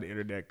follow behind the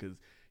internet, because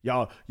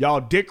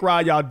y'all dick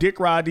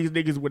ride these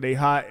niggas when they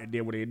hot, and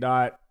then when they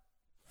not,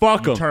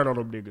 fuck them. Turn on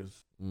them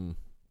niggas.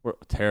 We're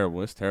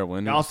terrible. It's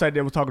terrible. Y'all said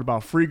they was talking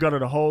about Free Gunner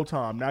the whole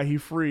time. Now he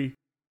free.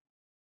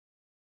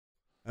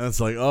 And it's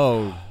like,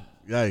 oh,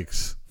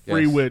 yikes.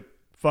 Free with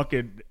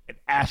fucking an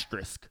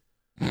asterisk.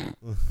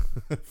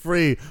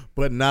 Free,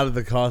 but not at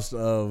the cost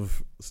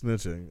of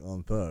snitching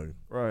on Thug.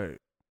 Right.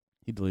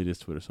 He deleted his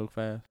Twitter so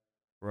fast.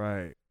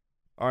 Right.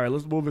 All right,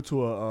 let's move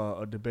into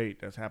a debate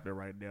that's happening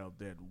right now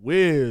that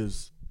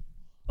Wiz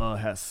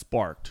has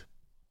sparked.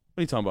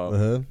 What are you talking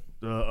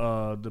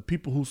about? The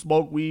people who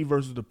smoke weed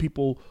versus the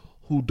people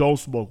who don't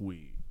smoke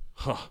weed.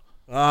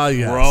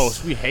 Yes.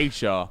 Gross. We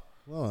hate y'all.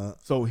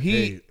 So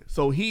he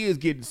is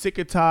getting sick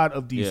and tired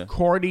of these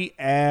corny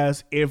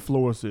ass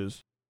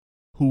influencers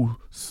who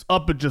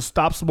up and just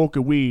stop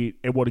smoking weed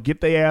and want to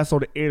get their ass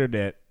on the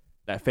internet.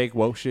 That fake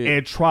woke shit.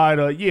 And try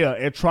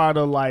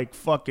to like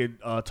fucking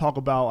talk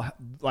about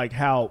like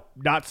how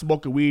not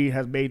smoking weed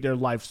has made their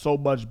life so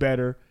much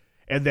better,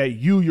 and that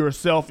you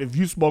yourself, if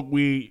you smoke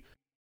weed,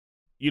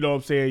 you know what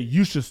I'm saying,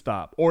 you should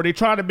stop. Or they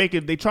try to make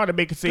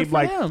it seem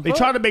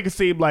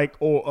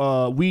like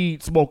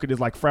weed smoking is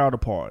like frowned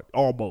upon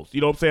almost.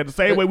 You know what I'm saying? The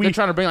same way they're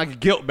trying to bring like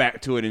guilt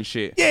back to it and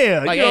shit.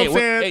 Yeah, like, you know what I'm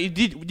saying?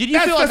 Did you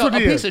feel like a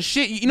piece of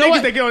shit? You know Niggas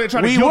what? They get on there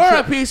trying we to were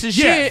guilt a piece of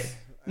shit.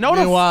 No,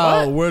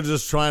 meanwhile, we're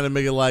just trying to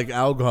make it like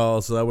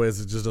alcohol, so that way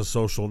it's just a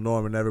social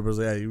norm, and everybody's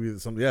like,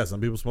 hey, some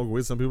people smoke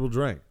weed, some people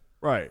drink.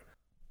 Right.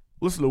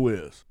 Listen to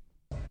Wiz.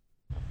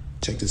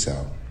 Check this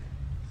out.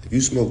 If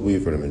you smoke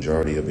weed for the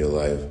majority of your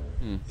life,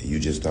 and you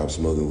just stop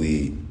smoking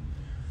weed,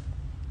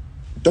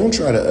 don't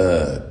try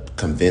to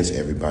convince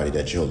everybody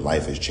that your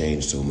life has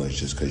changed so much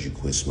just because you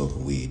quit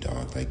smoking weed,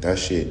 dog. Like, that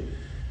shit,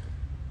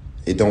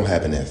 it don't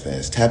happen that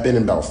fast. Tap in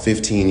about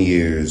 15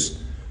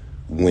 years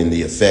when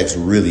the effects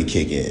really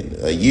kick in.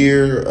 A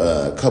year,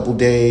 a couple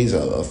days,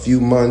 a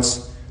few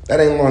months, that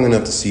ain't long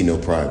enough to see no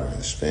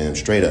progress, fam,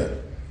 straight up.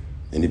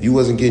 And if you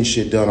wasn't getting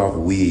shit done off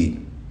of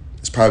weed,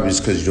 it's probably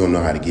just because you don't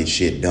know how to get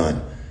shit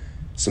done.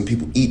 Some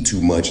people eat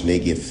too much and they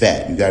get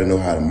fat. You gotta know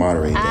how to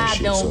moderate that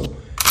shit. So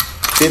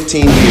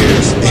 15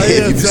 years,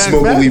 if you've been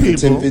smoking weed for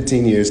 10,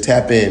 15 years,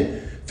 tap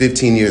in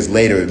 15 years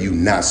later if you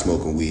not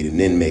smoking weed, and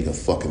then make a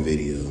fucking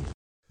video.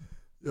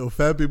 Yo,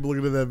 fat people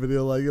looking at that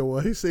video like, yo,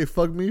 what he say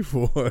fuck me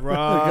for? Right.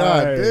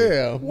 God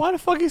damn. Why the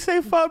fuck he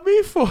say fuck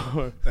me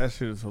for? That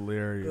shit is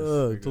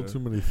hilarious. Told too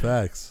many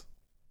facts.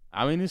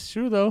 I mean, it's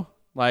true though.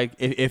 Like,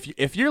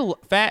 if you're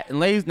fat and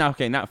lazy, not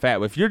fat,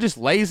 but if you're just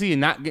lazy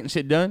and not getting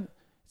shit done,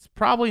 it's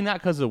probably not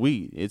because of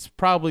weed. It's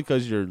probably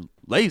because you're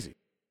lazy.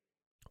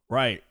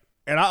 Right.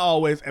 And I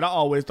always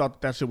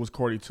thought that shit was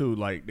corny too.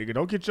 Like, nigga,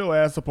 don't get your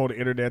ass up on the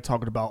internet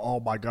talking about, oh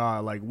my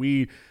God, like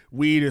weed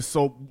is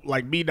so,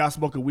 like, me not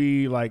smoking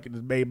weed, like, it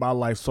made my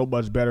life so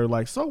much better.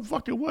 Like, so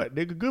fucking what,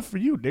 nigga? Good for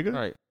you, nigga.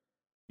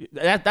 Right.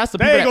 That's the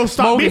They people ain't gonna that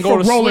stop smoke me and go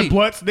from to rolling sleep.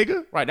 blunts,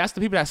 nigga. Right, that's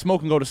the people that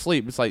smoke and go to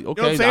sleep. It's like, You know what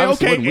okay, I'm saying?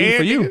 obviously Okay, wouldn't weed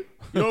for and, you. nigga.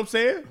 You know what I'm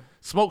saying?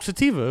 Smoke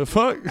sativa.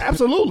 Fuck.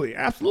 Absolutely.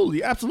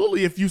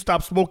 If you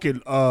stop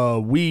smoking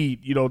weed,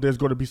 you know, there's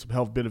going to be some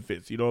health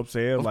benefits. You know what I'm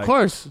saying? Of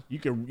course. You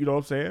can, you know what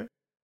I'm saying?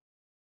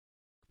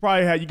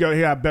 Probably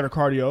have better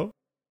cardio.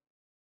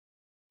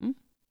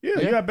 Yeah,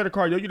 you have better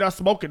cardio. You're not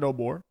smoking no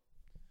more.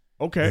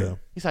 Okay. Yeah.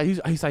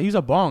 He's like, use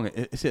a bong.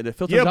 It said it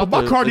filters Yeah, out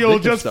but my the cardio is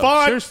addictive just stuff.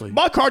 fine. Seriously.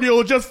 My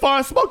cardio is just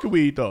fine smoking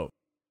weed though.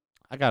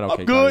 I got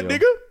okay I'm good, cardio.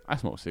 nigga. I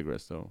smoke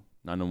cigarettes though.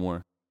 Not no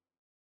more.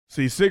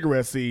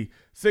 Cigarettes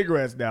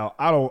now.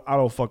 I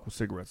don't fuck with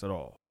cigarettes at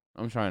all.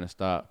 I'm trying to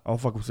stop. I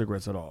don't fuck with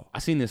cigarettes at all. I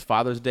seen this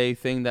Father's Day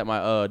thing that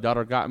my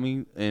daughter got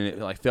me, and it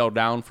like fell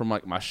down from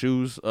like my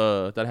shoes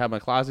that I had in my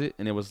closet,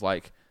 and it was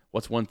like,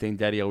 "What's one thing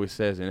Daddy always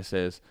says?" And it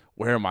says,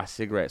 "Where are my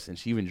cigarettes?" And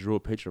she even drew a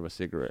picture of a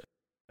cigarette.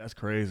 That's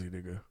crazy,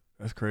 nigga.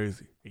 That's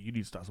crazy. And you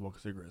need to stop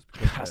smoking cigarettes.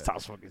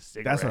 Stop smoking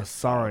cigarettes. That's a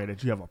sign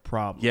that you have a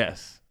problem.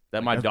 Yes,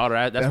 that's what my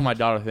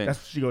daughter thinks. That's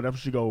what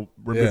she go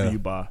remember you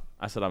by.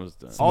 I said I was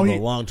done. All the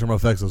long-term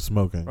effects of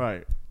smoking.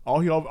 Right.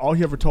 All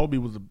he ever told me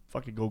was to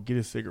fucking go get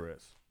his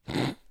cigarettes.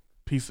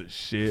 Piece of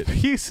shit.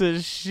 Piece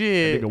of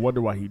shit. That nigga wonder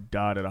why he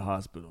died at a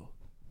hospital.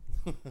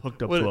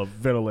 Hooked up to a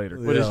ventilator.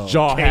 With his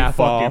jaw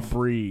half off.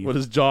 Breathe. With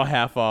his jaw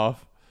half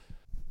off.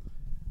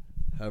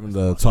 Having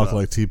to talk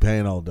like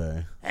T-Pain all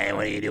day. Hey,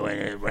 what are you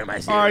doing? Where are my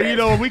cigarettes? All right, you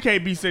know we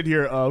can't be sitting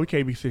here.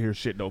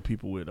 Shitting on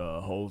people with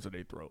holes in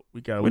their throat.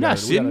 We gotta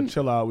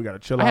chill out. We gotta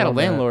chill out. I had a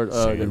landlord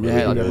that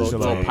had like a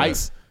little pipe.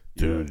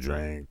 To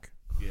drink.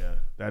 Yeah,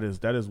 that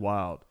is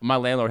wild. My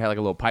landlord had like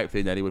a little pipe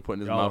thing that he would put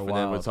in his mouth and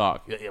then would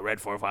talk. Yeah, red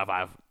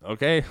 455.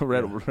 Okay,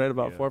 red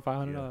about $400 or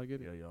 $500. I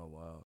get it. Yeah, y'all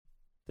wild.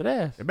 That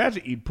ass.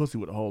 Imagine eating pussy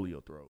with a hole in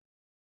your throat.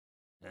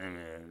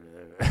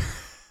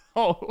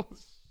 Oh.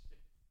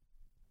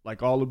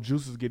 Like all them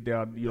juices get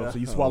down, you know, so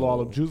you swallow all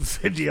them juices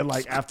and then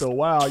like after a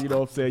while, you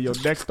know what I'm saying, your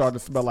neck start to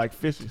smell like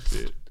fish and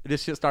shit.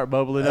 This shit start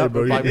bubbling up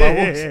bro, like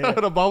yeah.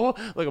 bubbles. The bubble,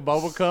 like a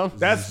bubble comes.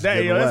 That's that.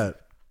 Getting Yo, wet.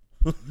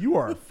 you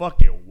are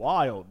fucking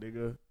wild,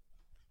 nigga.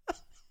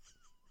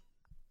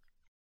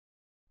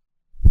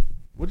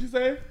 What'd you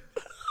say?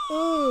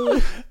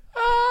 You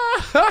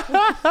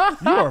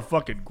are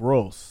fucking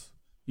gross.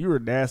 You are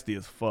nasty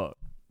as fuck.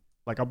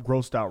 Like I'm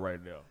grossed out right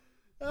now.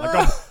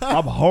 Like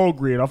I'm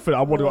hungry and I'm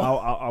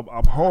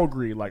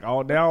hungry. Like now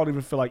I don't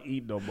even feel like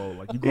eating no more.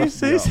 Like you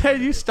grossed me He out.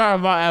 said you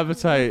starved my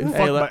appetite.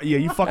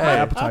 You fucked my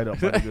appetite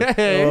up, my nigga.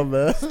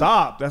 Hey.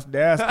 Stop. That's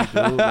nasty,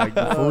 dude. Like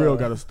you for real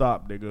gotta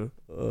stop, nigga.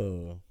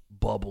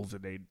 Bubbles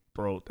in their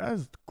throat.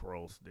 That's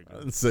gross, nigga. I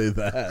didn't say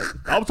that.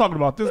 I was talking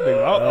about this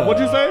nigga.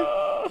 What'd you say?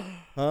 Huh?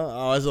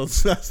 Oh, I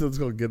said it's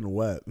gonna get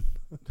wet.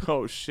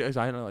 Oh shit!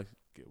 I didn't like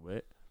get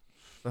wet.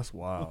 That's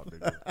wild,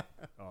 nigga.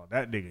 Oh,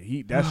 that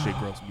nigga, that shit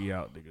grossed me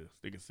out, nigga.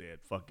 Nigga said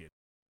fucking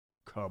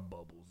cum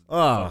bubbles.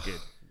 Oh, fucking,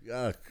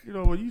 yuck. You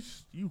know what?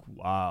 You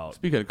wild.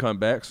 Speaking of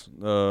comebacks,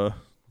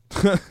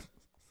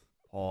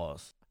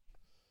 Pause.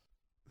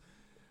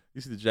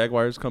 You see the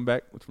Jaguars come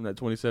back from that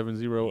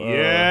 27-0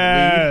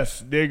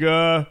 yes,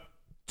 nigga.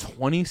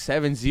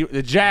 27-0.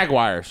 The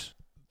Jaguars.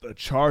 The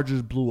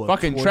Chargers blew a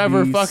fucking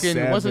Trevor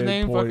fucking what's his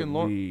name?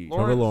 Fucking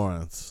Trevor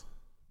Lawrence.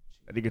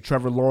 I think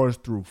Trevor Lawrence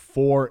threw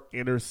 4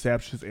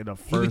 interceptions in the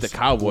first He beat the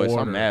Cowboys. quarter. So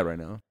I'm mad right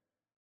now.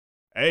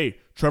 Hey,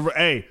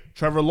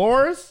 Trevor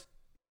Lawrence.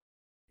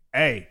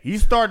 Hey,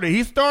 he's starting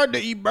to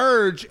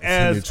emerge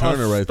as a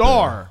right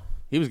star. there.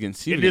 He was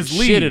getting in this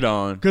league. shitted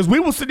on. Because we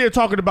were sitting there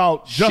talking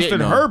about Justin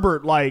Shitting on.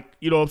 Herbert, like,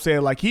 you know what I'm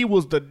saying? Like, he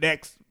was the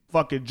next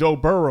fucking Joe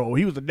Burrow.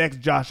 He was the next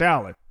Josh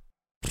Allen.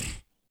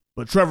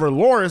 But Trevor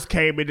Lawrence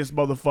came in this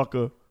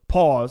motherfucker,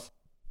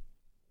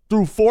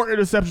 threw 4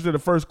 interceptions in the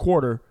first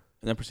quarter,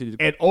 And then proceeded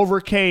and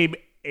overcame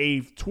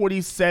a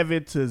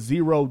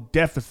 27-0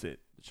 deficit.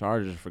 The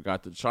Chargers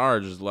forgot the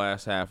Chargers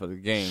last half of the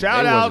game.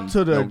 Shout They out wasn't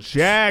to the no-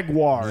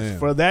 Jaguars Man.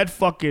 for that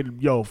fucking,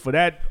 for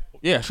that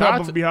Yeah, shout out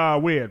come to-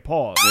 behind win.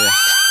 Pause. Yeah.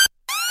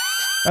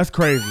 That's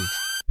crazy.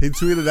 He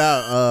tweeted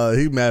out.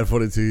 He mad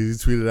funny too. He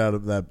tweeted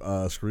out that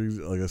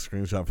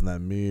screenshot from that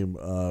meme.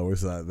 Where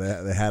it's like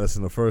they had us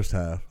in the first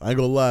half. I ain't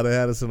gonna lie, they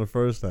had us in the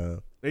first half.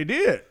 They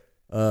did.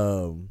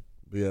 But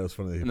yeah, it was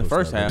funny. That he In the posted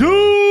first that. half.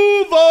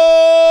 Duval.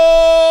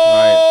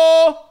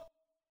 Right.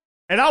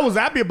 And I was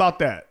happy about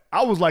that.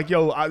 I was like,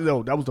 I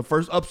know that was the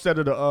first upset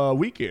of the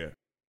weekend.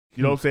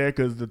 You know what I'm saying?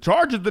 Because the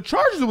Chargers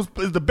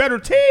is the better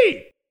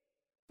team.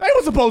 They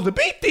were supposed to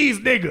beat these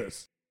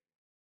niggas.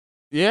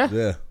 Yeah.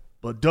 Yeah.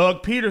 But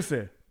Doug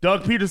Peterson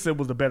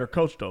was the better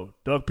coach though.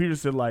 Doug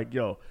Peterson,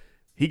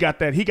 he got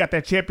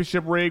that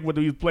championship ring when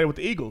he was playing with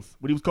the Eagles,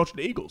 when he was coaching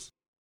the Eagles.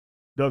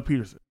 Doug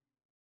Peterson.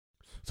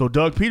 So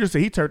Doug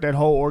Peterson, he turned that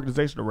whole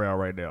organization around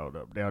right now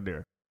down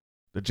there.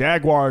 The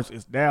Jaguars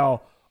is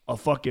now a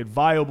fucking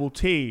viable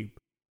team.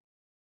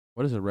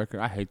 What is the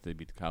record? I hate they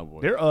beat the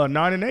Cowboys. They're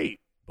 9-8.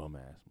 Bum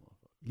ass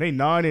motherfucker. They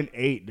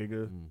 9-8,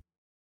 nigga.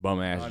 Bum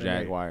ass 9-8.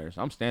 Jaguars.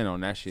 I'm standing on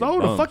that shit. So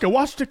the Bums. fucking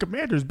Washington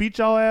Commanders beat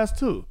y'all ass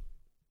too.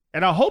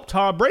 And I hope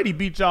Tom Brady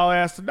beat y'all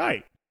ass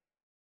tonight.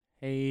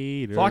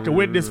 Hater. So I can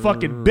win this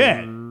fucking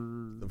bet.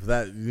 The for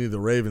that, you need the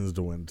Ravens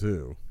to win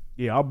too.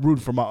 Yeah, I'm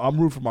rooting for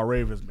my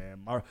Ravens,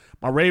 man.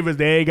 My Ravens,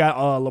 they ain't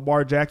got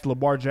Lamar Jackson.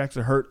 Lamar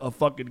Jackson hurt a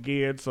fucking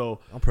again, so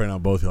I'm praying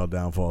on both y'all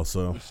downfall.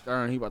 So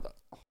Stern, he about to.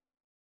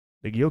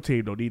 Nigga, your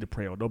team don't need to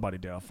pray on nobody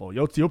downfall.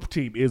 Your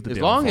team is the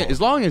downfall.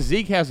 As long as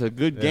Zeke has a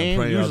good game,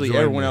 usually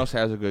everyone me. else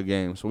has a good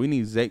game. So we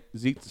need Zeke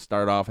to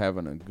start off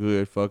having a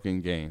good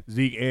fucking game.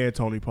 Zeke and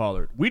Tony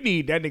Pollard. We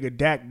need that nigga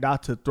Dak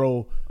not to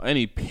throw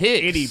any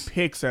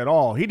picks at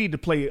all. He need to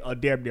play a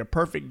damn near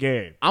perfect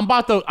game. I'm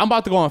about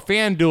to go on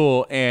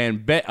FanDuel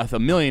and bet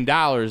 $1 million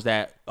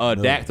that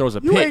Dak throws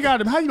a pick. You ain't got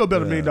him. How you gonna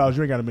bet $1 million?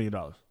 You ain't got $1 million.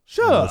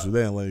 Shut up. So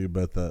they ain't let you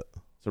bet that.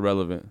 It's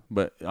irrelevant,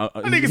 but that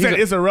nigga said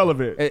it's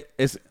irrelevant.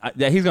 It's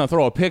that he's gonna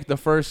throw a pick the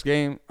first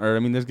game, or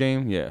this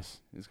game.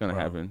 Yes, it's gonna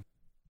happen,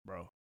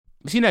 bro.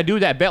 You seen that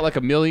dude that bet like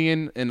 $1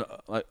 million and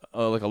like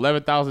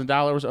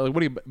 $11,000? What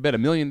do you bet $1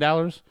 million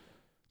to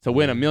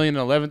win $1 million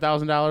and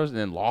 $11,000 and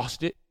then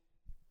lost it?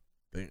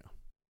 Damn.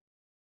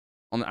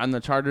 On the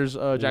Chargers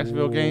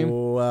Jacksonville game.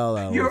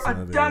 Well, you're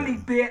a dummy,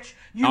 bitch.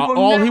 You all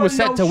will never he was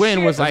set to win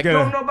shit. was like,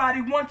 don't nobody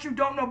want you,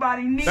 don't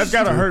nobody need you. That's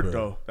gotta hurt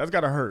though. That's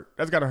gotta hurt.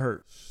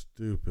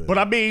 Stupid. But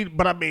I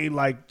mean,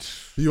 like,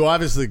 you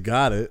obviously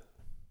got it.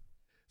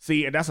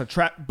 See, and that's a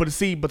trap. But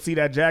see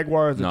that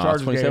Jaguars and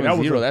Chargers game. That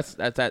was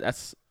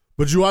that's.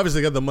 But you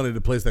obviously got the money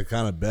to place that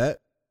kind of bet.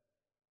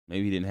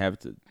 Maybe he didn't have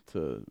to.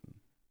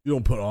 You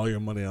don't put all your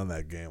money on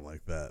that game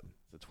like that.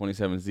 It's a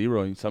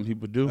 27-0. Some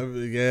people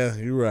do. Yeah,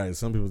 you're right.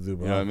 Some people do. You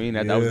know what I mean?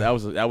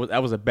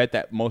 That was a bet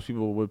that most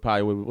people would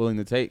probably be willing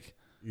to take.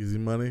 Easy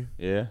money.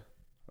 Yeah,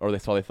 or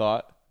that's all they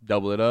thought.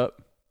 Double it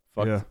up.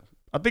 Fuck. Yeah.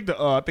 I think the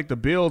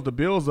Bills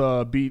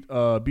beat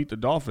the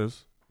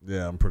Dolphins.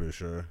 Yeah, I'm pretty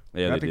sure.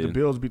 Yeah, I think the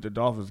Bills beat the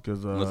Dolphins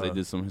because unless they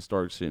did some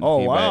historic shit. Oh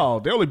wow,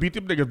 they only beat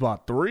them niggas by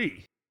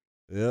 3.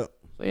 Yep.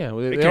 So yeah,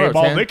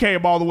 they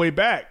came all the way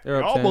back.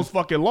 They almost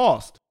fucking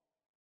lost.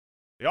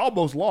 They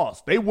almost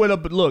lost. They went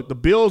up. Look, the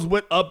Bills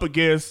went up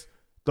against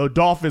the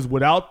Dolphins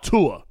without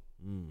Tua,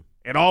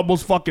 and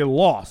almost fucking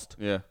lost.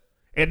 Yeah.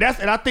 And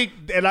I think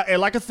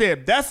like I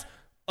said, that's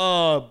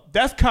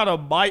kind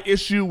of my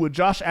issue with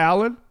Josh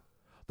Allen.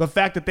 The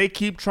fact that they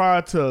keep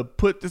trying to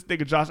put this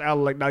nigga Josh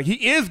Allen like, now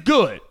he is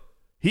good.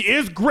 He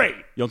is great.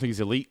 You don't think he's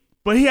elite?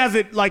 But he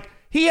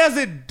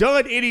hasn't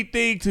done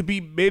anything to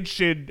be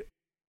mentioned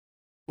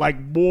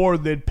like more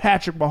than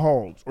Patrick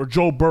Mahomes or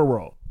Joe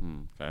Burrow.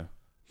 Okay.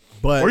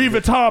 Or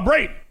even Tom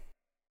Brady.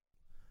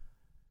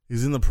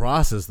 He's in the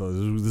process though.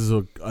 This is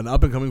an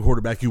up and coming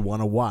quarterback you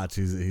want to watch.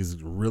 He's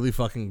really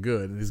fucking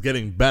good and he's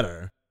getting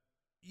better.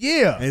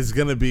 Yeah. And he's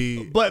gonna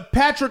be. But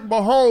Patrick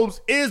Mahomes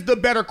is the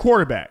better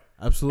quarterback.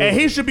 Absolutely. And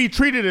he should be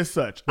treated as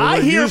such. We're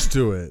used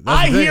to it. That's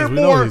I the thing, hear we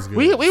know more. he's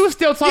good. We were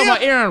still talking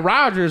about Aaron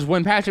Rodgers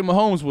when Patrick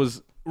Mahomes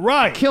was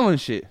killing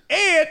shit.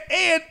 And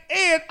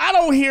I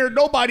don't hear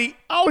nobody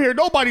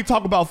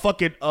talk about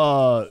fucking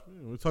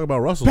we talk about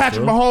Russell.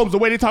 Patrick Mahomes the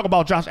way they talk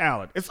about Josh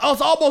Allen. It's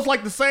almost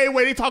like the same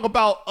way they talk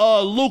about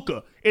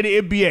Luka in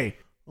the NBA.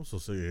 I'm so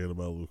sick of hearing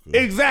about Luka.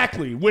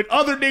 Exactly. When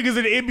other niggas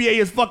in the NBA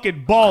is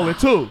fucking balling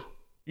too.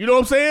 You know what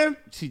I'm saying?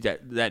 See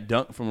that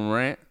dunk from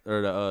Morant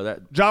or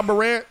that John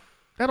Morant.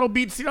 That don't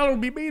be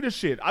mean as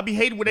shit. I be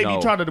hating when they be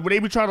trying to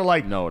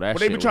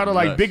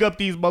big up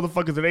these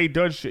motherfuckers that ain't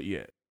done shit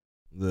yet.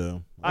 Yeah.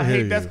 I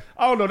hate that.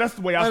 I don't know. That's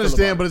the way I understand,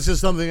 feel about but it's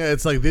just something.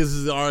 It's like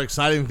these are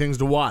exciting things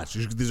to watch.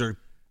 These are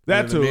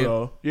that too,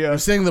 though. Yeah, you're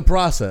seeing the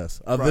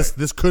process of this.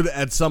 This could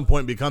at some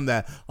point become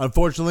that.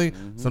 Unfortunately,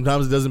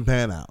 sometimes it doesn't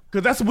pan out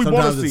because that's what we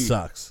want to see. It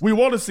sucks. We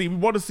want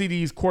to see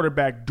these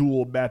quarterback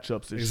duel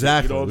matchups. And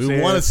exactly. Shit, you know what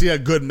we want to see a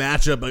good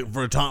matchup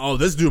for Tom. Oh,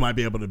 this dude might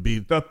be able to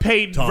beat the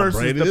Peyton Tom versus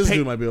Brady. This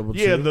dude might be able to.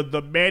 Yeah,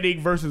 the Manning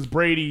versus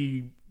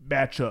Brady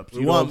matchups.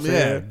 You know what I'm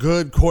saying?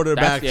 Good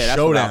quarterback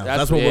showdown.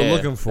 That's what we're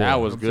looking for.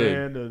 That was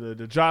good.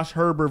 The Josh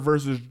Herbert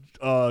versus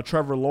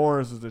Trevor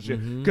Lawrence and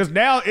shit. Because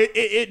now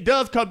it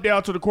does come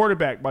down to the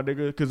quarterback, my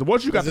nigga. Because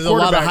once you got the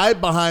quarterback, there's a lot of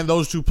hype behind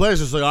those two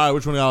players. It's like, all right,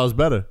 which one of y'all is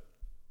better?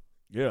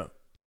 Yeah.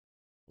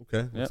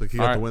 Okay. Looks like he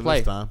got to win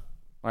this time.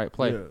 All right,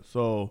 play. Yeah.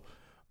 So,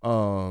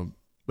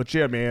 but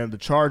yeah, man, the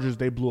Chargers,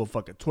 they blew a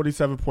fucking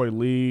 27-point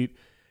lead.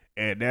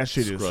 And that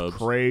shit is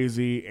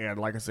crazy. And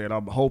like I said,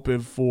 I'm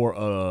hoping for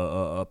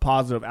a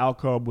positive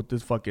outcome with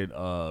this fucking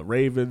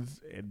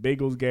Ravens and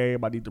Bengals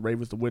game. I need the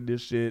Ravens to win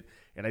this shit.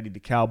 And I need the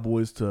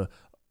Cowboys to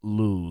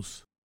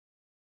lose.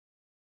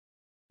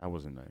 That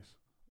wasn't nice.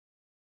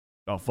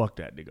 Oh, fuck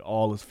that, nigga.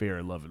 All is fair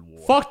in love and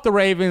war. Fuck the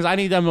Ravens. I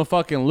need them to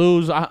fucking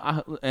lose.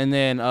 And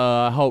then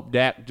hope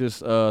Dak just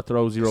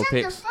throws 0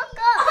 picks. Shut the fuck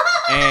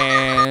up.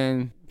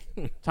 And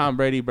Tom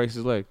Brady breaks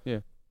his leg. Yeah.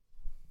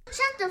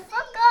 Shut the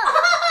fuck up.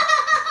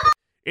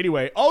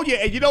 Anyway, oh yeah,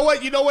 and you know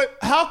what?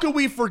 How can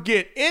we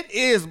forget? It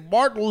is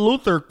Martin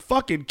Luther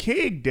fucking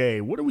King Day.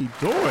 What are we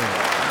doing?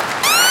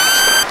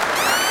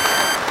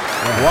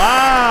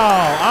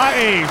 Wow, I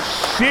ain't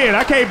shit.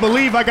 I can't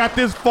believe I got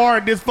this far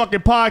in this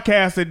fucking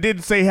podcast and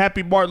didn't say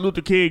Happy Martin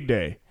Luther King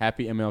Day.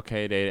 Happy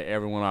MLK Day to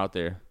everyone out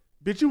there.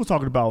 Bitch, you was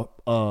talking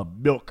about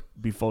milk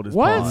before this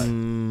what?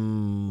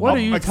 pod. What are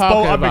you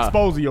talking about? I'm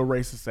exposing your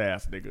racist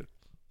ass, nigga.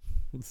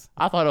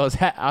 I thought it was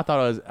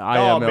I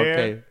No, am man.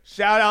 okay.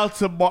 Shout out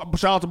to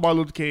Martin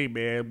Luther King,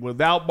 man.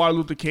 Without Martin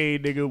Luther King,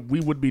 nigga, we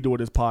wouldn't be doing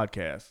this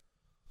podcast.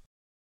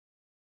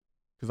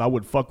 Because I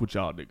wouldn't fuck with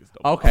y'all niggas,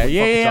 though. Okay,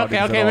 yeah,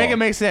 okay. Make it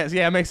make sense.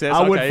 Yeah, it makes sense.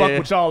 I wouldn't fuck yeah.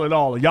 with y'all at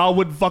all. Y'all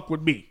wouldn't fuck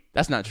with me.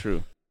 That's not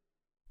true.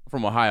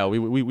 From Ohio, we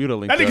would have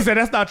linked That nigga up. said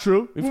that's not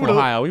true. We from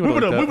Ohio. We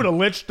would have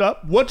lynched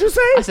up. What'd you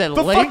say? I said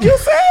the link. fuck you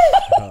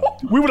say?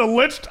 We would have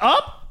lynched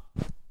up?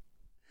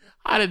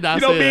 I did not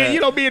You know say me,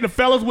 that. me and the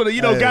fellas would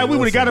have, guy, we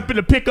would have got up in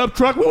the pickup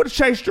truck. We would have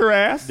chased your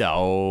ass.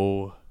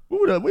 No. We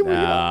would have,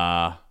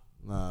 Nah.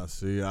 Nah,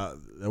 see, that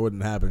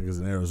wouldn't happen because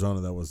in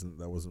Arizona that wasn't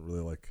really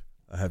like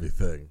a heavy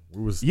thing.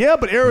 Yeah,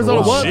 but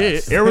Arizona was.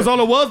 Shit.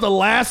 Arizona was the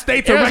last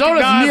state to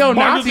Arizona's recognize neo-Nazi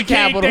Martin Luther King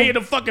capital. Day in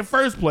the fucking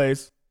first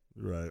place.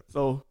 Right.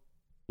 So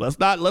let's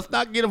not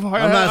get I'm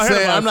not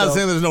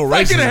saying there's no racism.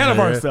 Let's get ahead of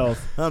here.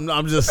 ourselves. I'm just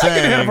Let's not saying.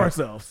 get ahead of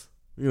ourselves.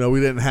 You know, we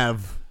didn't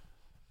have.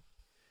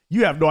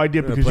 You have no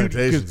idea because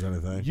plantations or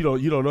anything. You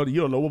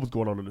don't know what was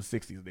going on in the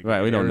 60s, nigga. Right,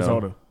 we in don't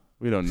Arizona. know.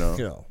 We don't know.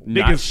 Yo,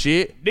 Not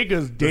shit.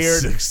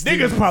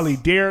 Niggas probably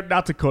dared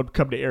not to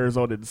come to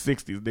Arizona in the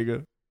 60s,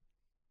 nigga.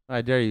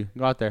 I dare you.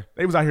 Go out there.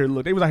 They was out here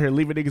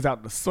leaving niggas out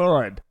in the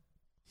sun.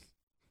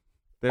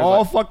 There's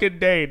all like- fucking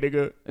day,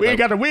 nigga. We ain't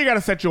got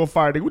to set you on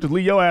fire, nigga. We just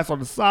leave your ass on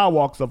the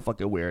sidewalk some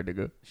fucking where,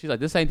 nigga. She's like,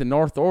 this ain't the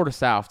north or the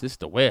south. This is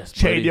the west.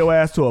 Chain buddy. your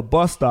ass to a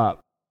bus stop.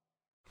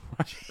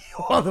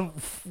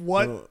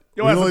 What?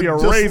 Your ass will be a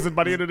raisin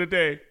by the end of the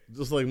day.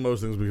 Just like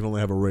most things, we can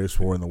only have a race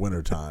for in the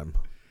wintertime.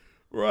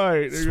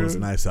 Right, So it's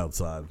nice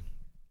outside.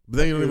 But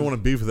then you don't even want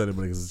to beef with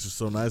anybody because it's just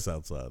so nice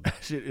outside. That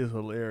shit is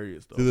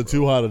hilarious, though. It's either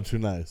too hot or too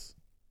nice.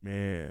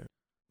 Man.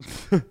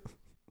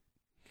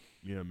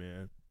 Yeah,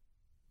 man.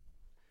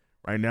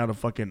 Right now, the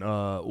fucking,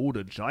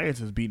 the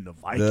Giants is beating the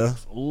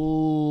Vikings. Yeah.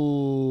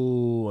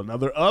 Ooh,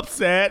 another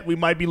upset. We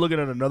might be looking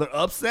at another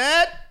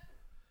upset.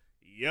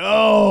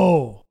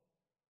 Yo.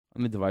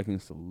 I need the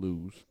Vikings to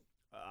lose.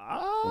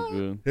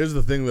 Good. Here's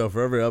the thing, though.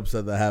 For every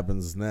upset that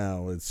happens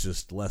now, it's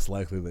just less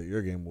likely that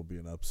your game will be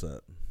an upset.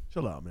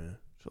 Chill out, man.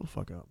 Chill the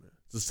fuck out, man.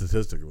 Just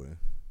statistically.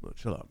 Look,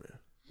 chill out, man.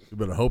 You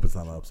better hope it's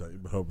not an upset. You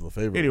better hope the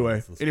favorite.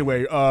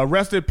 Anyway,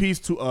 rest in peace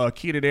to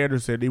Keenan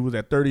Anderson. He was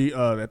that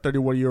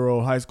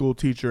 31-year-old high school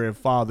teacher and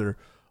father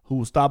who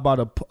was stopped by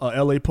the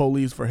LA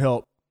police for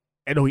help.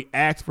 And he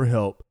asked for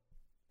help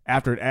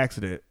after an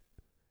accident,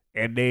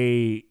 and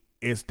they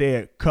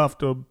instead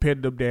cuffed him,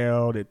 pinned him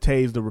down, and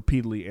tased him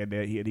repeatedly, and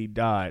that he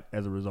died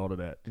as a result of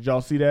that. Did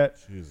y'all see that?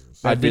 Jesus.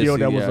 That video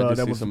that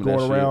was some of going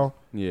that shit. around.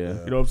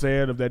 Yeah. You know what I'm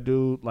saying? Of that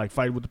dude like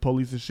fighting with the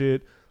police and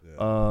shit.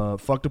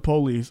 Fuck the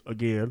police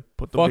again.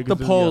 Put the Fuck the niggas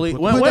in- police.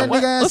 put What? the- that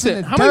nigga ass Listen,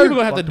 in the how many dirt. people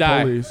gonna have to Fuck the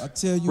die? police. I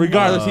tell you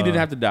Regardless, what, he didn't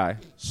have to die.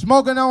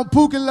 smoking on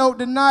Pookie Load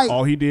tonight.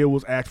 All he did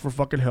was ask for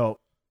fucking help.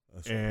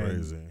 That's and,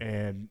 crazy.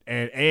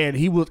 And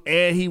he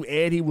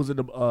was in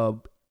the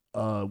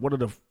one of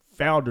the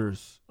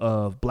founders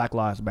of Black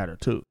Lives Matter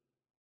too.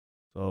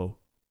 So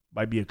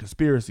might be a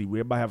conspiracy.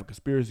 We might have a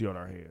conspiracy on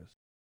our hands.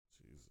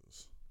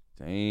 Jesus.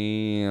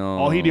 Damn.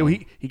 All he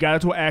did, he got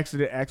into an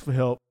accident, asked for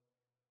help,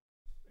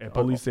 and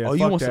police said, "Oh, you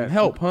 "Fuck want that." some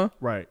help, huh?"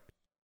 Right.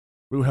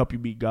 We will help you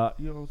meet God.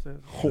 You know what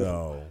I'm saying?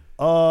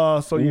 No.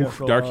 So yeah,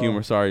 Oof, dark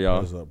humor. Sorry,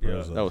 y'all.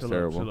 Prayers up. That was chill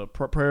terrible. Chill up.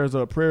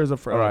 Prayers up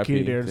for R.I.P.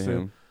 Keenan to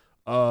Anderson.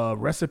 him.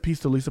 Rest in peace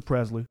to Lisa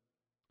Presley.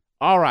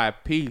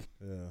 R.I.P.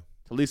 Yeah.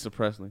 to Lisa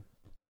Presley.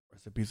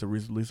 Rest in peace to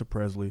Lisa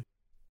Presley.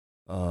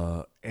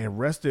 And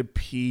rest in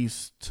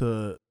peace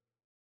to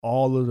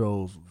all of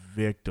those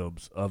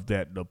victims of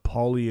that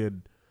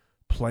Napoleon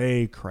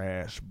plane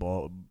crash,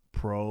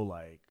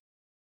 like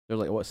There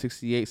was like, what,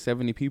 68,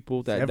 70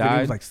 people that 70, died?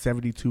 It was like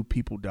 72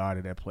 people died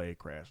in that plane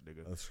crash,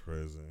 nigga. That's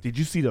crazy. Did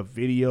you see the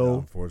video? Yeah,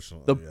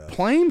 unfortunately, The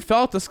plane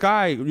fell out the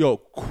sky,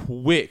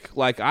 quick.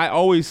 Like, I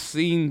always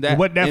seen that It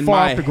wasn't that in far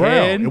my off the ground.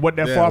 head. It wasn't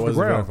that far off the wasn't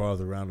ground. very far off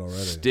the ground already.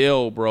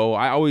 Still, bro,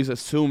 I always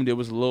assumed it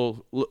was a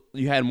little.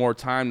 You had more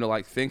time to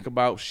like think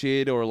about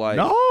shit or like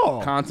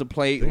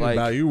contemplate. Think like,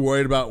 about, you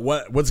worried about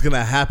what's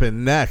gonna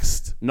happen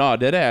next? No,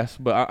 dead ass.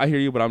 But I hear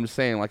you. But I'm just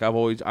saying, like, I've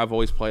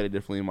always played it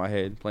differently in my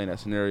head, playing that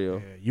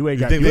scenario. You ain't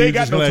You got. think You that ain't you're got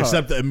just no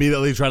gonna time.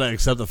 immediately try to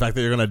accept the fact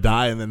that you're gonna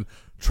die and then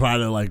try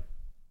to like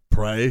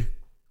pray?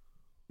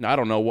 No, I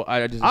don't know what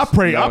I I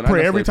pray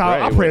every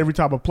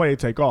time a plane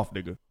take off,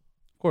 nigga. Of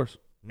course.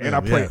 And I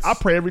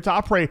pray every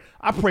time.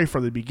 I pray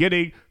from the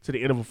beginning to the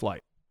end of a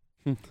flight.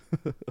 For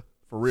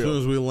real. As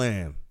soon as we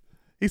land.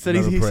 He said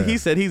he's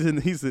in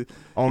the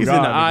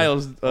God,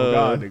 aisles.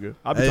 God, nigga.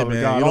 I be Hey, talking to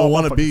man, God. you all don't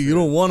want to motherfucking be. You shit.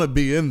 don't want to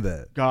be in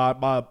that.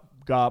 God,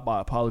 my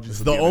apologies. It's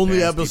for the being a only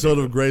nasty episode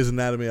nigga. of Grey's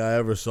Anatomy I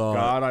ever saw.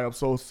 God, I am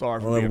so sorry I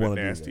for don't being ever a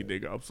wanna do nasty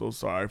nigga. I'm so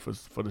sorry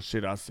for the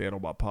shit I said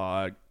on my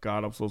pod.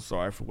 God, I'm so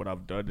sorry for what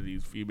I've done to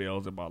these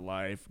females in my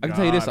life. I can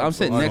tell you this. God, I'm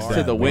sitting next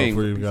to the wing.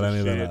 Before you got any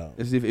of that out.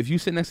 If you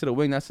sit next to the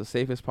wing, that's the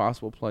safest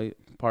possible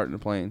part in the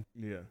plane.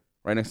 Yeah.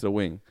 Right next to the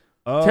wing.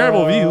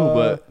 Terrible view,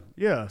 but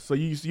yeah. So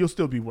you'll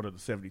still be one of the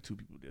 72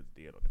 people that's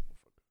dead on that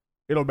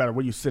motherfucker. It don't matter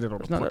where you sit it on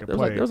the fucking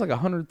plane. There was like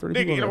 130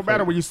 people. Nigga, it don't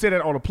matter where you sit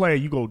it on a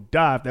plane. You go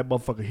die if that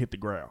motherfucker hit the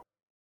ground.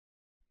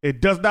 It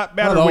does not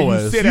matter Not where you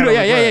always. sit it on the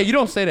ground. You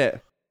don't say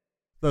that.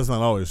 That's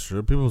not always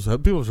true. People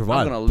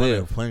survive gonna plenty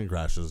live. of plane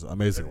crashes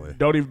amazingly.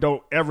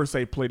 Don't ever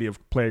say plenty of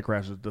plane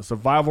crashes. The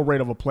survival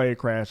rate of a plane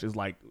crash is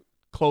like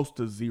close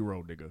to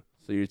 0, nigga.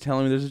 So you're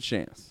telling me there's a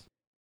chance,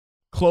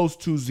 Close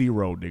to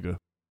 0, nigga.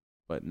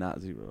 but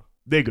not 0.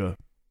 Nigga.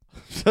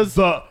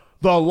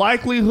 The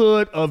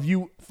likelihood of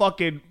you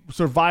fucking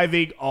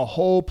surviving a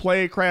whole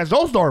plane crash,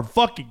 those are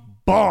fucking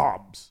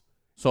bombs.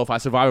 So if I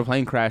survive a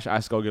plane crash, I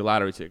just go get a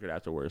lottery ticket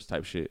afterwards,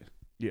 type shit.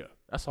 Yeah.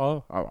 That's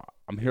all.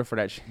 I'm here for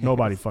that shit.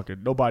 Nobody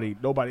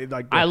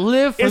like I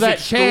live for that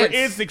chance.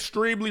 It's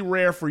extremely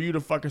rare for you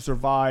to fucking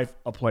survive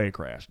a plane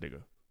crash,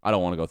 nigga. I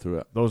don't want to go through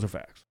it. Those are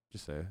facts.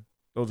 Just saying.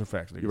 Those are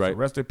facts, nigga. You're right. So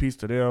rest in peace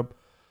to them.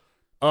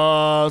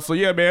 So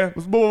yeah, man.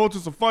 Let's move on to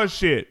some fun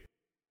shit.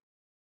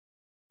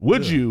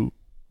 Would you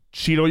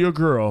cheat on your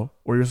girl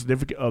or your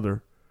significant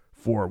other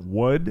for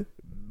 $1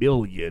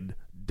 million?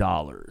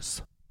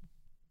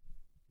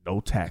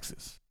 No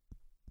taxes.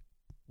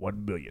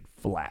 $1 million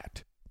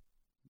flat.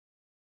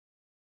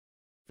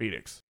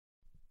 Phoenix.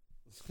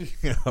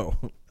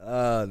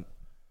 Not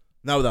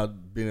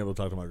without being able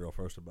to talk to my girl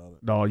first about it.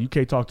 No, you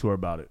can't talk to her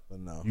about it.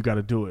 No. You got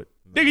to do it.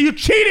 Nigga, you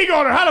cheating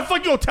on her. How the fuck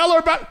you gonna tell her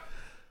about it?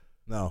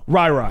 No.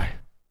 Right.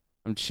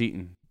 I'm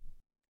cheating.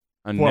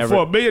 For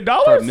 $1 million?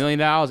 For $1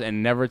 million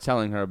and never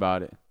telling her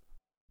about it.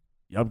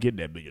 Yeah, I'm getting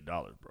that $1 million, bro.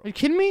 Are you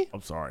kidding me?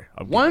 I'm sorry.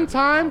 One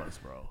time?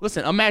 Bro.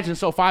 Listen, imagine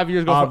 5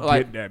 years ago, I'm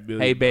like, getting that $1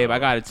 million, hey, babe, bro. I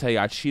got to tell you,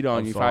 I cheated on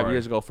I'm you 5 sorry.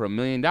 years ago for $1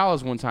 million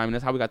one time, and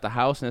that's how we got the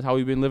house, and that's how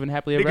we've been living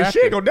happily ever Nigga, after.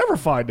 she ain't gonna never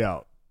find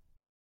out.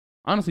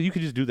 Honestly, you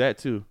could just do that,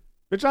 too.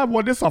 Bitch, I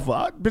won this off.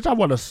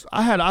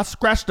 I had a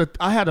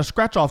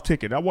scratch off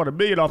ticket. I won $1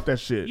 million off that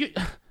shit.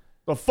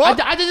 The fuck?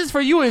 I did this for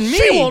you and me.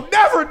 She will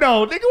never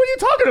know, nigga. What are you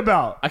talking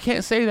about? I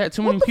can't say that.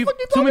 Too many people,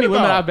 too many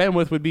women I've been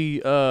with would be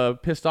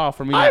pissed off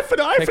for me. I ain't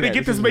finna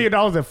get this $1 million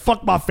and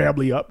fuck my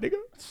family up, nigga.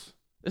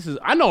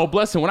 I know a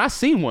blessing when I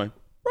seen one.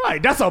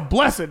 Right, that's a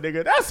blessing,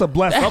 nigga. That's a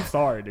blessing. I'm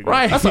sorry, nigga.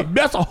 Right.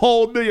 That's a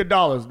whole $1 million,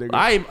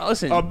 nigga.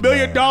 Listen. $1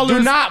 million.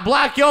 Do not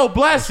block your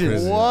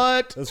blessings.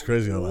 What? That's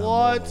crazy.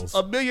 What?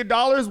 $1 million?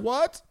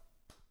 What?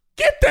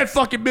 Get that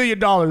fucking $1 million.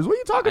 What are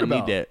you talking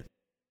about? I need that.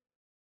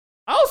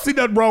 I don't see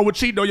nothing wrong with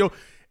cheating on your.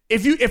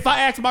 If I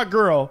ask my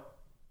girl,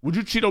 would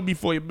you cheat on me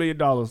for $1 million?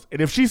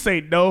 And if she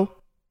say no,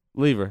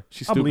 leave her.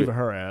 She's I'm stupid. leaving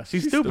her ass.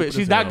 She's stupid.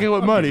 She's not good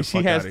with money.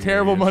 She has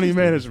terrible money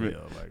management.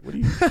 What are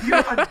you? You're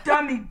a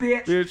dummy,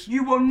 bitch.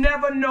 You will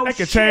never know That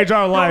could shit. change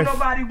our life. Don't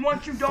nobody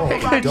want you. Don't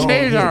That nobody could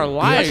change our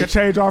life. That could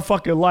change our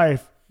fucking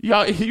life.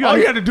 All you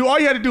had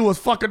to do was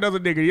fuck another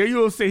nigga. You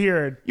don't sit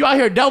here and you out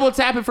here double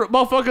tapping for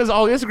motherfuckers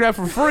on Instagram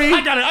for free.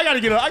 I gotta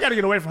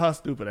get away from her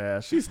stupid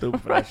ass. She's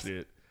stupid for that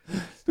shit.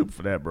 Stupid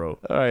for that, bro.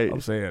 All right.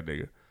 I'm saying,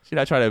 nigga. She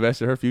not trying to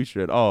invest in her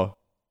future at all.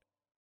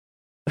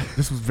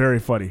 This was very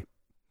funny.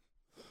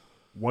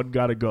 One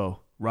gotta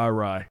go.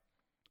 Rye.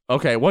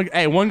 Okay, one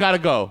gotta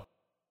go.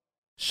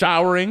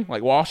 Showering,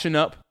 like washing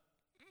up.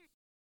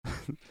 I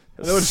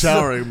know what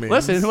showering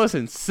means.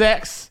 Listen.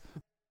 Sex,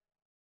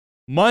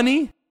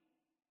 money,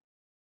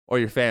 or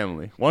your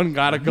family. One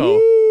gotta go.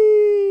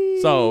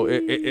 So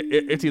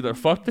it's either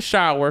fuck the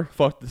shower,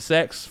 fuck the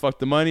sex, fuck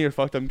the money, or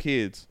fuck them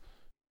kids.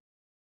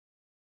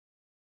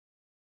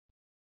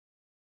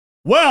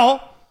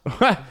 Well,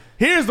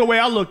 here's the way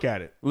I look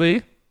at it.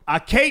 Lee, I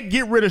can't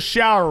get rid of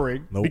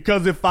showering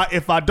because if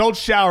I don't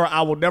shower,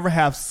 I will never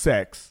have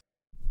sex,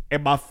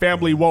 and my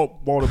family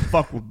won't want to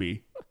fuck with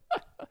me.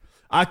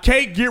 I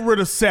can't get rid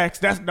of sex.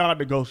 That's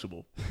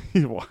non-negotiable.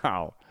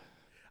 Wow.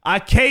 I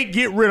can't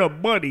get rid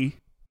of money.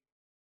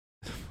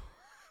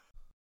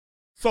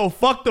 So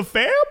fuck the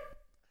fam?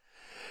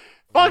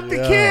 Fuck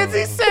the kids,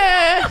 he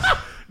said.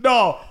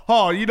 No,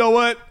 you know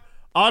what?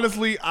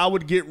 Honestly,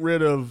 I'd get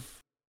rid of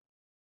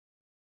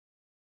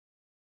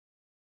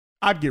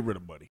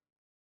money.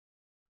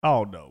 I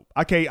don't know.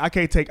 I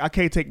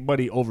can't take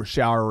money over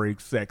showering,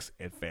 sex,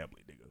 and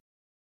family, nigga.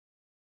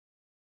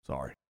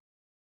 Sorry.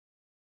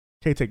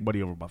 Can't take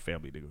money over my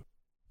family, nigga.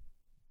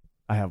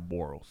 I have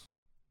morals.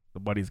 The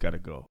money's gotta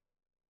go.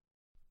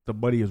 The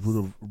money is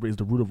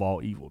the root of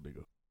all evil,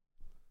 nigga.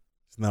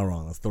 It's not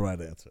wrong. That's the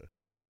right answer.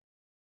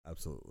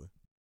 Absolutely.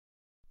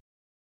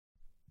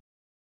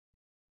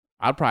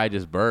 I'd probably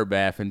just bird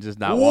bath and just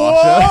not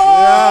wash up.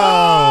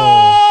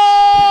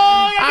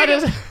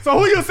 So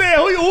who you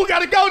saying? Who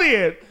gotta go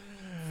then?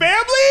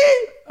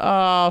 Family?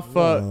 Oh,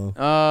 fuck.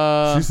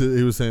 She said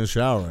he was saying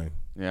showering.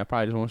 Yeah, I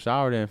probably just want to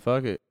shower then.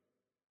 Fuck it.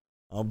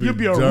 I'll be You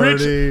be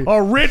dirty.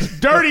 a rich,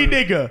 dirty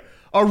nigga.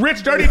 A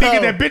rich, dirty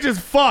nigga that bitches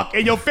fuck,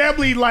 and your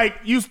family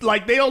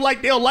they don't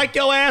like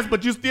your ass,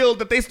 but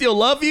they still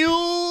love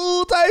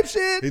you type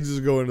shit. He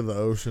just go into the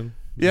ocean.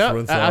 Yeah,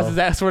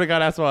 I swear to God,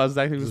 that's what I was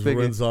exactly was thinking.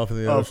 Rinse off in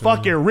the ocean.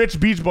 Fucking rich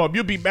beach bum.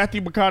 You'll be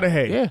Matthew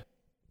McConaughey. Yeah.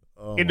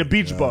 In the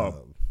beach bum.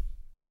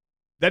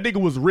 That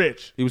nigga was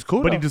rich. He was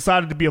cool, but he though.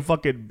 decided to be a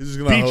fucking He's just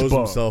gonna beach hose bum.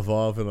 himself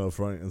off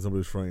in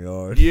somebody's front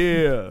yard.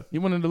 Yeah. He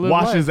wanted to live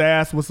Wash life. his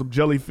ass with some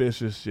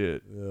jellyfish and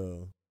shit. Yeah.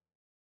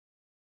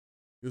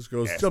 He just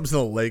goes jumps in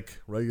a lake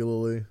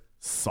regularly.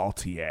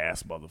 Salty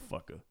ass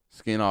motherfucker.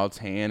 Skin all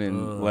tan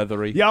and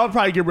leathery. Yeah, I would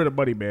probably get rid of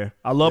money, man.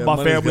 I love my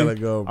money's family. gotta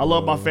go, I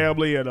love my bro.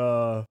 family, and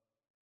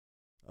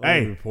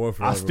Hey, hey,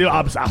 I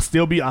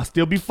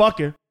still be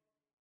fucking,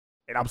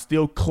 and I'm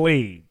still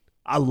clean.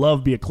 I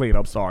love being clean.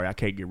 I'm sorry, I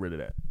can't get rid of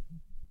that.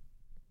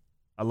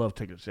 I love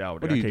taking a shower.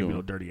 What are you I can't doing? be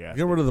no dirty ass.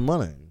 Get rid of the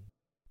money.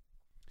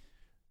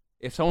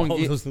 If someone All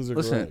those things are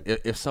listen,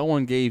 correct. if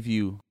someone gave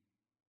you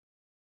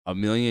 $1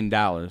 million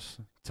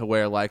to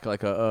wear like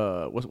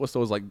a what's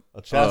those like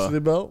A chastity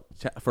belt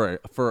for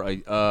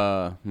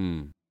a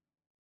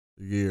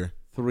year.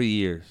 3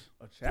 years.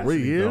 A chastity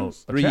 3 years.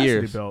 belt. A 3 chastity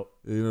years. belt.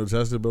 You know what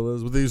chastity belt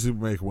is? What they used to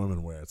make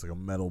women wear. It's like a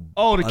metal.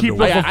 Oh, to keep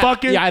underwear. them from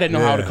fucking. Yeah, I didn't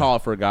know how to call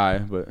it for a guy,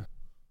 but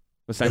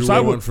essentially, So I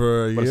would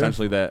for a but year?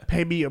 essentially that.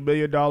 Pay me $1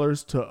 million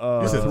to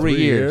You said 3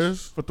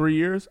 years. for 3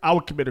 years. I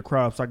would commit a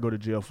crime, so I go to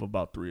jail for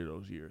about 3 of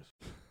those years.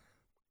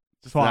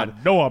 So I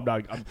not- know I'm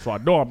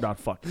not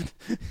fucking.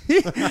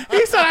 He said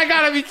I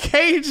gotta be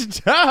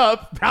caged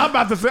up. I'm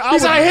about to say. He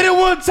said I hit it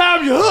one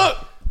time, you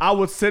hook. I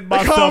would send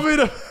They call me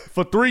myself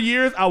for 3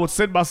 years. I would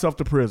send myself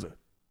to prison.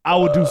 I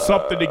would do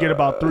something to get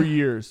about 3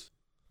 years.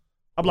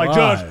 I'm like,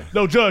 Why?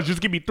 Judge, just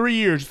give me 3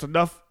 years. Just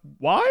enough.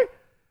 Why?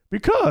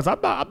 Because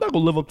I'm not gonna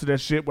live up to that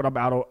shit when I'm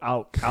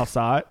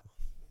outside.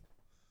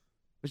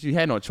 But you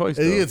had no choice.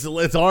 Though.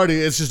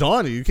 It's just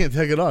on you. You can't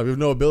take it off. You have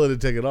no ability to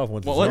take it off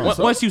once it's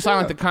on. Once you sign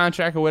like the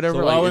contract or whatever,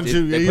 So like, why wouldn't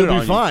you? they put You'll it on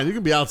be you. fine. You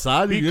can be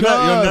outside. You're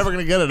Because never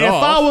gonna get it if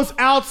off. I was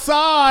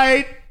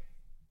outside,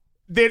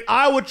 then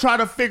I would try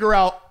to figure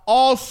out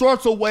all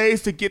sorts of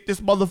ways to get this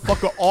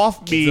motherfucker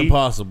off me. It's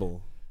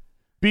impossible.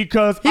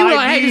 Because He was I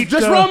like, hey, need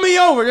just to- run me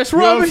over. Just You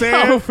know run what I'm me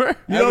saying? over.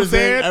 You know what I'm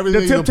saying?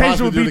 Everything The you can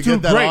temptation would possibly do be to too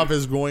get that great. off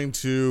is going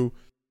to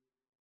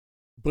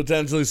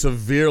potentially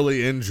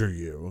severely injure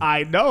you.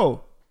 I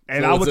know.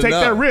 And So I would it's a take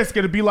that no. risk.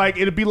 It'd be like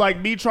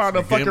me trying to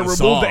It's a game fucking of remove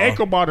Saw. the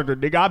ankle monitor,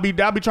 nigga. I'd be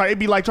trying. It'd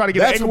be like trying to get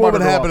That's an ankle what would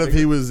monitor happen off, if nigga.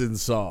 he was in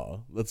Saw.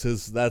 That's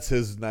his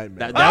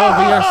nightmare. That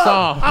would be your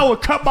saw. I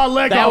would cut my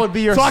leg That off would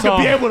be your so I saw.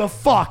 could be able to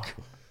fuck.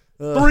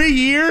 3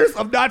 years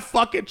of not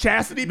fucking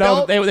chastity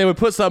No, belt. they would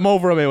put something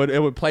over him.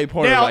 It would play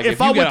porn. Now, like, if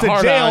you I get went to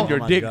hard jail, on, your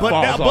dick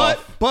falls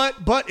off.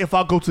 but if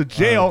I go to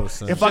jail,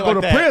 100%. if I Shit go like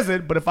to that.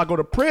 prison, but if I go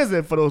to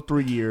prison for those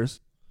 3 years,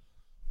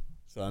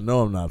 So I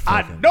know I'm not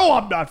I fucking. know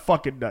I'm not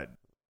fucking nothing.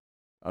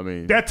 I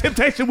mean, That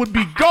temptation would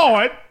be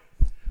gone.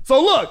 So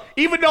look,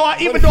 even though I'm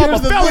here's a the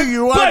felon, thing,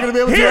 you are but gonna be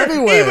able to here,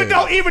 anyway.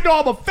 Even though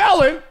I'm a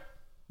felon,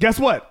 guess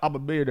what? I'm a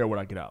millionaire when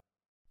I get out.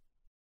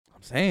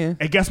 I'm saying.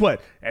 And guess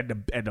what? At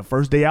the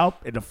first day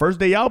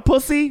out,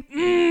 pussy.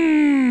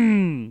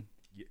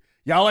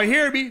 Y'all ain't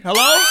hearing me?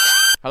 Hello?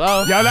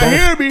 Hello? Y'all not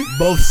hearing me?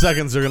 Both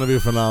seconds are gonna be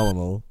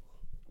phenomenal.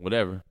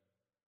 Whatever.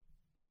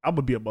 I'm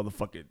gonna be a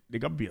motherfucking nigga. I'm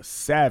gonna be a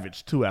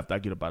savage too after I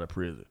get up out of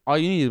prison. All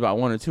you need is about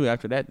 1 or 2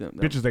 after that. Then.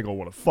 Bitches ain't gonna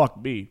want to fuck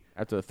me.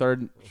 After the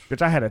third.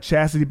 Bitch, I had a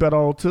chastity belt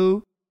on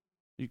too.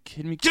 You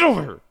kidding me? Get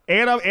over here.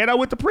 And I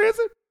went to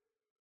prison.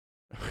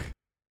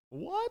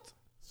 What?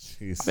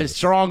 I've been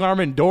strong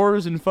arming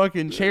doors and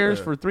fucking chairs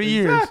for 3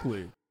 years.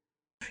 Exactly.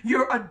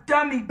 You're a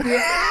dummy, bitch.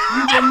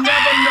 You will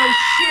never know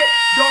shit.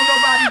 Don't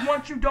nobody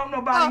want you. Don't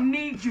nobody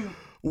need you.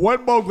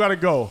 One more gotta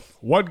go.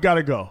 One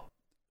gotta go.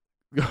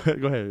 Go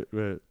ahead.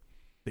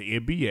 The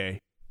NBA,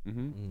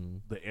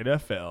 the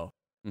NFL,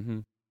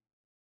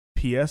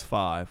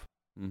 PS5,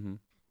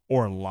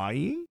 or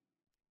lying?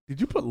 Did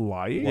you put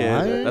lying?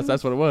 Yeah,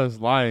 that's what it was.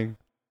 Lying.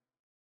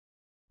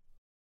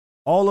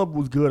 All of them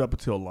was good up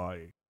until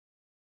lying.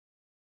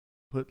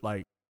 Put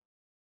like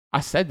I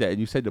said that, and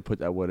you said to put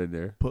that one in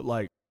there. put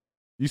like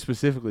You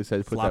specifically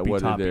said put that sloppy one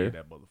in toppy there. in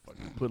that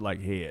motherfucker. Put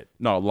like head.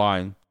 No,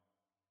 lying.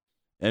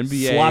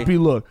 NBA. Sloppy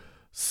look.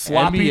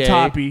 Sloppy NBA.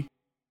 toppy.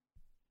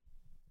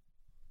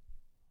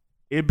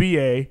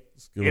 NBA,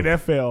 give it-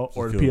 NFL,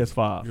 or give the it-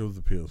 PS5. Give it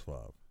the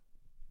PS5.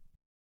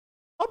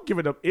 I'm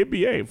giving up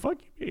NBA. Fuck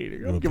you,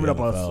 nigga. I'm Give giving the up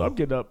NFL. I'm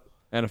getting up.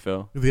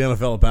 NFL. Get the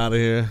NFL up out of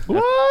here.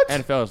 What?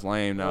 NFL is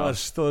lame now.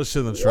 Throw that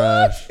shit in the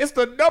trash. It's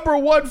the number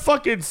one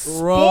fucking sport.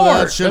 Throw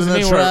that shit in the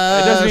It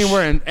trash. doesn't mean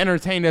we're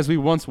entertained as we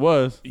once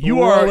was.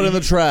 You are Throw it in the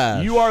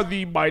trash. You are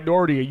the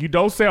minority, and you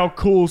don't sound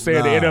cool saying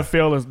Nah. the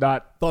NFL is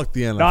not Fuck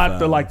the NFL. not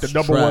the like the It's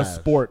number one trash.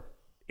 sport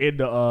in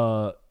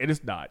the and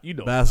it's not. You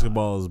know,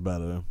 Basketball is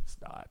better. it's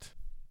not.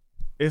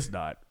 It's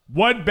not.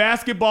 One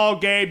basketball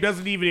game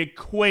doesn't even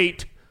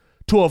equate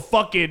to a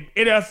fucking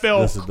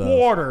NFL Yes, it does.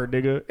 quarter,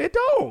 nigga. It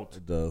don't.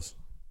 It does.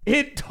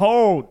 It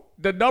don't.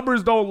 The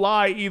numbers don't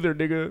lie either,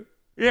 nigga.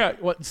 Yeah,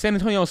 what San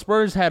Antonio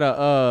Spurs had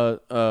a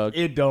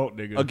It don't,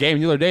 nigga. a game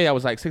the other day that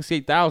was like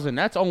 68,000.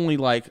 That's only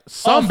like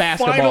some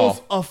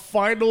basketball. A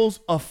finals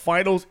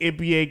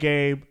NBA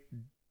game.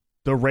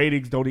 The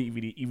ratings don't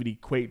even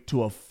equate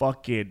to a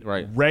fucking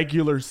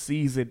regular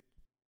season.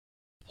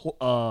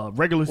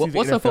 Regular season.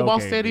 What's NFL the football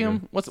game, stadium?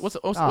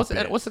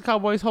 nigga. What's the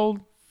Cowboys hold?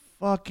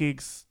 Fucking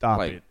stop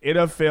Like, it.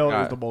 NFL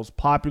God. is the most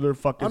popular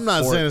fucking I'm not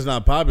sport. saying it's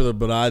not popular,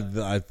 but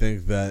I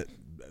think that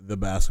the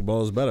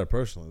basketball is better.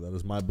 Personally, that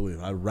is my belief.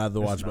 I'd rather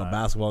watch a not.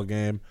 basketball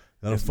game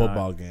than It's a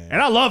football not. game.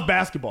 And I love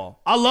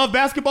basketball.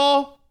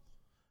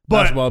 But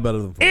Basketball better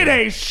than football. it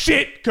ain't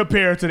shit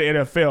compared to the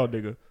NFL,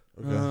 nigga.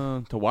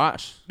 To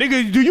watch.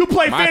 Nigga, do you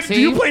play My do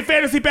you team? play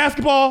fantasy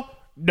basketball?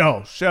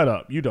 No, shut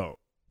up. You don't.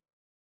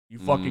 You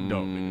fucking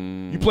don't,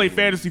 nigga. You play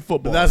fantasy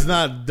football.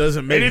 But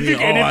doesn't make me.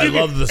 I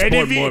love the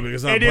sport more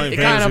because I'm playing It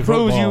fantasy kind of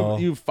proves football.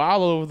 you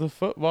follow the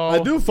football. I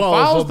do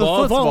follow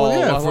football.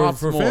 Yeah,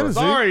 for fantasy.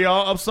 Sorry,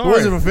 y'all. I'm If sorry. it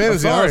wasn't for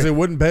fantasy, I'm I sorry. honestly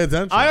wouldn't pay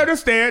attention. I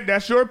understand.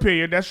 That's your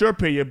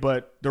opinion.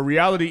 But the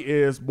reality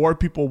is more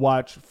people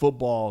watch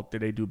football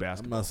than they do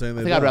basketball. I'm not saying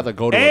they I think I'd rather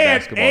go to a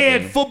basketball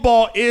And game.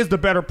 football is the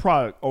better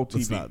product on It's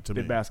TV not to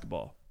than me.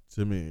 basketball.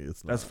 To me,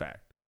 it's not. That's fact.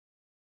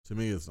 To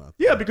me, it's not.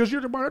 Yeah, because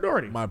you're the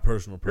minority. My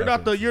personal You're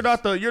preference.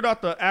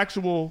 not the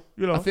actual.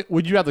 You know.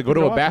 Would you rather go to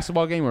You a know,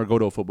 basketball game or go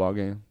to a football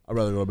game? I'd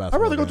rather go to a I'd basketball.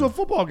 rather go to a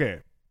football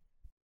game.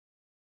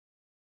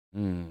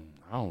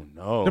 I don't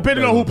know.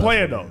 Depending on who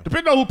playing though.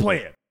 Depending on who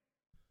playing.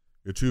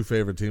 Your two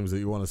favorite teams that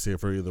you want to see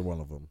for either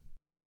one of them.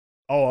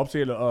 Oh, I'm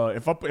saying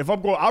if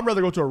I'm going, I'd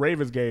rather go to a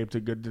Ravens game to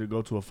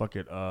go to a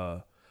fucking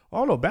I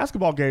don't know.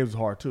 Basketball games is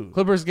hard too.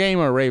 Clippers game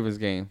or Ravens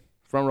game?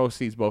 Front row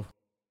seats, both.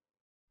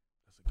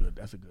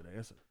 That's a good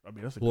answer. I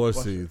mean, that's a Floor good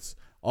question. seats.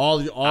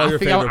 All your I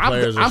think favorite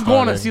players are I'm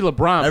going to starting. see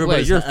LeBron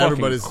play. You're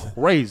fucking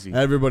crazy.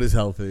 Everybody's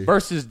healthy.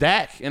 Versus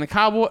Dak and the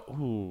Cowboy.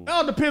 Ooh. It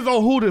all depends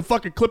on who the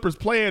fucking Clippers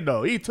playing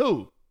though. He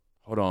too.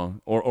 Hold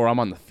on. Or I'm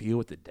on the field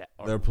with the Dak.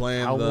 They're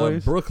playing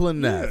Cowboys? the Brooklyn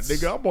Nets. Yeah,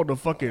 nigga, I'm on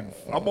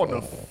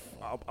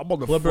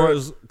the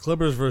Clippers front.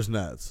 versus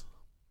Nets.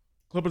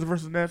 Clippers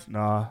versus Nets?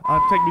 Nah.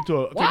 Take me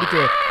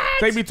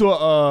to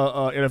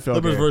a NFL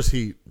Clippers game. versus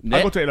Heat.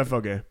 I go to an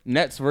NFL game.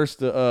 Nets versus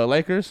the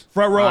Lakers.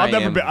 Front row. I I've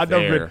never am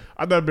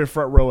been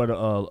front row at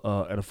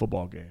a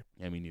football game.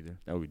 Yeah, me neither.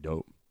 That would be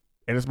dope.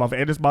 And it's my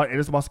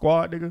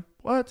squad, nigga.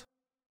 What?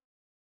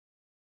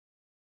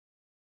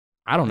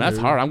 I don't know. That's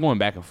hard. I'm going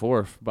back and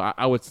forth, but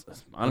I would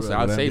honestly,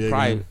 I'd say NBA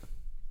probably game.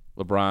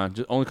 LeBron,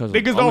 just only because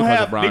Niggas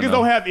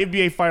don't have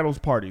NBA finals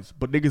parties,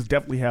 but niggas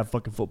definitely have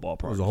fucking football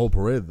parties. There's a whole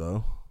parade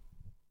though.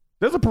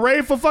 There's a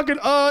parade for fucking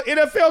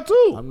NFL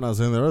too. I'm not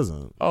saying there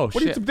isn't. Oh What are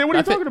you- shit! then what are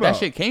you talking about? That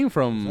shit came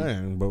from.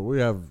 Dang, but we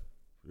have.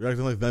 You're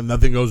acting like that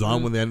nothing goes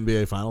on when the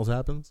NBA finals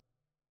happens.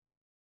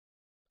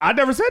 I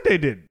never said they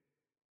did.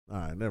 All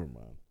right, never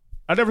mind.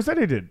 I never said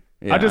they did.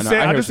 Yeah, I just I know.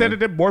 I said hear said you.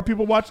 that more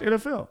people watch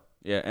NFL.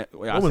 Yeah, I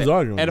Woman's say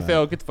arguing NFL.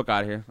 that. Get the fuck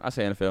out of here. I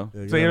say NFL.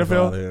 Yeah, Say get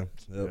NFL? out of here.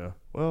 Yep. Yeah.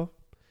 Well,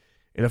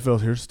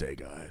 NFL's here to stay,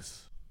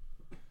 guys.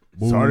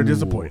 Sorry to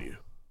disappoint you.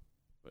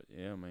 But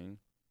yeah, man.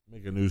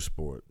 Make a new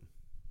sport.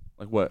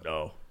 Like what?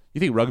 No. You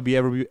think rugby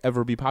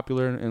ever be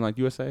popular in like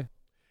USA? You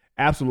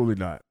Absolutely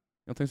not.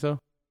 don't think so?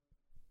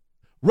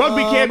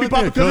 Rugby can't be I think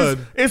popular it because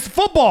could. it's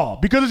football.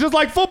 Because it's just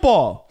like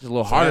football. It's a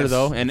little harder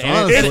though, and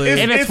honestly-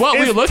 it's what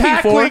we're looking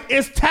for.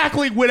 It's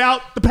tackling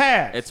without the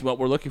pass. It's what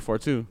we're looking for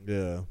too.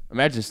 Yeah.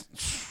 Imagine.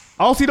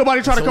 I don't see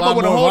nobody trying It's to a come up lot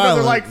with a more whole other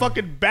violent. like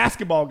fucking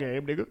basketball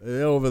game, nigga.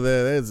 Yeah, over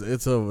there,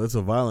 it's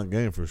a violent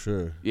game for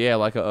sure. Yeah,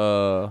 like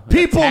a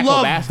People tackle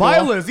love basketball.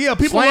 violence. Yeah,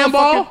 people Slam love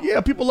ball. fucking, yeah,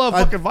 people love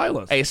fucking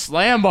violence. Hey,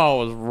 slam ball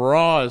was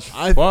raw as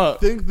I fuck.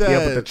 think that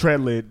Yeah, but the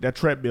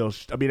treadmill, what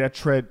is that,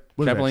 Trampoline?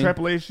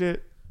 trampoline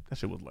shit? That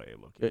shit was lame.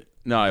 Look,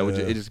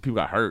 It just people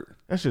got hurt.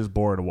 that shit's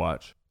boring to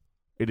watch.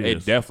 It It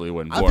is. definitely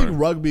wasn't I boring. think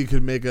rugby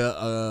could make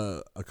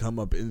a come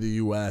up in the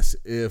U.S.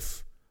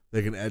 if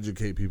they can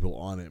educate people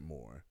on it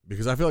more.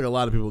 Because I feel like a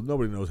lot of people,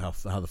 nobody knows how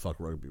the fuck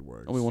rugby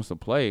works. Nobody wants to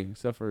play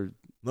except for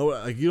No,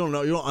 like you don't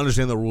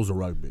understand the rules of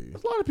rugby.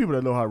 There's a lot of people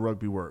that know how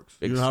rugby works.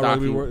 You big know how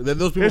rugby stocky. works. Then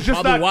those people It's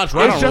just probably not. watch It's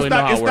rugby. don't just really know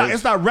not. how It's it not. works.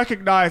 It's not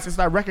recognized. It's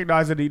not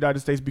recognized in the United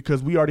States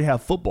because we already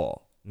have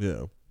football.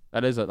 Yeah,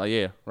 that is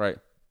yeah, right.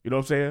 You know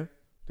what I'm saying?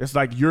 It's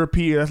like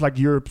European. That's like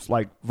Europe's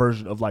like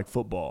version of like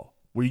football,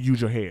 where you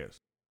use your hands.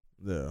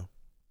 yeah,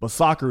 But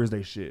soccer is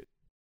they shit.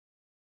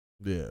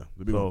 yeah.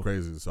 The people So-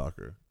 crazy in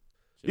soccer.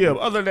 Yeah. But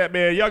other than that,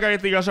 man, y'all got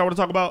anything else y'all want to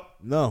talk about?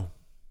 No,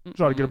 I'm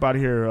trying to get up out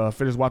of here.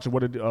 Finish watching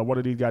one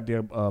of these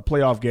goddamn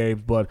playoff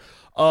games. But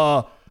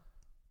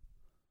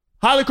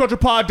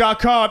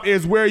highlyculturepod.com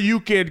is where you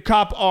can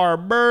cop our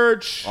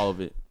merch. All of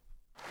it.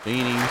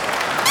 Beanies.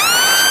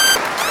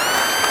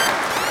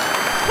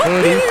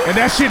 Hoodie. And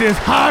that shit is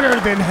hotter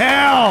than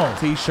hell.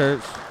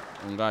 T-shirts.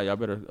 Oh God, y'all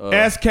better.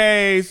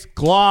 SKs,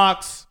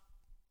 Glocks,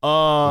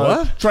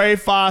 What? Trey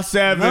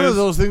 5.7s. none of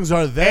those things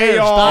are there.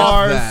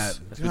 ARs,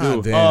 Stop that. we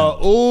God do.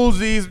 damn.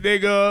 Uzis,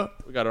 nigga.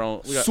 We got our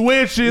own. We got,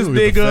 Switches, We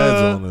get the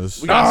feds on nigga.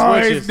 this. We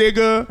got switches.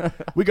 nigga.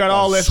 We got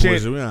all that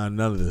Switches. shit. We got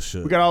none of this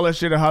shit. We got all that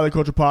shit at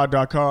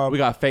highlyculturepod.com. we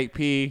got fake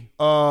pee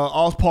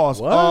All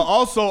pause. What?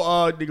 Also,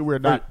 nigga, we're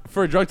not.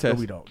 for a drug test. No,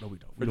 we don't. No, we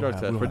don't. For We drug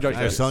don't test. have- For we drug don't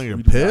have test. fake- Selling your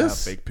we do not have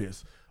piss? Fake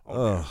piss.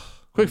 Ugh.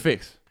 Quick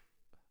fix.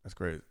 That's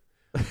crazy.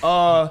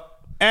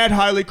 At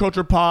Highly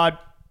Culture Pod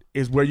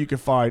is where you can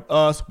find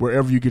us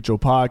wherever you get your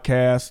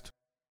podcast.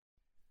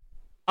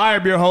 I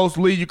am your host,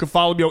 Lee. You can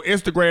follow me on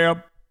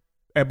Instagram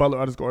at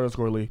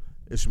Butler__Lee.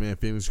 It's your man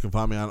Phoenix. You can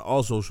find me on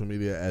all social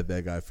media at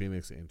That Guy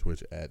Phoenix and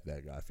Twitch at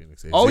That Guy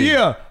Phoenix. Oh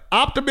yeah,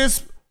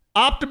 Optimus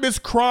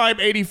Crime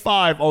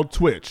 85 on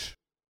Twitch.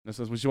 This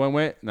is what you went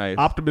with? Nice.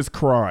 Optimus I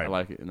Crime.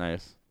 like it.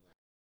 Nice.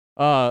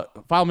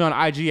 Follow me on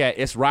IG at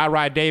It's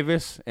Rye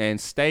Davis and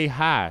stay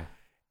high.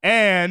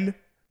 And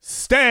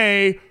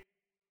stay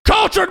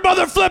cultured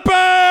mother flipper. You're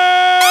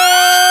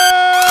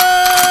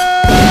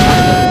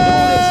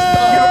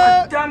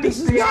a dummy,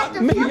 bitch.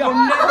 You will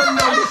never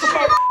know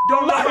shit.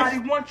 Don't nobody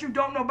want you.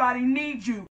 Don't nobody need you.